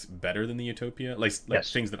things better than the Utopia, like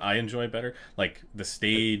Yes. things that I enjoy better, like the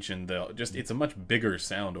stage and the just it's a much bigger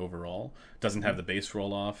sound overall. Doesn't have the bass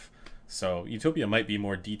roll off. So Utopia might be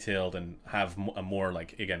more detailed and have a more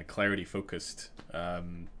like again clarity focused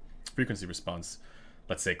frequency response.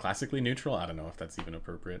 Let's say classically neutral. I don't know if that's even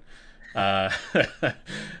appropriate, because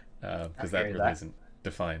I that hear really that. isn't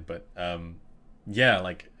defined. But yeah,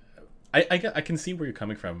 like I can see where you're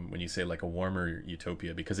coming from when you say like a warmer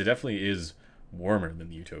Utopia because it definitely is warmer than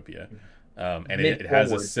the Utopia, and Mid it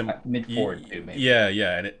has a forward, mid forward too, maybe.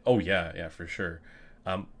 yeah, and it, oh yeah for sure.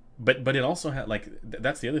 But it also had like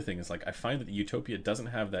that's the other thing is like I find that the Utopia doesn't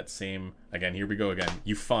have that same again here we go again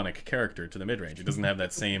euphonic character to the mid range. It doesn't have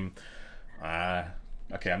that same uh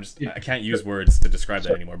okay I can't use words to describe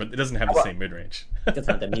that So, anymore. But it doesn't have how the about, same mid range. It's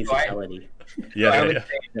not the so I, musicality, so Yeah I yeah would yeah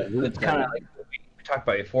say the root it's kind of play. like what we talked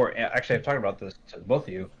about before. Actually, I've talked about this to both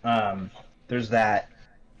of you. There's that.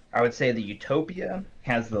 I would say the Utopia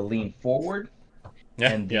has the lean forward,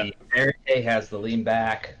 yeah and yeah the Verite has the lean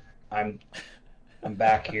back. I'm I'm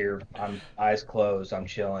back here. I'm eyes closed. I'm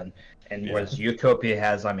chilling. And yeah whereas Utopia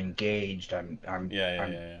has I'm engaged. I'm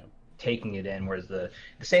yeah. taking it in. Whereas the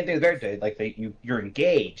same thing with Verite, like you're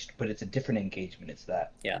engaged, but it's a different engagement. It's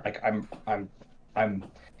that Yeah, like I'm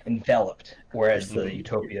enveloped. you're Whereas the Hmm.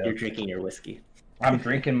 Utopia, you're drinking your whiskey. I'm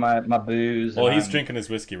drinking my booze Well, and he's I'm drinking his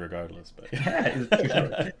whiskey regardless, but yeah, it's true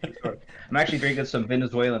story. True story. I'm actually drinking some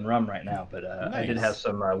Venezuelan rum right now, but I did have nice.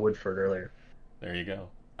 some Woodford earlier. There you go.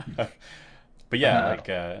 But yeah, Uh, like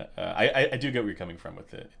I do get where you're coming from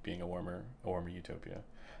with it being a warmer utopia.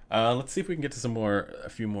 Let's see if we can get to a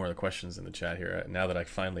few more of the questions in the chat here. Now that I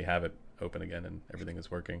finally have it open again and everything is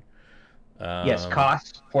working. yes, Um,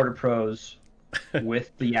 costs Porta Pros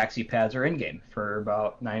with the Yaxi pads are in game for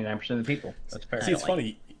about 99% of the people. That's I See, fair. don't it's like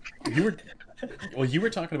funny. You were you were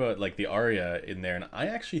talking about like the Aria in there, and I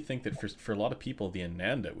actually think that for a lot of people, the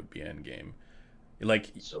Ananda would be end game.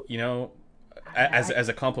 Like So, you know, I, as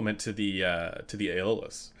a complement to the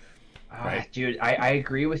Aeolus, right? dude, I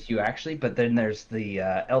agree with you actually, but then there's the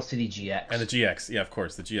LCD And the GX, GX, yeah, of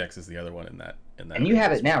course, the GX is the other one in that and you range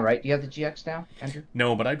have as it well. now, right? You have the GX now, Andrew?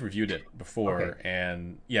 No, but I'd reviewed it Okay, before,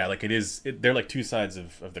 and yeah, like they're like two sides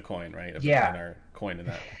of the coin, right? Of the yeah. planar coin in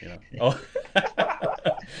that, you know. Oh,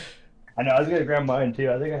 I know. I was gonna grab mine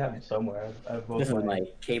too. I think I have it somewhere. I have both this is my. my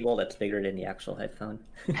cable that's bigger than the actual headphone.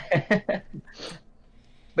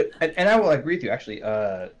 But and I will agree with you actually.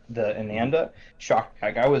 The mhm. Ananda shocked.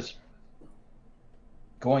 Like I was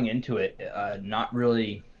going into it, not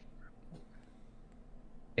really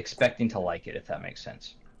expecting to like it, if that makes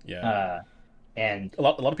sense. Yeah. Uh, and A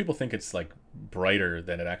lot of people think it's like brighter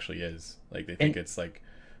than it actually is. Like they think and it's like,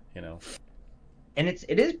 you know, and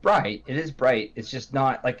it is bright. It is bright. It's just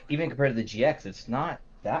not like even compared to the GX, it's not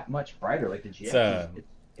that much brighter. Like the it's GX is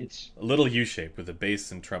it's a little U shape with a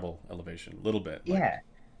bass and treble elevation, a little bit like. yeah.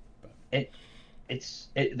 But, It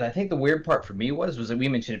I think the weird part for me was that we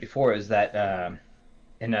mentioned it before is that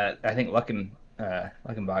and I think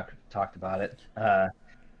Luckenbach talked about it.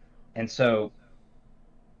 And so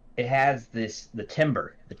it has the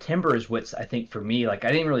timbre. The timbre is what's I think for me like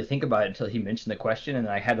I didn't really think about it until he mentioned the question, and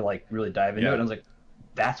I had to like really dive into it. yeah, And I was like,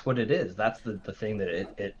 that's what it is. That's the thing that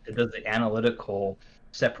it does the analytical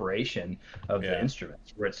separation of the yeah,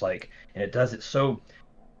 instruments where it's like and it does it so.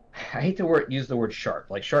 I hate to use the word sharp.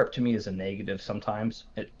 Like sharp to me is a negative sometimes.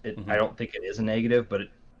 I hmm don't think it is a negative, but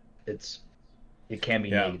it's it can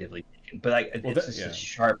be yeah. negatively taken. But like Well, it's that just a yeah.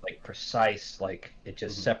 sharp, like precise, like it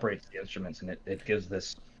just Hmm. separates the instruments and it gives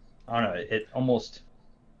this I don't know, it almost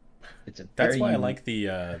it's a That's very why I unique. like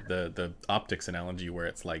the optics analogy where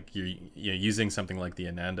it's like you're using something like the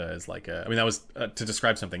Ananda as like a. I mean that was to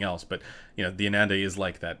describe something else, but you know the Ananda is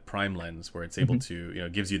like that prime lens where it's able Mhm. to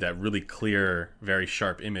gives you that really clear, very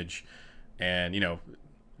sharp image, and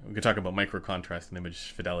we could talk about micro contrast and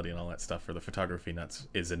image fidelity and all that stuff for the photography. And that's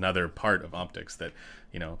is another part of optics that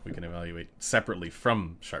we can evaluate separately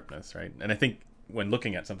from sharpness, right? And I think when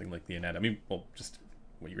looking at something like the Ananda, I mean, well, just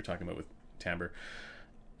what you were talking about with timbre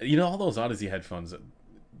all those Odyssey headphones,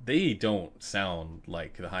 they don't sound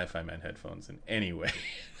like the Hi-Fi Man headphones in any way.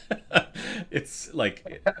 It's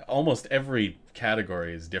like almost every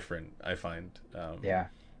category is different, I find. Yeah.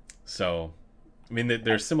 So, I mean,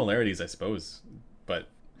 there's similarities, I suppose, but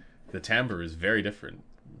the timbre is very different.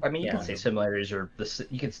 I mean, you Yeah. can say similarities, or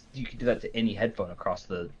you could do that to any headphone across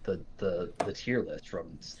the tier list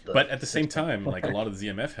from the. But at the same time, like a lot of the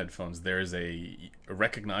ZMF headphones, there is a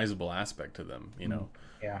recognizable aspect to them,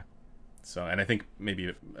 Yeah. So, and I think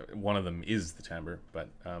maybe one of them is the timbre. But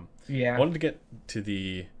Yeah. I wanted to get to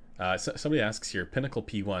the. Somebody asks here, Pinnacle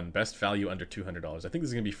P1, best value under $200. I think this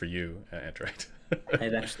is gonna be for you, Antdroid.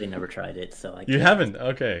 I've actually never tried it, so I You can't. haven't?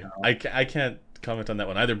 Okay. No. I can't comment on that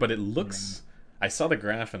one either, but it looks. I saw the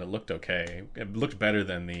graph and it looked okay. It looked better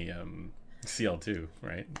than the CL2,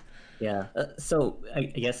 right? Yeah. So I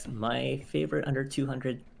guess my favorite under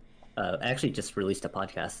 200. I actually just released a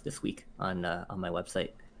podcast this week on my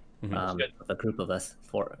website. Mhm. With a group of us,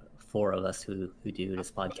 four of us who do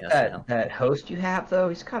this podcast now. That host you have though,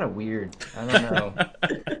 he's kind of weird. I don't know.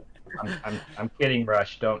 I'm kidding,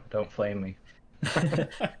 Rush. Don't flame me.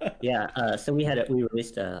 Yeah. So we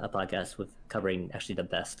released a podcast with covering actually the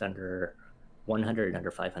best under 100 and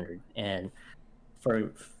under 500, and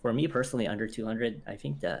for me personally, under 200, I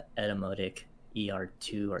think the Etymotic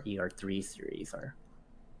ER2 or ER3 series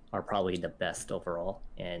are probably the best overall.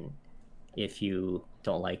 And if you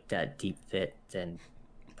don't like that deep fit, then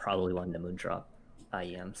probably one of the Moondrop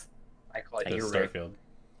IEMs. I call it The Starfield.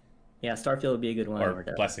 Yeah, Starfield would be a good one. Or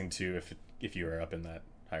Blessing 2 if you are up in that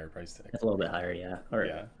higher price tag. It's a little bit higher, yeah. Or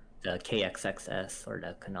Yeah. the KXXS or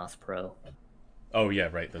the Canos Pro. Oh yeah,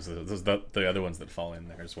 right. Those are the other ones that fall in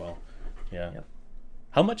there as well. Yeah. Yep.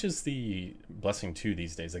 How much is the Blessing 2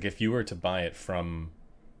 these days? Like if you were to buy it from,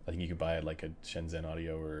 I think you could buy it like a Shenzhen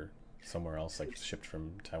Audio or somewhere else, like shipped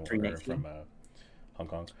from Taiwan or from Hong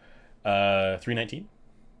Kong. 319.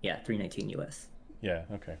 Yeah, 319 US. Yeah.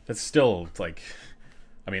 Okay. That's still like,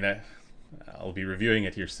 I mean, I'll be reviewing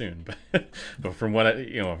it here soon, but from what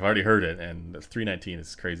I've already heard it, and 319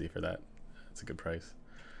 is crazy for that. It's a good price.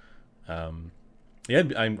 Yeah,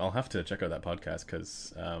 I'll have to check out that podcast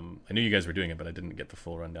because I knew you guys were doing it, but I didn't get the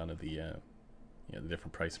full rundown of the the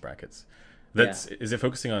different price brackets. Is it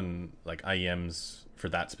focusing on like IEMs for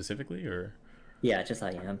that specifically, or? Yeah, just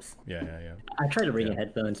IEMs. Yeah. I try to bring in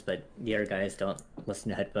headphones, but the other guys don't listen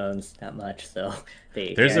to headphones that much, so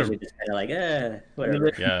they're just kind of like,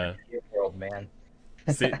 whatever. Yeah. World, man.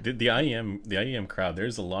 See, the IEM crowd.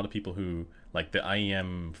 There's a lot of people who like the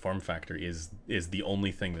IEM form factor is the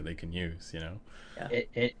only thing that they can use. Yeah.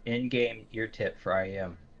 In-game ear tip for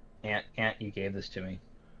IEM. Ant, you gave this to me.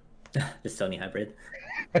 The Sony hybrid.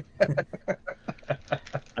 I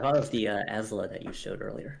thought of the Asla that you showed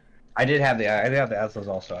earlier. I have the Aslas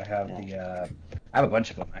also. I have I have a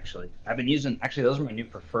bunch of them actually. I've been using those are my new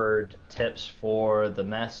preferred tips for the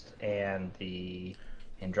Mest and the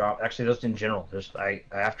Andromeda. Actually, those in general.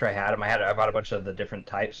 After I had them, I bought a bunch of the different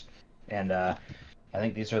types, and I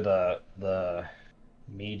think these are the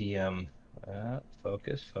medium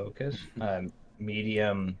focus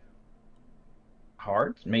medium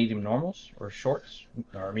hards, medium normals, or shorts,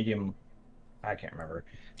 or medium. I can't remember.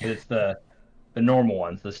 But it's the normal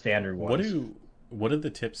ones, the standard ones. What are the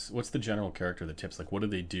tips? What's the general character of the tips? Like, what do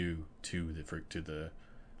they do to the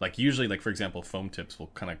like usually, like for example, foam tips will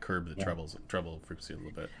kind of curb the treble frequency a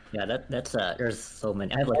little bit. Yeah, that's there's so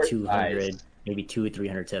many. I have like 200, maybe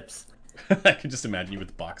 300 tips. I can just imagine you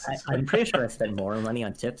with boxes. I'm pretty sure I spent more money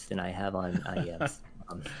on tips than I have on IEMs.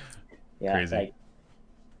 Yeah, crazy.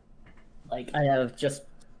 Like I have just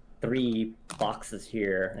 3 boxes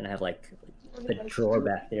here, and I have like the drawer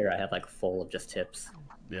back there. I have like full of just tips.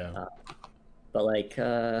 Yeah. But like,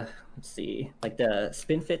 let's see, like the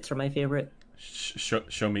spin fits are my favorite.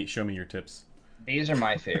 Show me your tips. These are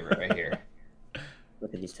my favorite right here.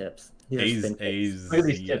 Look at these tips. Look at these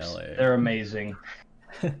tips. They're amazing.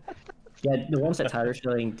 Yeah, the ones that Tyler's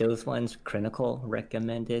showing, those ones, Critical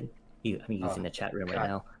recommended. I'm using the chat room right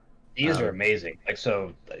now. These are amazing. Like,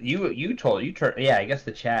 so you turned. Yeah, I guess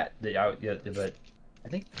the chat. But I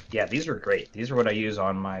think these are great. These are what I use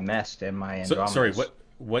on my Mest and my Andromedas. Sorry,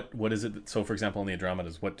 what is it? So, for example, on the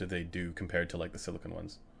Andromedas, what do they do compared to like the silicon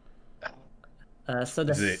ones? So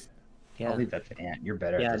the I'll leave that to Ant. You're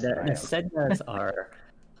better. Yeah, at this the Sednas are.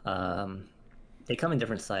 They come in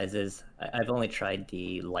different sizes. I've only tried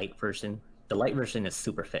the light version. The light version is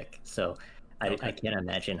super thick, so I can't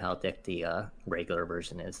imagine how thick the regular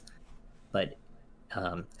version is. But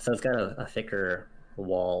so it's got a thicker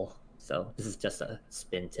wall. So this is just a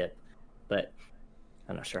spin tip, but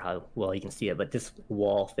I'm not sure how well you can see it. But this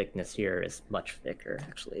wall thickness here is much thicker.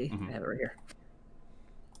 Actually, I have it right here.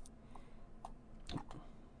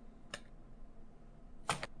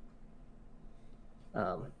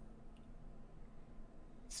 Um,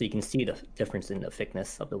 so you can see the difference in the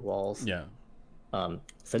thickness of the walls. Yeah.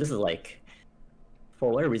 So this is like, for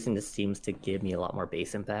whatever reason, this seems to give me a lot more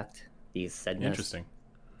bass impact, these Sednas. Interesting.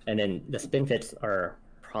 And then the spin fits are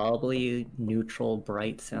probably neutral,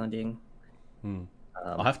 bright sounding.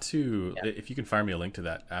 I'll have to, if you can fire me a link to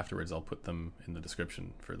that afterwards, I'll put them in the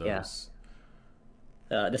description for those.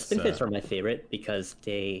 The spin fits are my favorite because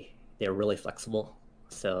they're really flexible.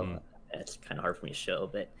 So it's kind of hard for me to show,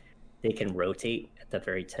 but they can rotate at the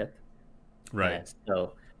very tip. Right.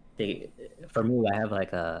 So for me, I have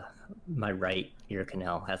like my right ear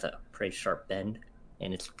canal has a pretty sharp bend,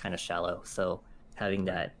 and it's kind of shallow. So having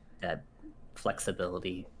that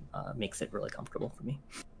flexibility makes it really comfortable for me.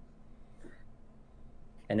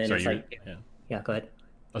 And then it's like, yeah, go ahead.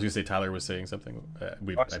 I was gonna say Tyler was saying something.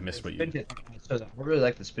 I missed what you. So I really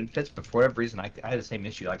like the spin fits, but for whatever reason, I had the same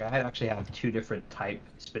issue. Like I actually have two different type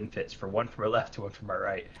spin fits, for one from my left to one from my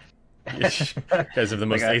right. Guys have the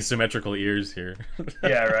most asymmetrical ears here.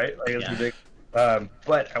 Yeah, right. Like it's ridiculous.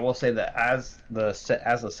 But I will say that as the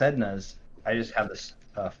Sednas, I just have this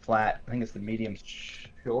flat. I think it's the medium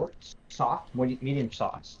soft, medium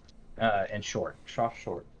soft, and short.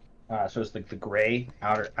 So it's the gray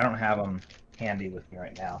outer. I don't have them handy with me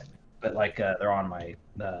right now, but like they're on my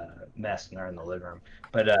nest and they're in the living room.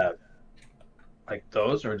 But like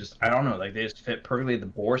those are just, I don't know, like they just fit perfectly the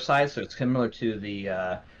bore size. So it's similar to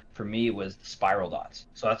the for me it was the spiral dots.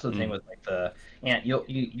 So that's the thing with like the, and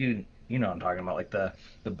you know what I'm talking about, like the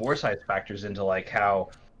bore size factors into like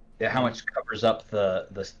how much covers up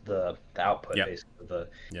the output basically.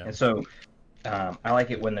 And so I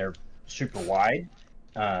like it when they're super wide.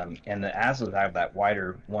 And the Aslas, I have that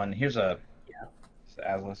wider one. Here's a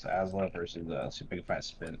Asla versus a super big fat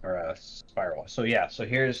spin or a spiral. So yeah, so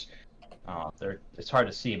here's it's hard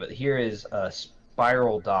to see, but here is a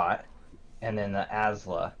spiral dot, and then the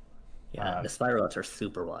Asla. Yeah, the spiral dots are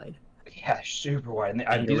super wide. Yeah, super wide.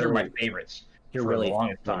 And these are my favorites for really the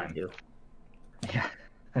longest time. Yeah.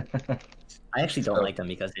 I actually don't like them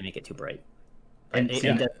because they make it too bright. And it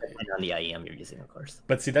does depend on the IEM you're using, of course.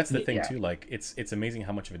 But see, that's the thing too. Like, it's amazing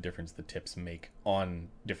how much of a difference the tips make on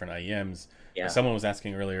different IEMs. Yeah. Someone was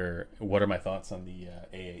asking earlier, what are my thoughts on the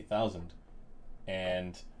A8000?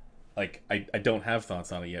 And like, I don't have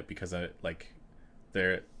thoughts on it yet because I'm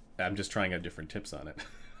just trying out different tips on it,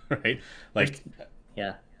 right? Like,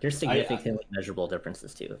 there's significantly measurable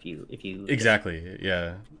differences too. If you exactly,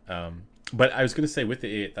 yeah. But I was going to say with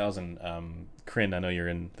the A8000, Kryn, I know you're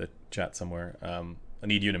in the chat somewhere. I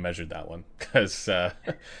need you to measure that one because,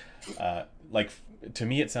 like, to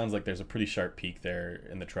me, it sounds like there's a pretty sharp peak there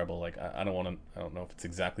in the treble. Like, I don't know if it's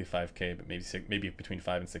exactly 5K, but maybe between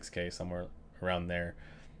 5 and 6K, somewhere around there.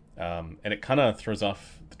 And it kind of throws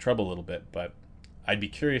off the treble a little bit. But I'd be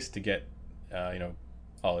curious to get,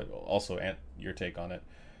 also your take on it.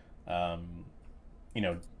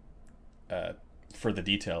 For the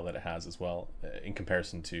detail that it has as well, in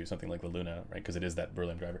comparison to something like the Luna, right? Because it is that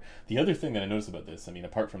Berlin driver. The other thing that I noticed about this, I mean,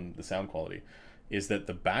 apart from the sound quality, is that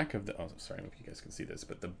the back of the, I don't know if you guys can see this,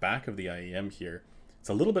 but the back of the IEM here, it's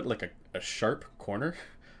a little bit like a sharp corner.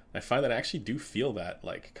 I find that I actually do feel that,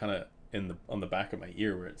 like, kind of on the back of my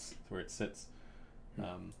ear where it sits.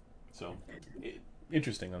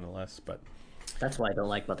 Interesting nonetheless, but that's why I don't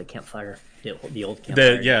like about the Campfire, the old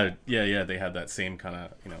Campfire. They have that same kind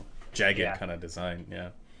of jagged kind of design. You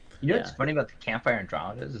know what's funny about the Campfire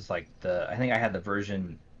Andromedas is like I think I had the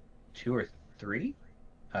version 2 or 3,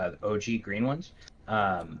 the OG green ones.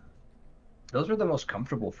 Those were the most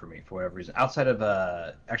comfortable for me for whatever reason. Outside of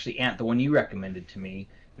actually the one you recommended to me,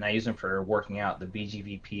 and I use them for working out, the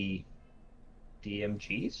BGVP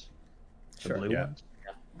DMGs, the blue ones.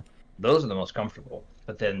 Yeah. Those are the most comfortable.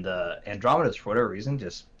 But then the Andromedas, for whatever reason,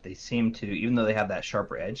 they seem to, even though they have that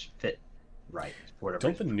sharper edge, fit right.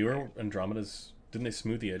 Don't the newer Andromedas, didn't they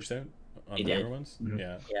smooth the edge out on the newer ones? Mm-hmm.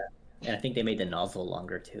 Yeah. And I think they made the nozzle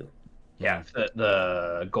longer too. Yeah,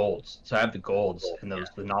 the golds. So I have the golds, and the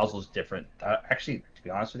nozzle's different. Actually, to be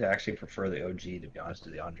honest with you, I actually prefer the OG, to be honest, to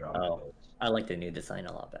the Andromeda golds. I like the new design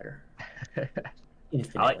a lot better.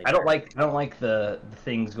 I don't like the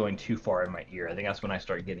things going too far in my ear. I think that's when I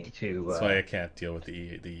start getting too. That's why I can't deal with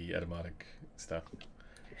the etymotic stuff.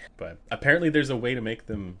 But apparently, there's a way to make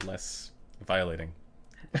them less violating.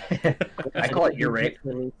 I call it ear rape.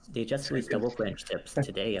 They just released double flange tips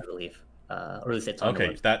today, I believe. Or at least it's on the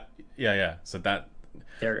website. So that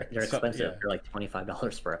they're expensive. They're like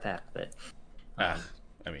 $25 for a pack, but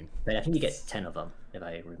but I think you get 10 of them if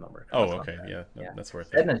I remember. Okay, that's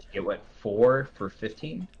worth it. And then you get 4 for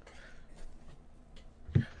 15.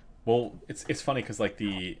 Well, it's funny because like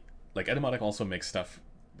Etymotic also makes stuff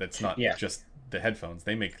that's not Yeah. just the headphones.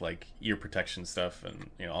 They make like ear protection stuff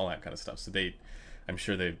and all that kind of stuff. So I'm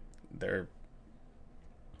sure they're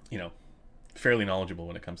you know fairly knowledgeable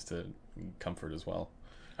when it comes to comfort as well.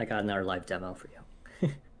 I got another live demo for you.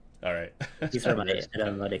 All right. These are my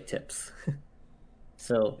automatic tips.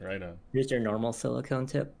 So Right on. here's your normal silicone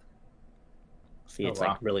tip. See, Oh, it's wow.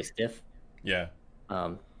 like really stiff. Yeah.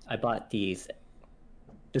 I bought these.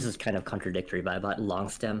 This is kind of contradictory, but I bought long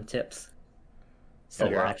stem tips, so Oh,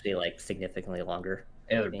 they're wow. actually like significantly longer.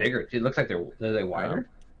 Yeah, they're bigger. It looks like they're they wider.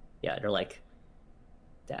 Yeah, they're like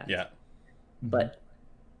that. Yeah. But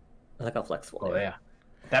look how flexible. Oh they are. yeah.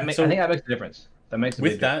 That makes. So- I think that makes a difference. That makes a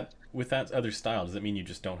big difference. With that other style, does it mean you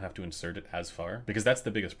just don't have to insert it as far? Because that's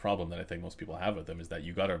the biggest problem that I think most people have with them is that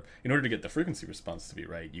you gotta, in order to get the frequency response to be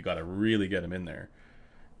right, you gotta really get them in there.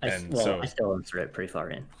 I still insert it pretty far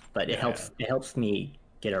in, but it helps. It helps me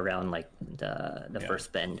get around like the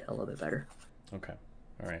first bend a little bit better. Okay.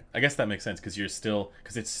 All right. I guess that makes sense because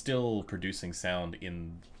it's still producing sound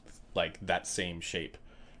in like that same shape.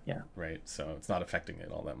 Yeah. Right. So it's not affecting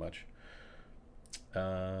it all that much.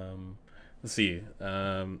 Let's see.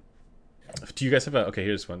 Do you guys have okay,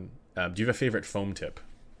 here's one. Do you have a favorite foam tip?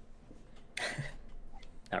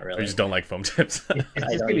 Not Or really. you just don't like foam tips? I It's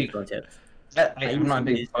don't gonna be. use phone tips. I'm not a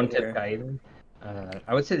big use phone tip either. guy either.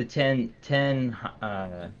 I would say the 10, the 10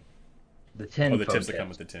 Oh, the phone tips that come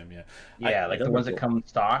with the Tim, yeah. Yeah, like those the are ones that cool. come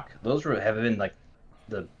stock. Those have been like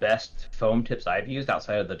the best foam tips I've used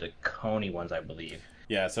outside of the Dakoni ones, I believe.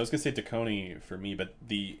 Yeah, so I was gonna say Taconi for me, but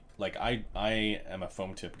I am a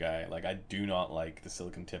foam tip guy. Like I do not like the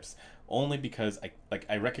silicon tips only because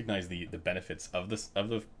I recognize the benefits of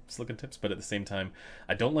the silicon tips, but at the same time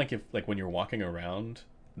I don't like if like when you're walking around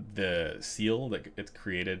the seal that it's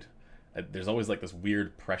created. There's always like this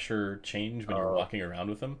weird pressure change when you're walking around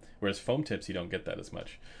with them, whereas foam tips you don't get that as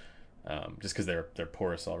much, just because they're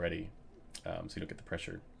porous already. So you don't get the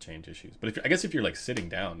pressure change issues. But I guess if you're like sitting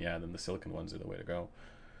down, yeah, then the silicon ones are the way to go.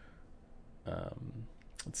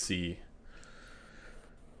 Let's see.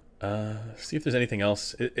 See if there's anything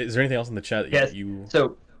else. Is there anything else in the chat that Yes. you?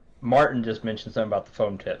 So Martin just mentioned something about the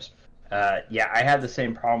foam tips. Yeah, I had the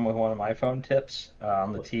same problem with one of my foam tips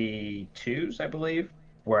on the T2s, I believe,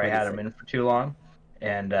 where I What had is them it? in for too long,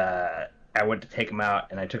 and I went to take them out,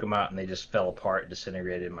 and I took them out, and they just fell apart, and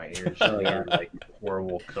disintegrated in my ears. Oh, They yeah. were like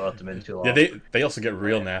horrible because I left them in too long. Yeah, they also get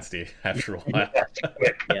real nasty after a while.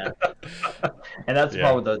 Yeah. And that's the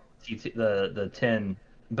Yeah. problem with the 10.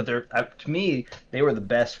 But they're to me they were the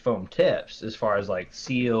best foam tips as far as like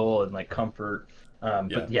seal and like comfort.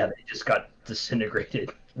 But yeah, they just got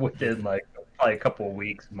disintegrated within like probably a couple of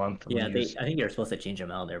weeks, month of Yeah, use. I think you're supposed to change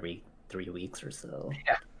them out every 3 weeks or so.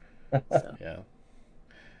 Yeah. So, Yeah.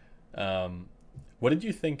 What did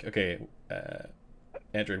you think? Okay,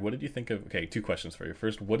 Android. What did you think of? Okay, two questions for you.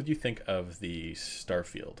 First, what did you think of the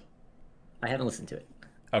Starfield? I haven't listened to it.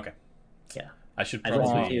 Okay. Yeah. I should I've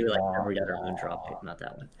listened probably. to like every other Moondrop, but not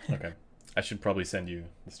that one. Okay. I should probably send you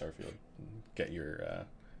the Starfield. And get your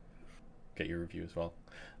review as well.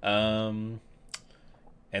 And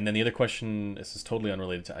then the other question. This is totally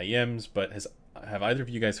unrelated to IEMs, but have either of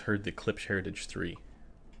you guys heard the Klipsch Heritage 3?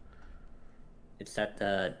 It's that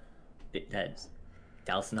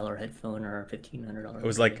 $1,000 headphone or $1,500. It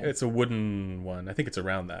was like it's a wooden one. I think it's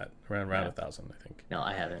around that, around Yeah. 1,000. I think. No,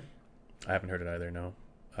 I haven't. I haven't heard it either. No,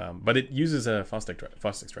 but it uses a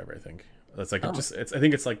Fostex driver. I think that's like Oh. I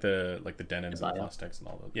think it's like the Denons The and Bio. Fostex and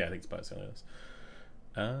all those. Yeah, I think it's BioCellulose.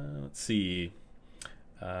 Let's see.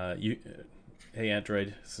 Hey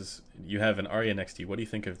Antdroid, you have an Aria next to you. What do you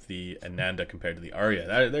think of the Ananda compared to the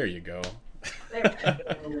Aria? There you go.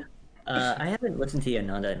 I haven't listened to the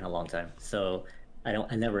Ananda in a long time, so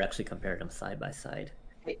I never actually compared them side by side.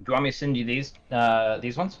 Hey, do you want me to send you these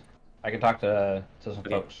ones? I can talk to some Okay.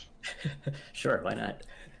 folks. Sure, why not?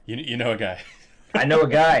 You know a guy. I know a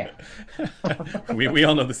guy. we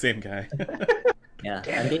all know the same guy. Yeah,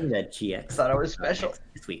 I'm getting the GX. Thought I was special.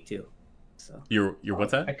 This week too. So You're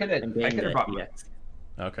what's I that? could I'm have getting the brought my GX.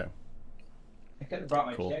 Okay.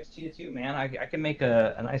 Cool. GX to you too, man. I can make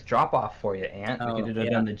a nice drop off for you, Ant. Oh, We could have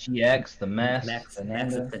yeah. done the GX, the Mess, Max the is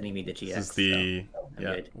Nanda. sending me the GX. This is the so I'm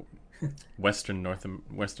good. Western North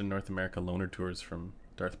America loaner tours from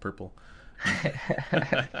Darth Purple.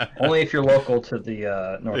 Only if you're local to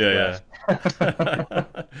the Northwest. Yeah.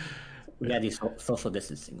 We gotta do social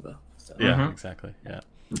distancing though. So Yeah, Mhm. exactly. Yeah.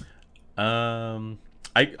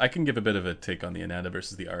 I can give a bit of a take on the Ananda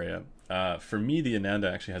versus the Aria. For me, the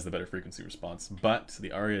Ananda actually has the better frequency response, but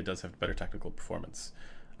the Aria does have better technical performance.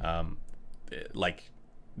 Like,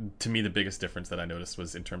 to me, the biggest difference that I noticed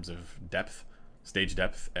was in terms of depth. stage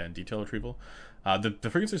depth and detail retrieval. The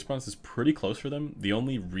frequency response is pretty close for them. The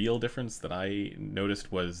only real difference that I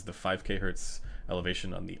noticed was the 5K hertz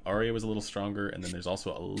elevation on the Aria was a little stronger, and then there's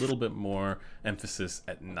also a little bit more emphasis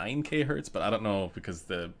at 9K hertz, but I don't know because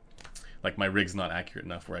my rig's not accurate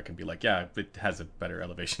enough where I can be like, yeah, it has a better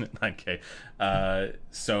elevation at 9K.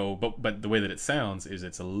 But the way that it sounds is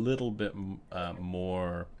it's a little bit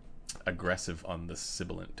more aggressive on the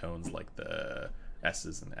sibilant tones, like the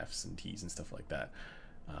S's and F's and T's and stuff like that.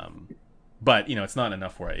 But it's not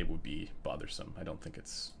enough where it would be bothersome. I don't think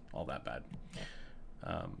it's all that bad.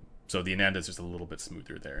 So the Ananda is just a little bit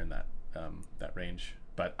smoother there in that range.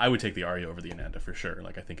 But I would take the Aria over the Ananda for sure.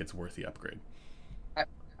 Like, I think it's worth the upgrade. I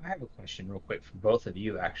have a question real quick for both of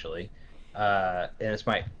you, actually, and this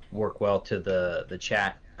might work well to the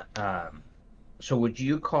chat. So would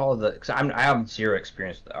you call because I have zero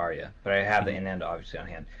experience with the Aria, but I have the Ananda obviously on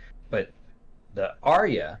hand. But the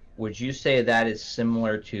Aria, would you say that is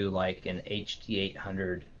similar to like an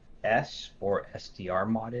HD800S or SDR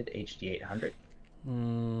modded HD800?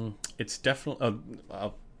 It's definitely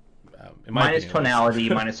minus tonality,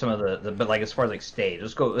 minus some of the but like as far as like stage,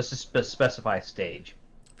 let's just specify stage.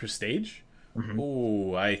 For stage? Mm-hmm.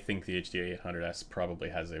 Oh, I think the HD800S probably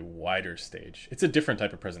has a wider stage. It's a different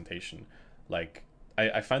type of presentation. Like,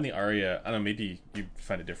 I find the Aria, I don't know, maybe you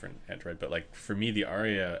find it different, Antdroid, but like for me, the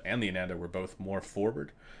Aria and the Ananda were both more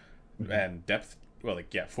forward and depth,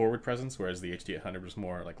 forward presence, whereas the HD800 was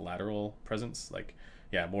more like lateral presence,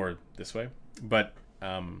 more this way. But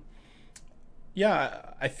I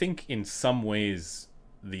think in some ways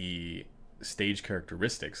the stage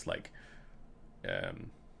characteristics,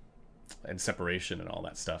 and separation and all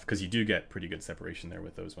that stuff, because you do get pretty good separation there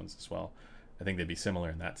with those ones as well. I think they'd be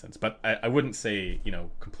similar in that sense, but I wouldn't say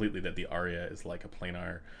completely that the Aria is like a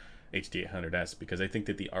planar HD800S, because I think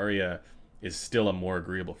that the Aria is still a more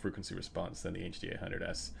agreeable frequency response than the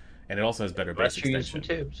HD800S, and it also has better bass extension.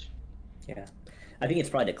 Tubes. Yeah, I think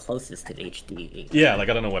it's probably the closest to the HD800. Yeah, I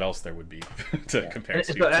don't know what else there would be to compare it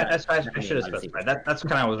to. That's why I should have specified. That's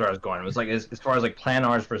kind of where I was going. It was like as far as like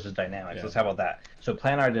planars versus dynamics. Yeah. Let's talk about that. So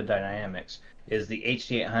planar to dynamics is the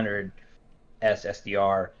HD800S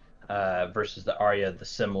SDR versus the Aria the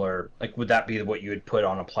similar. Like, would that be what you would put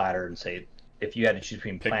on a platter and say if you had to choose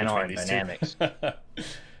between planar and dynamics?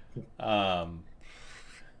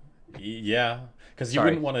 Yeah, because you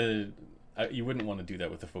wouldn't want to do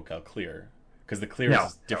that with the Focal Clear. Because the Clear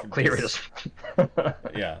is different. Clear is.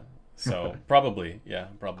 Yeah. So probably. I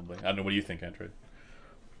don't know. What do you think, Antdroid?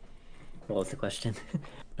 What was the question?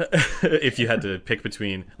 If you had to pick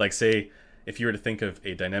between, like, say, if you were to think of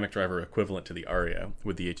a dynamic driver equivalent to the Aria,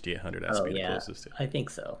 would the HD800S be the closest to? I think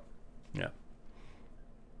so. Yeah.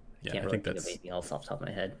 Yeah, Can't really think of anything else off the top of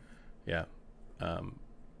my head. Yeah.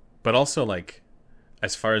 But also, like,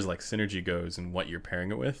 as far as like synergy goes and what you're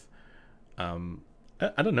pairing it with,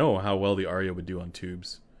 I don't know how well the Aria would do on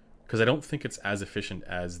tubes, because I don't think it's as efficient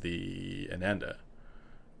as the Ananda.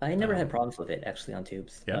 I never had problems with it actually on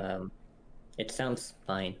tubes. Yeah. It sounds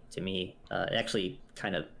fine to me. It actually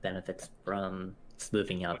kind of benefits from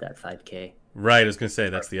smoothing out that 5K. Right, I was gonna say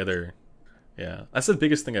that's the other. Yeah, that's the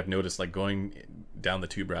biggest thing I've noticed. Like going down the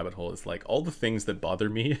tube rabbit hole is like all the things that bother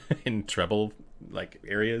me in treble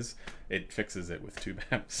areas, it fixes it with tube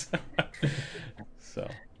amps. So.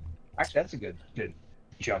 Actually, that's a good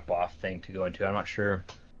jump off thing to go into. I'm not sure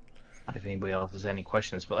if anybody else has any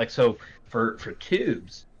questions, but so for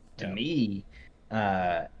tubes, to me,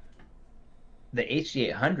 the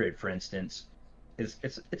HD800, for instance,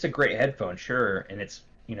 it's a great headphone, sure, and it's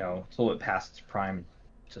it's a little bit past its prime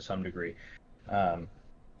to some degree,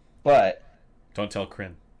 but don't tell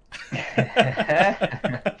Kryn.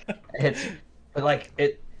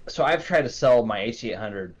 So I've tried to sell my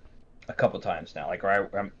HD800 a couple times now,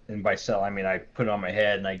 and by sell I mean I put it on my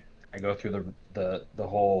head and I go through the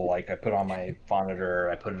whole, I put on my monitor,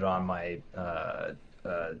 I put it on my I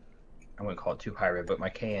wouldn't call it too high rev, but my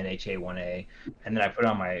KNHA1A, and then I put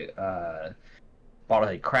on my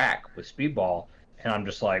bottlehead crack with speedball, and I'm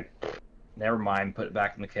just like, never mind, put it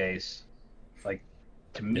back in the case. Like,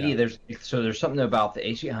 to me, there's something about the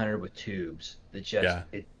HD800 with tubes that just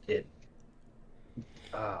it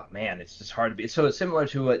oh man, it's just hard to be. So it's similar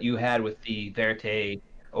to what you had with the Verite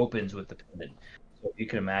opens with the pendant. So if you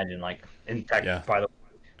can imagine, in fact, by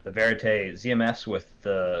the Verite ZMS with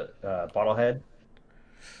the bottlehead.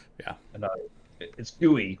 Yeah. It's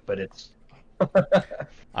gooey, but it's.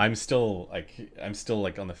 I'm still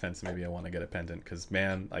on the fence. Maybe I want to get a pendant because,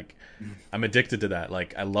 man, I'm addicted to that.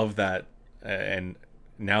 Like, I love that, and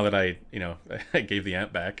now that I gave the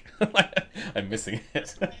amp back, I'm missing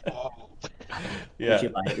it. Yeah. Did you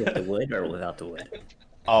buy it with the wood or without the wood?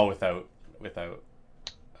 Oh, without. without.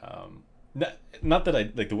 Not that I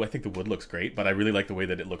like the. I think the wood looks great, but I really like the way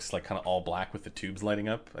that it looks like kind of all black with the tubes lighting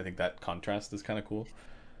up. I think that contrast is kind of cool.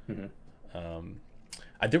 Mm-hmm.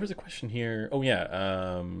 There was a question here. Oh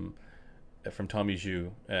yeah, from Tommy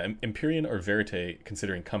Zhu, Empyrean or Verite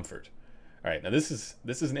considering comfort. All right, now this is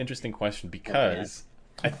an interesting question because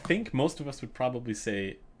I think most of us would probably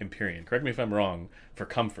say Empyrean. Correct me if I'm wrong for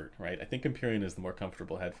comfort, right? I think Empyrean is the more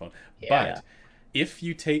comfortable headphone. Yeah. But if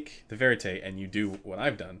you take the Verite and you do what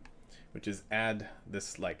I've done, which is add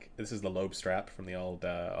this, like, this is the lobe strap from the old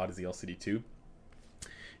Odyssey LCD2.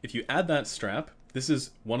 If you add that strap, this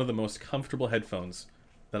is one of the most comfortable headphones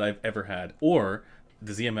that I've ever had. Or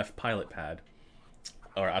the ZMF Pilot Pad.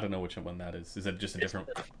 Or I don't know which one that is. Is that just a different...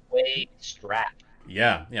 Way strap.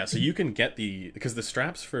 Yeah. So you can get because the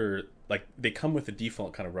straps for, like, they come with a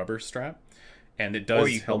default kind of rubber strap. And it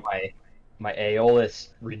does help... My Aeolus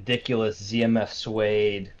ridiculous ZMF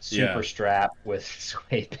suede super strap with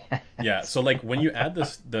suede pads. Yeah, so like when you add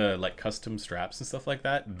the like custom straps and stuff like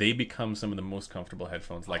that, they become some of the most comfortable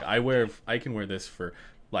headphones. Like I can wear this for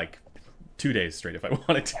like 2 days straight if I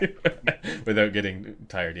wanted to without getting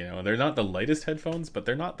tired, you know. And they're not the lightest headphones, but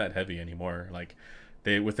they're not that heavy anymore. Like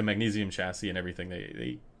they, with the magnesium chassis and everything,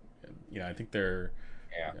 they you know, I think they're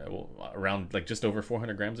around like just over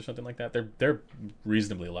 400 grams or something like that. They're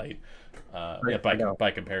reasonably light,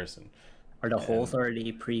 by comparison. Are the holes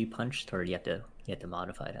already pre-punched, or do you have to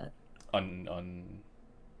modify that on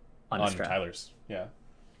strap? Tyler's? Yeah.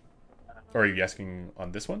 Or are you asking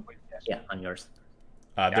on this one? Yeah, on yours.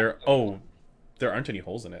 There aren't any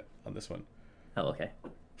holes in it on this one. Oh, okay.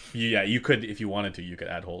 Yeah, you could, if you wanted to, you could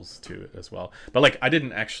add holes to it as well. But like, I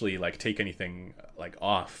didn't actually like take anything like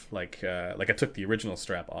off. Like I took the original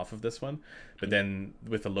strap off of this one, but then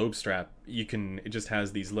with the lobe strap, it just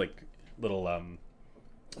has these like little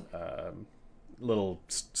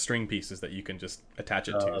string pieces that you can just attach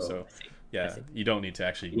it to. So yeah, you don't need to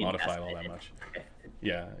actually modify all that much. Okay.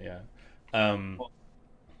 Yeah. Let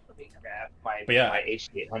me grab my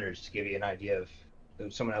HD800s to give you an idea of.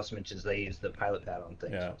 Someone else mentions they use the pilot pad on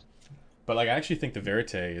things. Yeah, but like I actually think the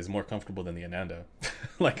Verite is more comfortable than the Ananda,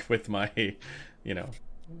 like with my, you know,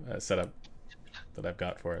 setup that I've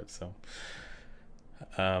got for it. So,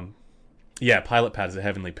 yeah, pilot pad is a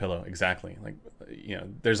heavenly pillow. Exactly. Like, you know,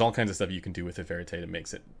 there's all kinds of stuff you can do with the Verite that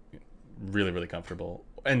makes it really, really comfortable,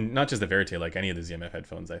 and not just the Verite, like any of the ZMF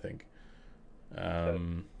headphones, I think.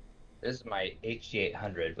 This is my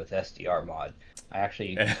HD800 with SDR mod. I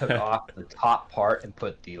actually took off the top part and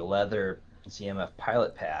put the leather ZMF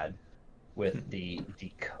pilot pad with the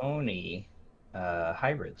Kony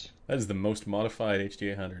hybrids. That is the most modified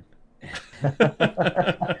HD800.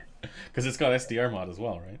 Because it's got SDR mod as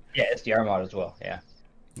well, right? Yeah, SDR mod as well. Yeah.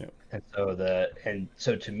 Yep. And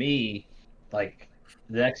so to me, like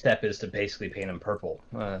the next step is to basically paint them purple.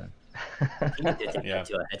 You need to take that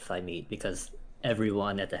to a HeadFi meet because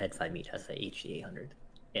everyone at the HeadFi meet has the HD800,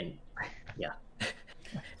 and yeah,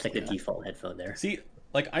 it's like the default headphone there. See,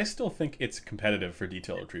 like I still think it's competitive for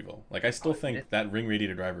detail retrieval. Like I still think that ring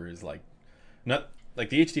radiator driver is like not like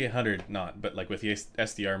the HD800, not, but like with the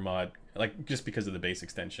SDR mod, like just because of the base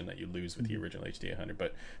extension that you lose with the original HD800,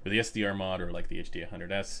 but with the SDR mod or like the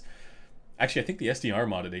HD800S. Actually, I think the SDR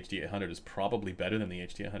mod at HD800 is probably better than the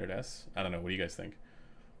HD800S. I don't know. What do you guys think?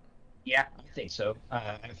 Yeah, I think so.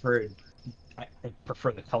 I've heard. I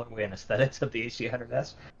prefer the colorway and aesthetics of the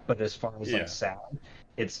HD800S, but as far as like sound,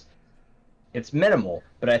 it's minimal.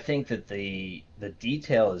 But I think that the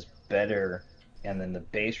detail is better, and then the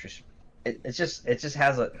bass it just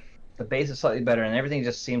has the bass is slightly better, and everything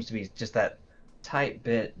just seems to be just that tight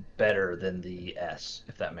bit better than the S,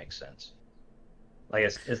 if that makes sense. Like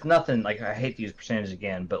it's nothing. Like I hate to use percentage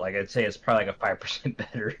again, but like I'd say it's probably like a 5%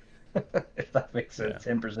 better, if that makes sense.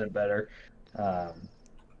 10% better.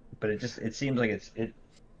 But it seems like it.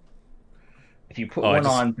 If you put one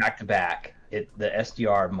on back to back, the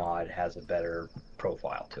SDR mod has a better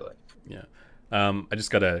profile to it. Yeah, I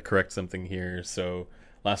just gotta correct something here. So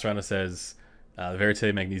last round says the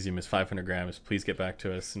Verite magnesium is 500 grams. Please get back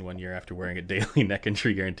to us in 1 year after wearing it daily. Neck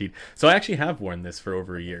injury guaranteed. So I actually have worn this for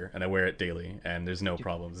over a year, and I wear it daily, and there's no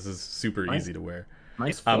problems. This is super easy to wear.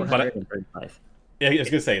 Mine's 435. Yeah, I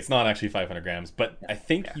was gonna say it's not actually 500 grams, but I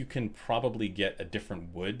think you can probably get a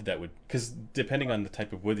different wood that would, because depending on the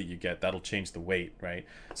type of wood that you get, that'll change the weight, right?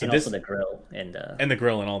 So and also the grill and the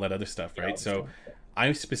grill and all that other stuff, right? So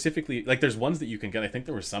I specifically like there's ones that you can get. I think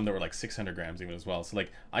there were some that were like 600 grams even as well. So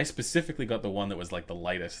like I specifically got the one that was like the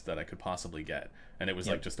lightest that I could possibly get, and it was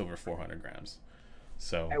like just over 400 grams.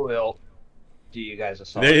 So I will do you guys a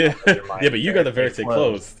solid. Yeah, but you got the Verite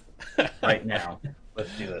closed right now.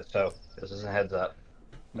 Let's do this. So this is a heads up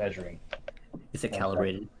measuring. Is it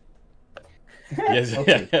calibrated? Yes,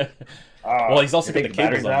 Okay. yeah. Well, he's also got Take the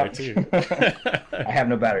batteries cables on out. there too. I have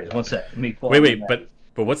no batteries. One sec. Let me pull Wait, out my wait, batteries.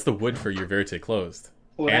 but what's the wood for your Verite closed?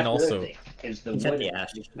 Well, And that's the other also, thing. Is the He's got wood the is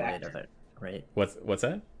ash the wood of factor. it, right? what's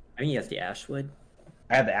that? I mean, he has the ash wood,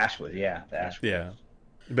 I have the ashwood. Yeah, the ashwood. Yeah,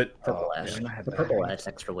 but purple Oh, ash. man, I have The purple batteries. adds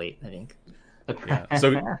extra weight, I think. yeah.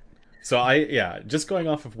 So just going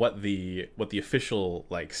off of what the official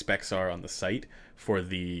like specs are on the site for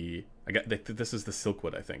this is the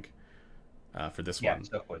Silkwood, I think, for this Yeah, one.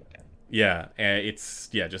 so wood. Yeah, and it's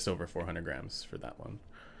just over 400 grams for that one.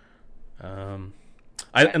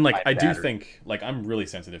 I do Battery. think like I'm really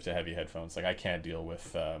sensitive to heavy headphones. Like I can't deal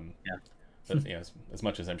with as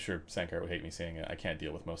much as I'm sure Sankar would hate me saying it, I can't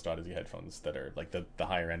deal with most Odyssey headphones that are like the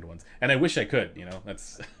higher end ones. And I wish I could.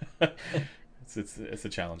 That's it's a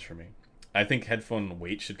challenge for me. I think headphone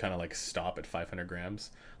weight should kind of like stop at 500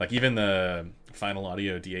 grams. Like even the Final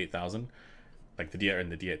Audio D8000, like the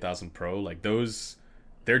D8000 Pro, like those,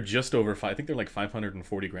 they're just over five. I think they're like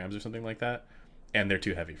 540 grams or something like that, and they're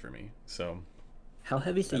too heavy for me. So How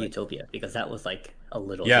heavy is the Utopia? Because that was like a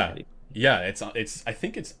little too yeah, heavy. yeah, it's I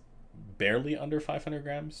think it's barely under 500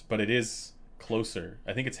 grams, but it is closer.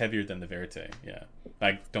 I think it's heavier than the Verite. Yeah,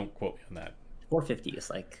 like don't quote me on that. 450 is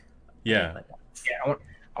like. Yeah, Yeah,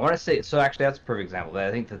 I want to say so. Actually, that's a perfect example. I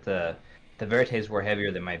think that the Verites were heavier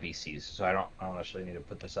than my VCs, so I don't actually need to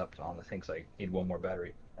put this up on the things. I need one more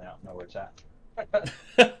battery. I don't know where it's at.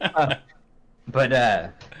 But yeah.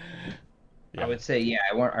 I would say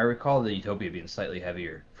I recall the Utopia being slightly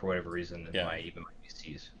heavier for whatever reason than Yeah. my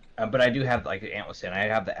VCs. But I do have, like Ant was saying, I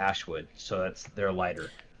have the Ashwood, so they're lighter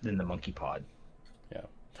than the Monkey Pod. Yeah,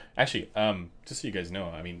 actually, just so you guys know,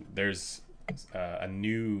 I mean, there's a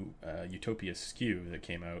new Utopia SKU that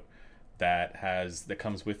came out that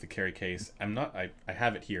comes with the carry case. I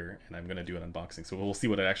have it here, and I'm gonna do an unboxing, so we'll see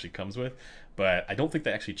what it actually comes with. But I don't think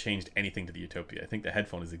they actually changed anything to the Utopia. I think the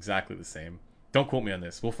headphone is exactly the same. Don't quote me on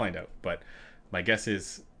this. We'll find out. But my guess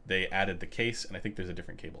is they added the case, and I think there's a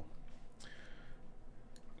different cable.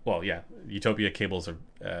 Well, yeah, Utopia cables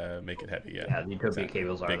are make it heavy. Yeah, Yeah, the Utopia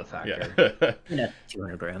cables are the factor. Yeah, Yeah,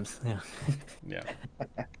 200 grams. Yeah. yeah.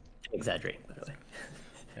 Exaggerate, by the way.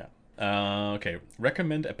 Yeah. Okay.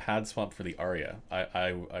 Recommend a pad swap for the Aria.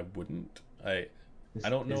 I wouldn't. I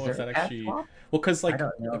don't know if that actually. Well, because like I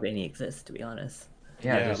don't know if any exist, to be honest.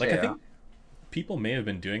 yeah, like I think people may have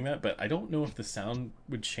been doing that, but I don't know if the sound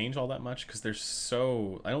would change all that much because they're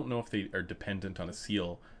so. I don't know if they are dependent on a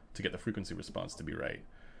seal to get the frequency response to be right.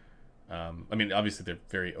 I mean, obviously they're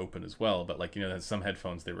very open as well, but like some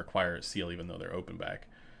headphones they require a seal even though they're open back.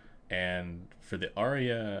 And for the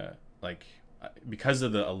Aria, like because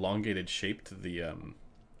of the elongated shape to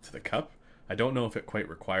the cup, I don't know if it quite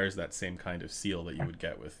requires that same kind of seal that you would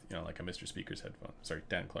get with like a Mr. Speaker's headphone. Sorry,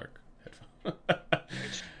 Dan Clark headphone.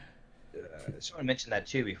 Someone mentioned that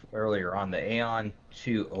too earlier on the Aeon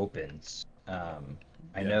 2 opens.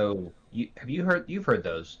 I know you've heard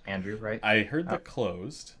those, Andrew, right? I heard the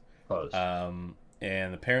closed. Closed.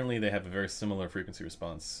 And apparently they have a very similar frequency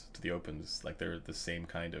response to the opens, like they're the same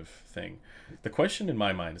kind of thing. The question in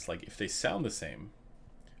my mind is like, if they sound the same,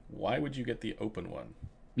 why would you get the open one?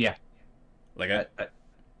 Yeah, like I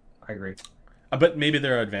agree. But maybe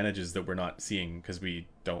there are advantages that we're not seeing because we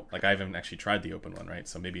don't I haven't actually tried the open one, right?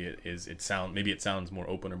 So maybe it sounds more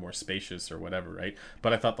open or more spacious or whatever, right?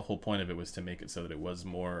 But I thought the whole point of it was to make it so that it was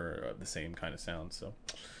more the same kind of sound. So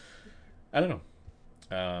I don't know.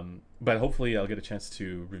 But hopefully I'll get a chance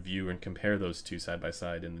to review and compare those two side by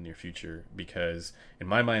side in the near future because in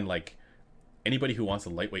my mind, like anybody who wants a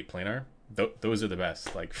lightweight planar, those are the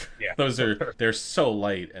best. Like they're so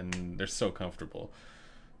light and they're so comfortable.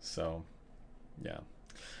 So yeah.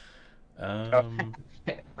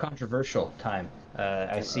 Controversial time.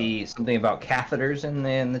 I see something about catheters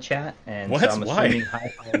in the chat, and what? So I'm Why? assuming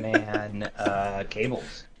Hi-Fi Man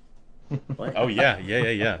cables. What? Oh yeah.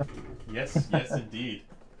 Yes, indeed.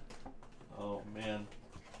 Oh man.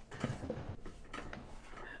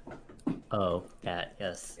 Oh, that,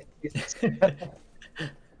 yes.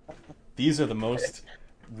 These are the most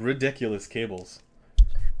ridiculous cables.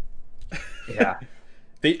 Yeah.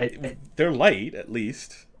 They're light at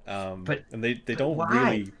least, but and they don't why?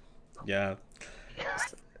 really, yeah.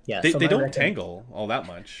 Yeah, They so don't tangle all that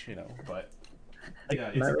much, but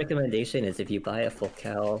yeah. My recommendation is if you buy a full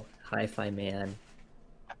cal Hi-Fi Man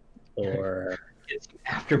or It's an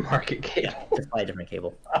aftermarket cable. just buy a different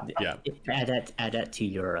cable. Yeah. Add that to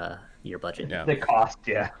your budget. Yeah. The cost,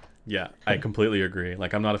 yeah. Yeah, I completely agree.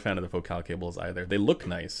 Like, I'm not a fan of the Focal cables either. They look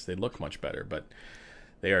nice. They look much better, but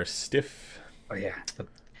they are stiff. Oh yeah.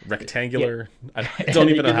 rectangular. I And don't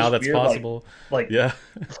they even know do how this that's weird, possible. like Yeah,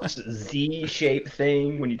 Z-shaped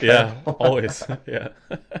thing when you try to yeah, pull always. out. Yeah,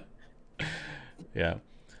 yeah.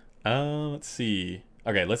 Let's see.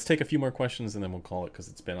 Okay, let's take a few more questions and then we'll call it because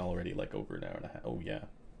it's been already like over an hour and a half. Oh yeah,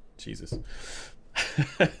 Jesus.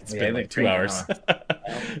 It's Yeah, been I've been like two cranking, hours. huh?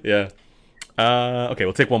 Yeah. Okay,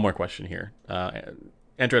 we'll take one more question here.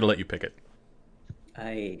 Android, I'll let you pick it.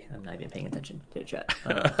 I'm not even paying attention to the chat.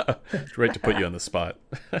 Right to put you on the spot.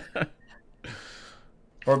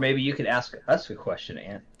 Or maybe you could ask us a question,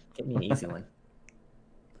 Ant. Give me an easy one.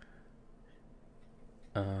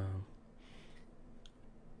 Um,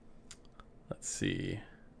 let's see.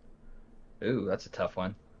 Ooh, that's a tough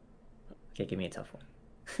one. Okay, give me a tough one.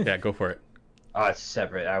 Yeah, go for it. Oh, it's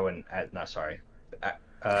separate. I wouldn't. No, sorry.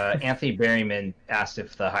 Anthony Berryman asked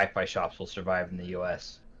if the hi-fi shops will survive in the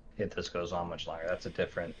U.S. if this goes on much longer. That's a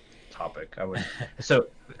different topic. I would. So,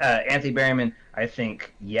 Anthony Berryman, I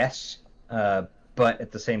think yes, but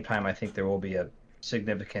at the same time, I think there will be a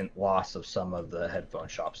significant loss of some of the headphone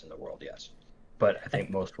shops in the world. Yes, but I think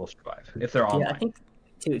most will survive if they're Yeah, I online. think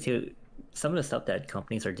to some of the stuff that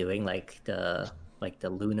companies are doing, like the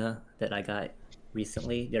Luna that I got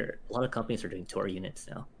recently, there a lot of companies are doing tour units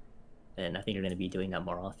now, and I think you're going to be doing that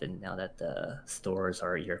more often now that the stores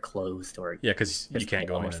are either closed or Yeah, because you there's can't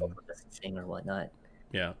go more in and social distancing or whatnot.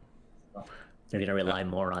 yeah. So they're going to rely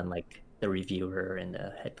more on like the reviewer and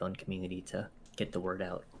the headphone community to get the word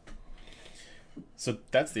out. So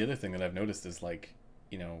that's the other thing that I've noticed is like,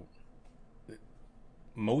 you know,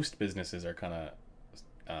 most businesses are kind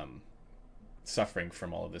of suffering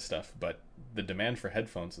from all of this stuff, but the demand for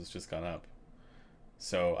headphones has just gone up.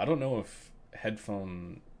 So I don't know if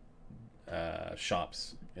headphone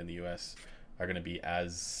shops in the U.S. are going to be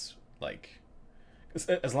as like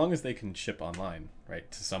as long as they can ship online, right,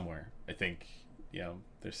 to somewhere. I think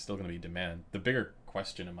there's still going to be demand. The bigger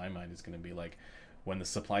question in my mind is going to be like when the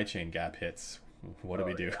supply chain gap hits, what do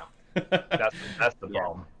we do? Yeah. That's the Yeah.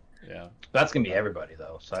 problem. Yeah. That's gonna be everybody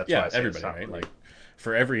though, so that's why Yeah, I say it's everybody, not right? really. Like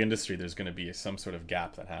for every industry there's going to be some sort of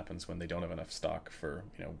gap that happens when they don't have enough stock for,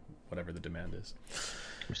 whatever the demand is.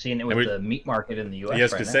 We're seeing it And with the meat market in the I U.S.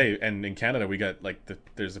 was right to now. say, and in Canada we got like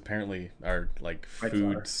there's apparently our like Red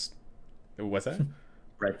flour. foods. What's that?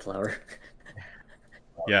 Red flour.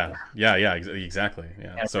 Yeah, exactly.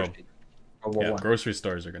 Yeah. So Anniversary, World War yeah, One. grocery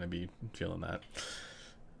stores are going to be feeling that.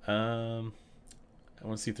 I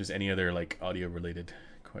want to see if there's any other like audio related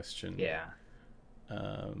question. Yeah.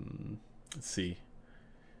 Let's see.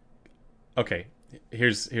 Okay,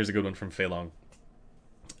 here's a good one from Fei Long.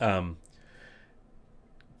 Um,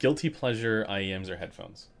 guilty pleasure IEMs or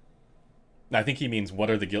headphones? I think he means what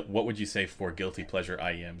would you say for guilty pleasure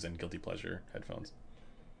IEMs and guilty pleasure headphones?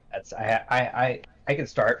 That's I can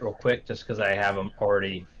start real quick just because I have them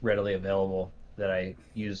already readily available that I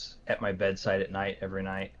use at my bedside at night every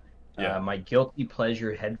night. Yeah. My guilty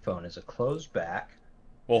pleasure headphone is a closed back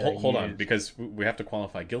Well, that I hold on, use. because we have to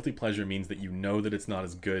qualify. Guilty pleasure means that you know that it's not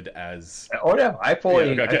as good as. Oh no, Yeah. I Okay.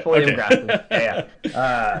 fully am grasping. Yeah, Okay.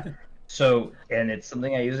 yeah. So and it's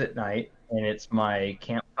something I use at night, and it's my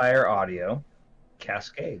campfire audio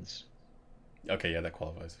Cascades. Okay. Yeah, that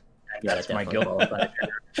qualifies. Yeah, That's that my definitely guilty qualifies.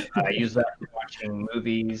 pleasure. I use that for watching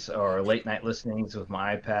movies or late night listenings with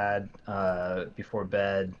my iPad before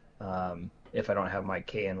bed. If I don't have my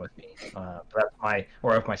KN with me,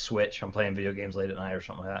 or if my Switch, I'm playing video games late at night or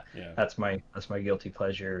something like that. Yeah. That's my guilty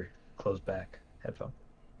pleasure closed back headphone.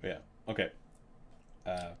 Yeah. Okay.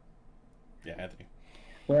 Uh, yeah, Anthony.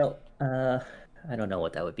 Well, I don't know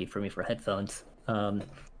what that would be for me for headphones.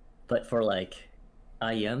 But for like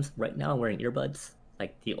IEMs, right now I'm wearing earbuds,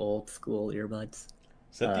 like the old school earbuds.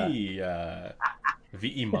 Is that the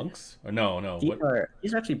VE Monks? Or no? What?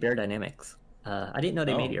 These are actually Bear Dynamics. I didn't know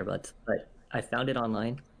they made Oh. earbuds, but I found it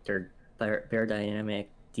online. They're Bear Dynamic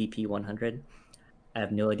DP100. I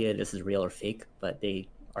have no idea if this is real or fake, but they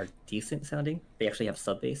are decent sounding. They actually have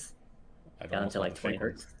sub bass I've down almost to bought like the 20 fake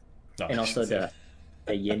ones. hertz. No, And I also shouldn't say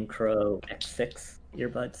the Yin Crow X6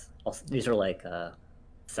 earbuds. Also, these are like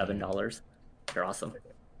 $7. They're awesome.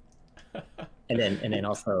 And then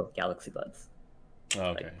also Galaxy Buds. that.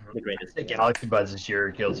 Okay. Like, the greatest. The Galaxy Buds is your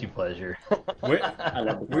guilty pleasure. I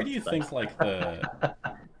love the Where do you Galaxy think Buds. like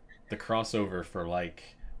the crossover for like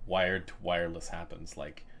wired to wireless happens?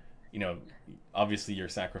 Like, obviously you're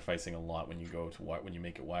sacrificing a lot when you go to when you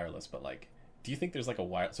make it wireless, but like, do you think there's like a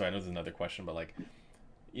wire? So I know there's another question, but like,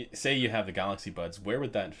 say you have the Galaxy Buds, where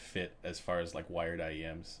would that fit as far as like wired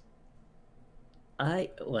IEMs?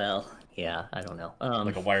 Yeah, I don't know.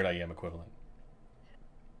 Like a wired IEM equivalent.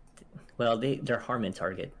 Well, they're Harman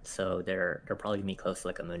target, so they're probably gonna be close to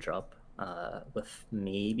like a Moondrop with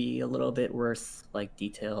maybe a little bit worse like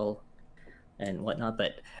detail and whatnot.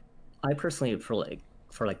 But I personally, for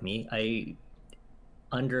like me, I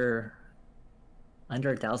under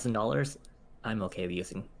 $1,000, I'm okay with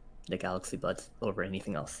using the Galaxy Buds over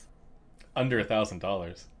anything else. Under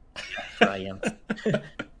 $1,000. For IM.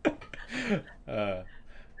 uh,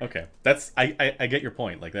 okay, that's I get your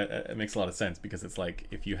point. Like that, it makes a lot of sense because it's like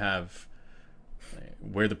if you have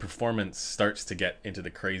where the performance starts to get into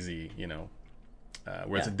the crazy,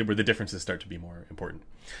 where the differences start to be more important.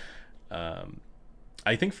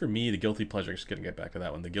 I think for me, the guilty pleasure. Just gonna get back to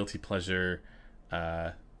that one. The guilty pleasure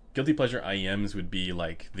IEMs would be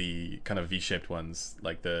like the kind of V-shaped ones,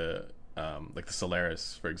 like the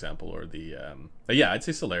Solaris, for example, or the yeah, I'd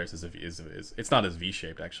say Solaris is it's not as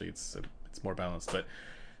V-shaped actually. It's more balanced, but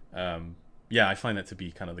yeah, I find that to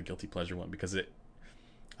be kind of the guilty pleasure one because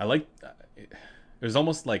I like it was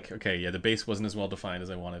almost like, okay, yeah, the bass wasn't as well defined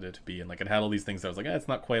as I wanted it to be, and like it had all these things that I was like, it's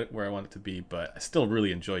not quite where I want it to be, but I still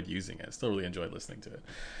really enjoyed using it. I still really enjoyed listening to it.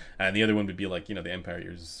 And the other one would be like, the Empire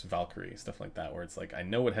Years Valkyrie, stuff like that, where it's like I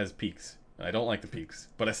know it has peaks, and I don't like the peaks,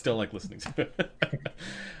 but I still like listening to it.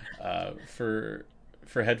 For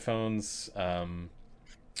headphones,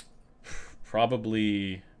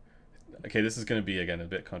 probably okay. This is going to be again a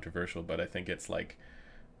bit controversial, but I think it's like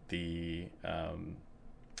the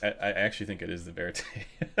I actually think it is the Verite,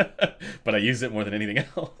 but I use it more than anything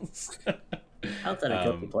else. How's that a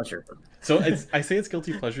guilty pleasure? So I say it's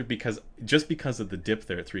guilty pleasure because of the dip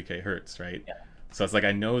there at 3K hertz, right? Yeah. So it's like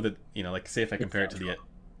I know that like say if I compare it to the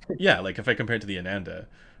like if I compare it to the Ananda,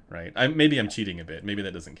 right? Maybe I'm cheating a bit. Maybe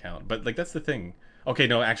that doesn't count. But like that's the thing. Okay,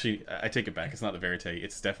 no, actually I take it back. It's not the Verite.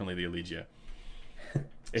 It's definitely the Elegia.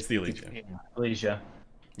 It's the Elegia. Yeah, Elegia.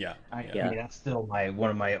 Yeah. I mean, that's still one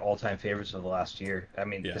of my all-time favorites of the last year. I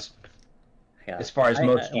mean, Yeah. as far as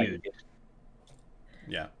most viewed.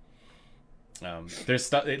 Yeah. There's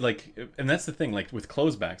stuff like, and that's the thing. Like with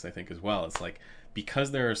closebacks, I think as well. It's like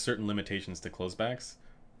because there are certain limitations to closebacks.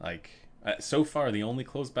 Like so far, the only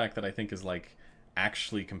closeback that I think is like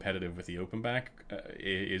actually competitive with the open back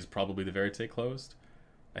is probably the Verite closed.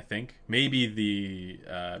 I think maybe the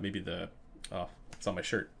oh, it's on my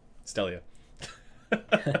shirt, Stelia.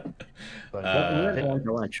 But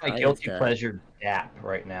my guilty pleasure gap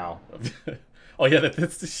right now. Oh yeah,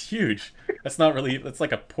 that's just huge. That's not really. That's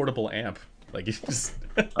like a portable amp. Like you just.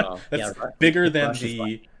 That's bigger than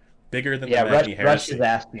the Magni Heresy. Rush is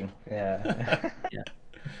asking. Yeah.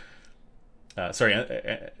 Yeah. Sorry,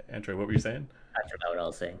 Andrew, what were you saying? I forgot what I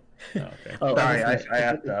was saying. Oh, okay. Sorry, I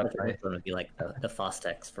have to. It would be like the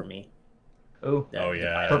Fostex for me. Oh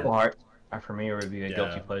yeah. Purple Heart for me would be a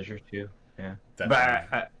guilty pleasure too. Yeah.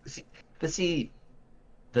 Definitely. But see,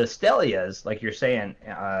 the Stellias, like you're saying,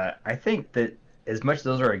 I think that as much as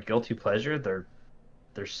those are a guilty pleasure, they're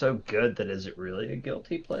so good that is it really a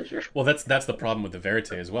guilty pleasure? Well, that's the problem with the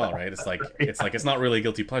Verite as well, right? It's like it's not really a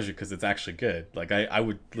guilty pleasure because it's actually good. Like I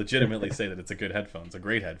would legitimately say that it's a good headphone. It's a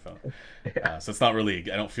great headphone. So it's not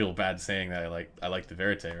really. I don't feel bad saying that I like the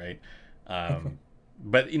Verite, right?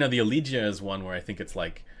 But the Elegia is one where I think it's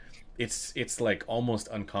like it's like almost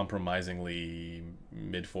uncompromisingly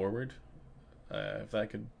mid forward, if I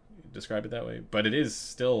could describe it that way. But it is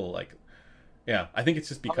still like. Yeah, I think it's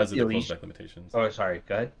just because of the closeback limitations. Oh, sorry.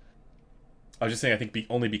 Go ahead. I was just saying, I think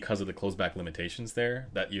only because of the closeback limitations there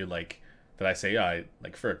that you're like that I say, yeah, I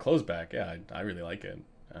like for a closeback, yeah, I really like it,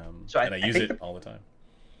 and I use it all the time.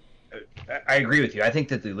 I agree with you. I think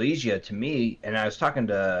that the Elegia, to me, and I was talking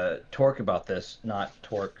to Torque about this, not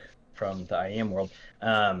Torque from the IEM world,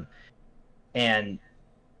 and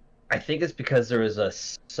I think it's because there was a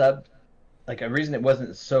reason it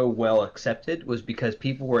wasn't so well accepted was because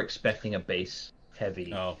people were expecting a bass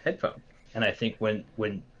heavy headphone, and I think when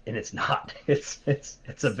and it's not. It's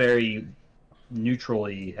a very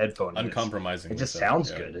neutrally headphone. Uncompromising. It just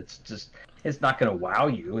sounds good. It's not going to wow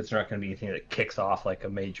you. It's not going to be anything that kicks off like a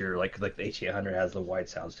major like the H800 has the wide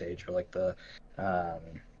sound stage, or like the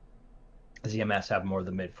ZMS have more of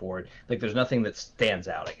the mid forward. Like there's nothing that stands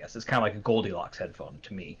out. I guess it's kind of like a Goldilocks headphone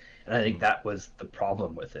to me, and I think that was the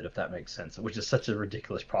problem with it, if that makes sense. Which is such a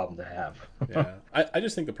ridiculous problem to have. Yeah, I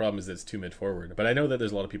just think the problem is that it's too mid forward, but I know that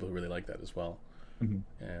there's a lot of people who really like that as well. Mm-hmm.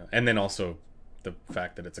 Yeah, and then also the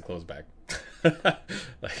fact that it's a closeback.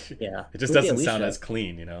 Like, yeah, it just doesn't sound as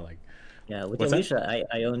clean, like. Yeah, with the Elegia,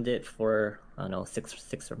 I owned it for I don't know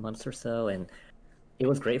 6 months or so, and it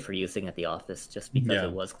was great for using at the office just because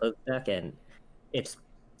it was closed back, and it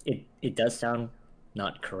does sound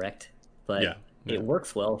not correct, but it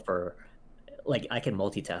works well for like I can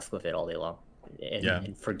multitask with it all day long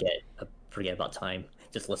and forget about time,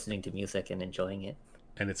 just listening to music and enjoying it.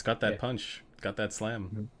 And it's got that punch, got that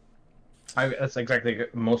slam. That's exactly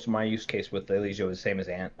most of my use case with the Eligio is the same as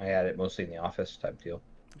Ant. I had it mostly in the office type deal.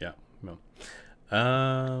 Yeah. No.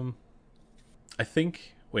 I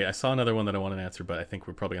think. Wait, I saw another one that I wanted to answer, but I think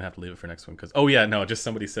we're probably gonna have to leave it for next one because. Oh yeah, no, just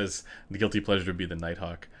somebody says the guilty pleasure would be the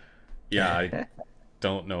Nighthawk. Yeah, I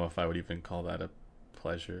don't know if I would even call that a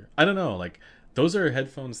pleasure. I don't know. Like those are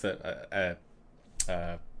headphones that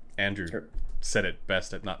Andrew Sure. said it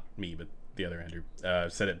best. Not me, but the other Andrew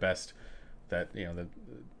said it best. That the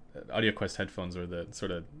Audio Quest headphones are the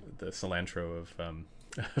sort of the cilantro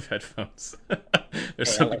of headphones. There's Hey, I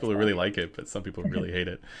some like people who that. really like it, but some people really hate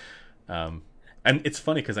it. Um, and it's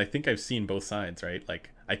funny because I think I've seen both sides, right? Like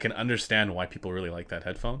I can understand why people really like that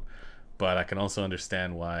headphone, but I can also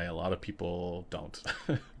understand why a lot of people don't.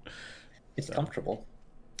 It's So comfortable.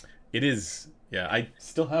 it is, yeah. I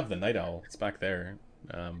still have the Night Owl. It's back there.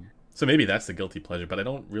 So maybe that's the guilty pleasure, but I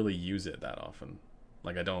don't really use it that often.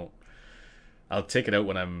 Like I don't. I'll take it out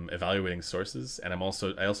when I'm evaluating sources, and I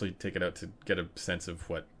also take it out to get a sense of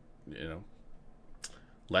what you know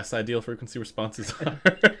less ideal frequency responses are.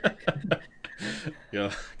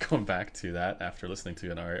 Going back to that after listening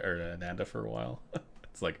to an Ananda for a while,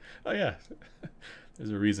 it's like, oh yeah,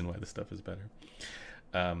 there's a reason why this stuff is better.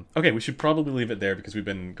 Okay, we should probably leave it there because we've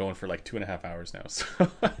been going for like 2.5 hours now. So Yeah.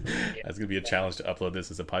 that's going to be a challenge to upload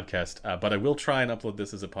this as a podcast. But I will try and upload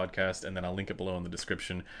this as a podcast, and then I'll link it below in the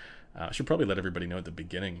description. I should probably let everybody know at the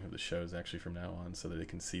beginning of the shows, actually, from now on, so that they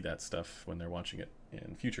can see that stuff when they're watching it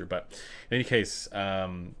in future. But in any case,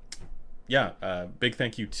 big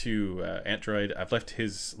thank you to Antdroid. I've left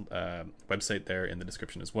his website there in the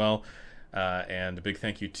description as well. And a big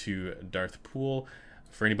thank you to Darth Poole.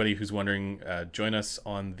 For anybody who's wondering, join us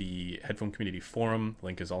on the Headphone Community Forum.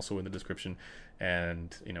 Link is also in the description.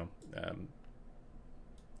 And,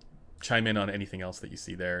 chime in on anything else that you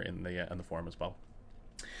see there in the forum as well.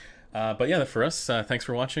 But yeah, for us, thanks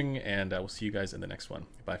for watching, and we'll see you guys in the next one.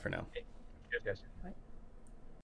 Bye for now. Cheers, guys. Right.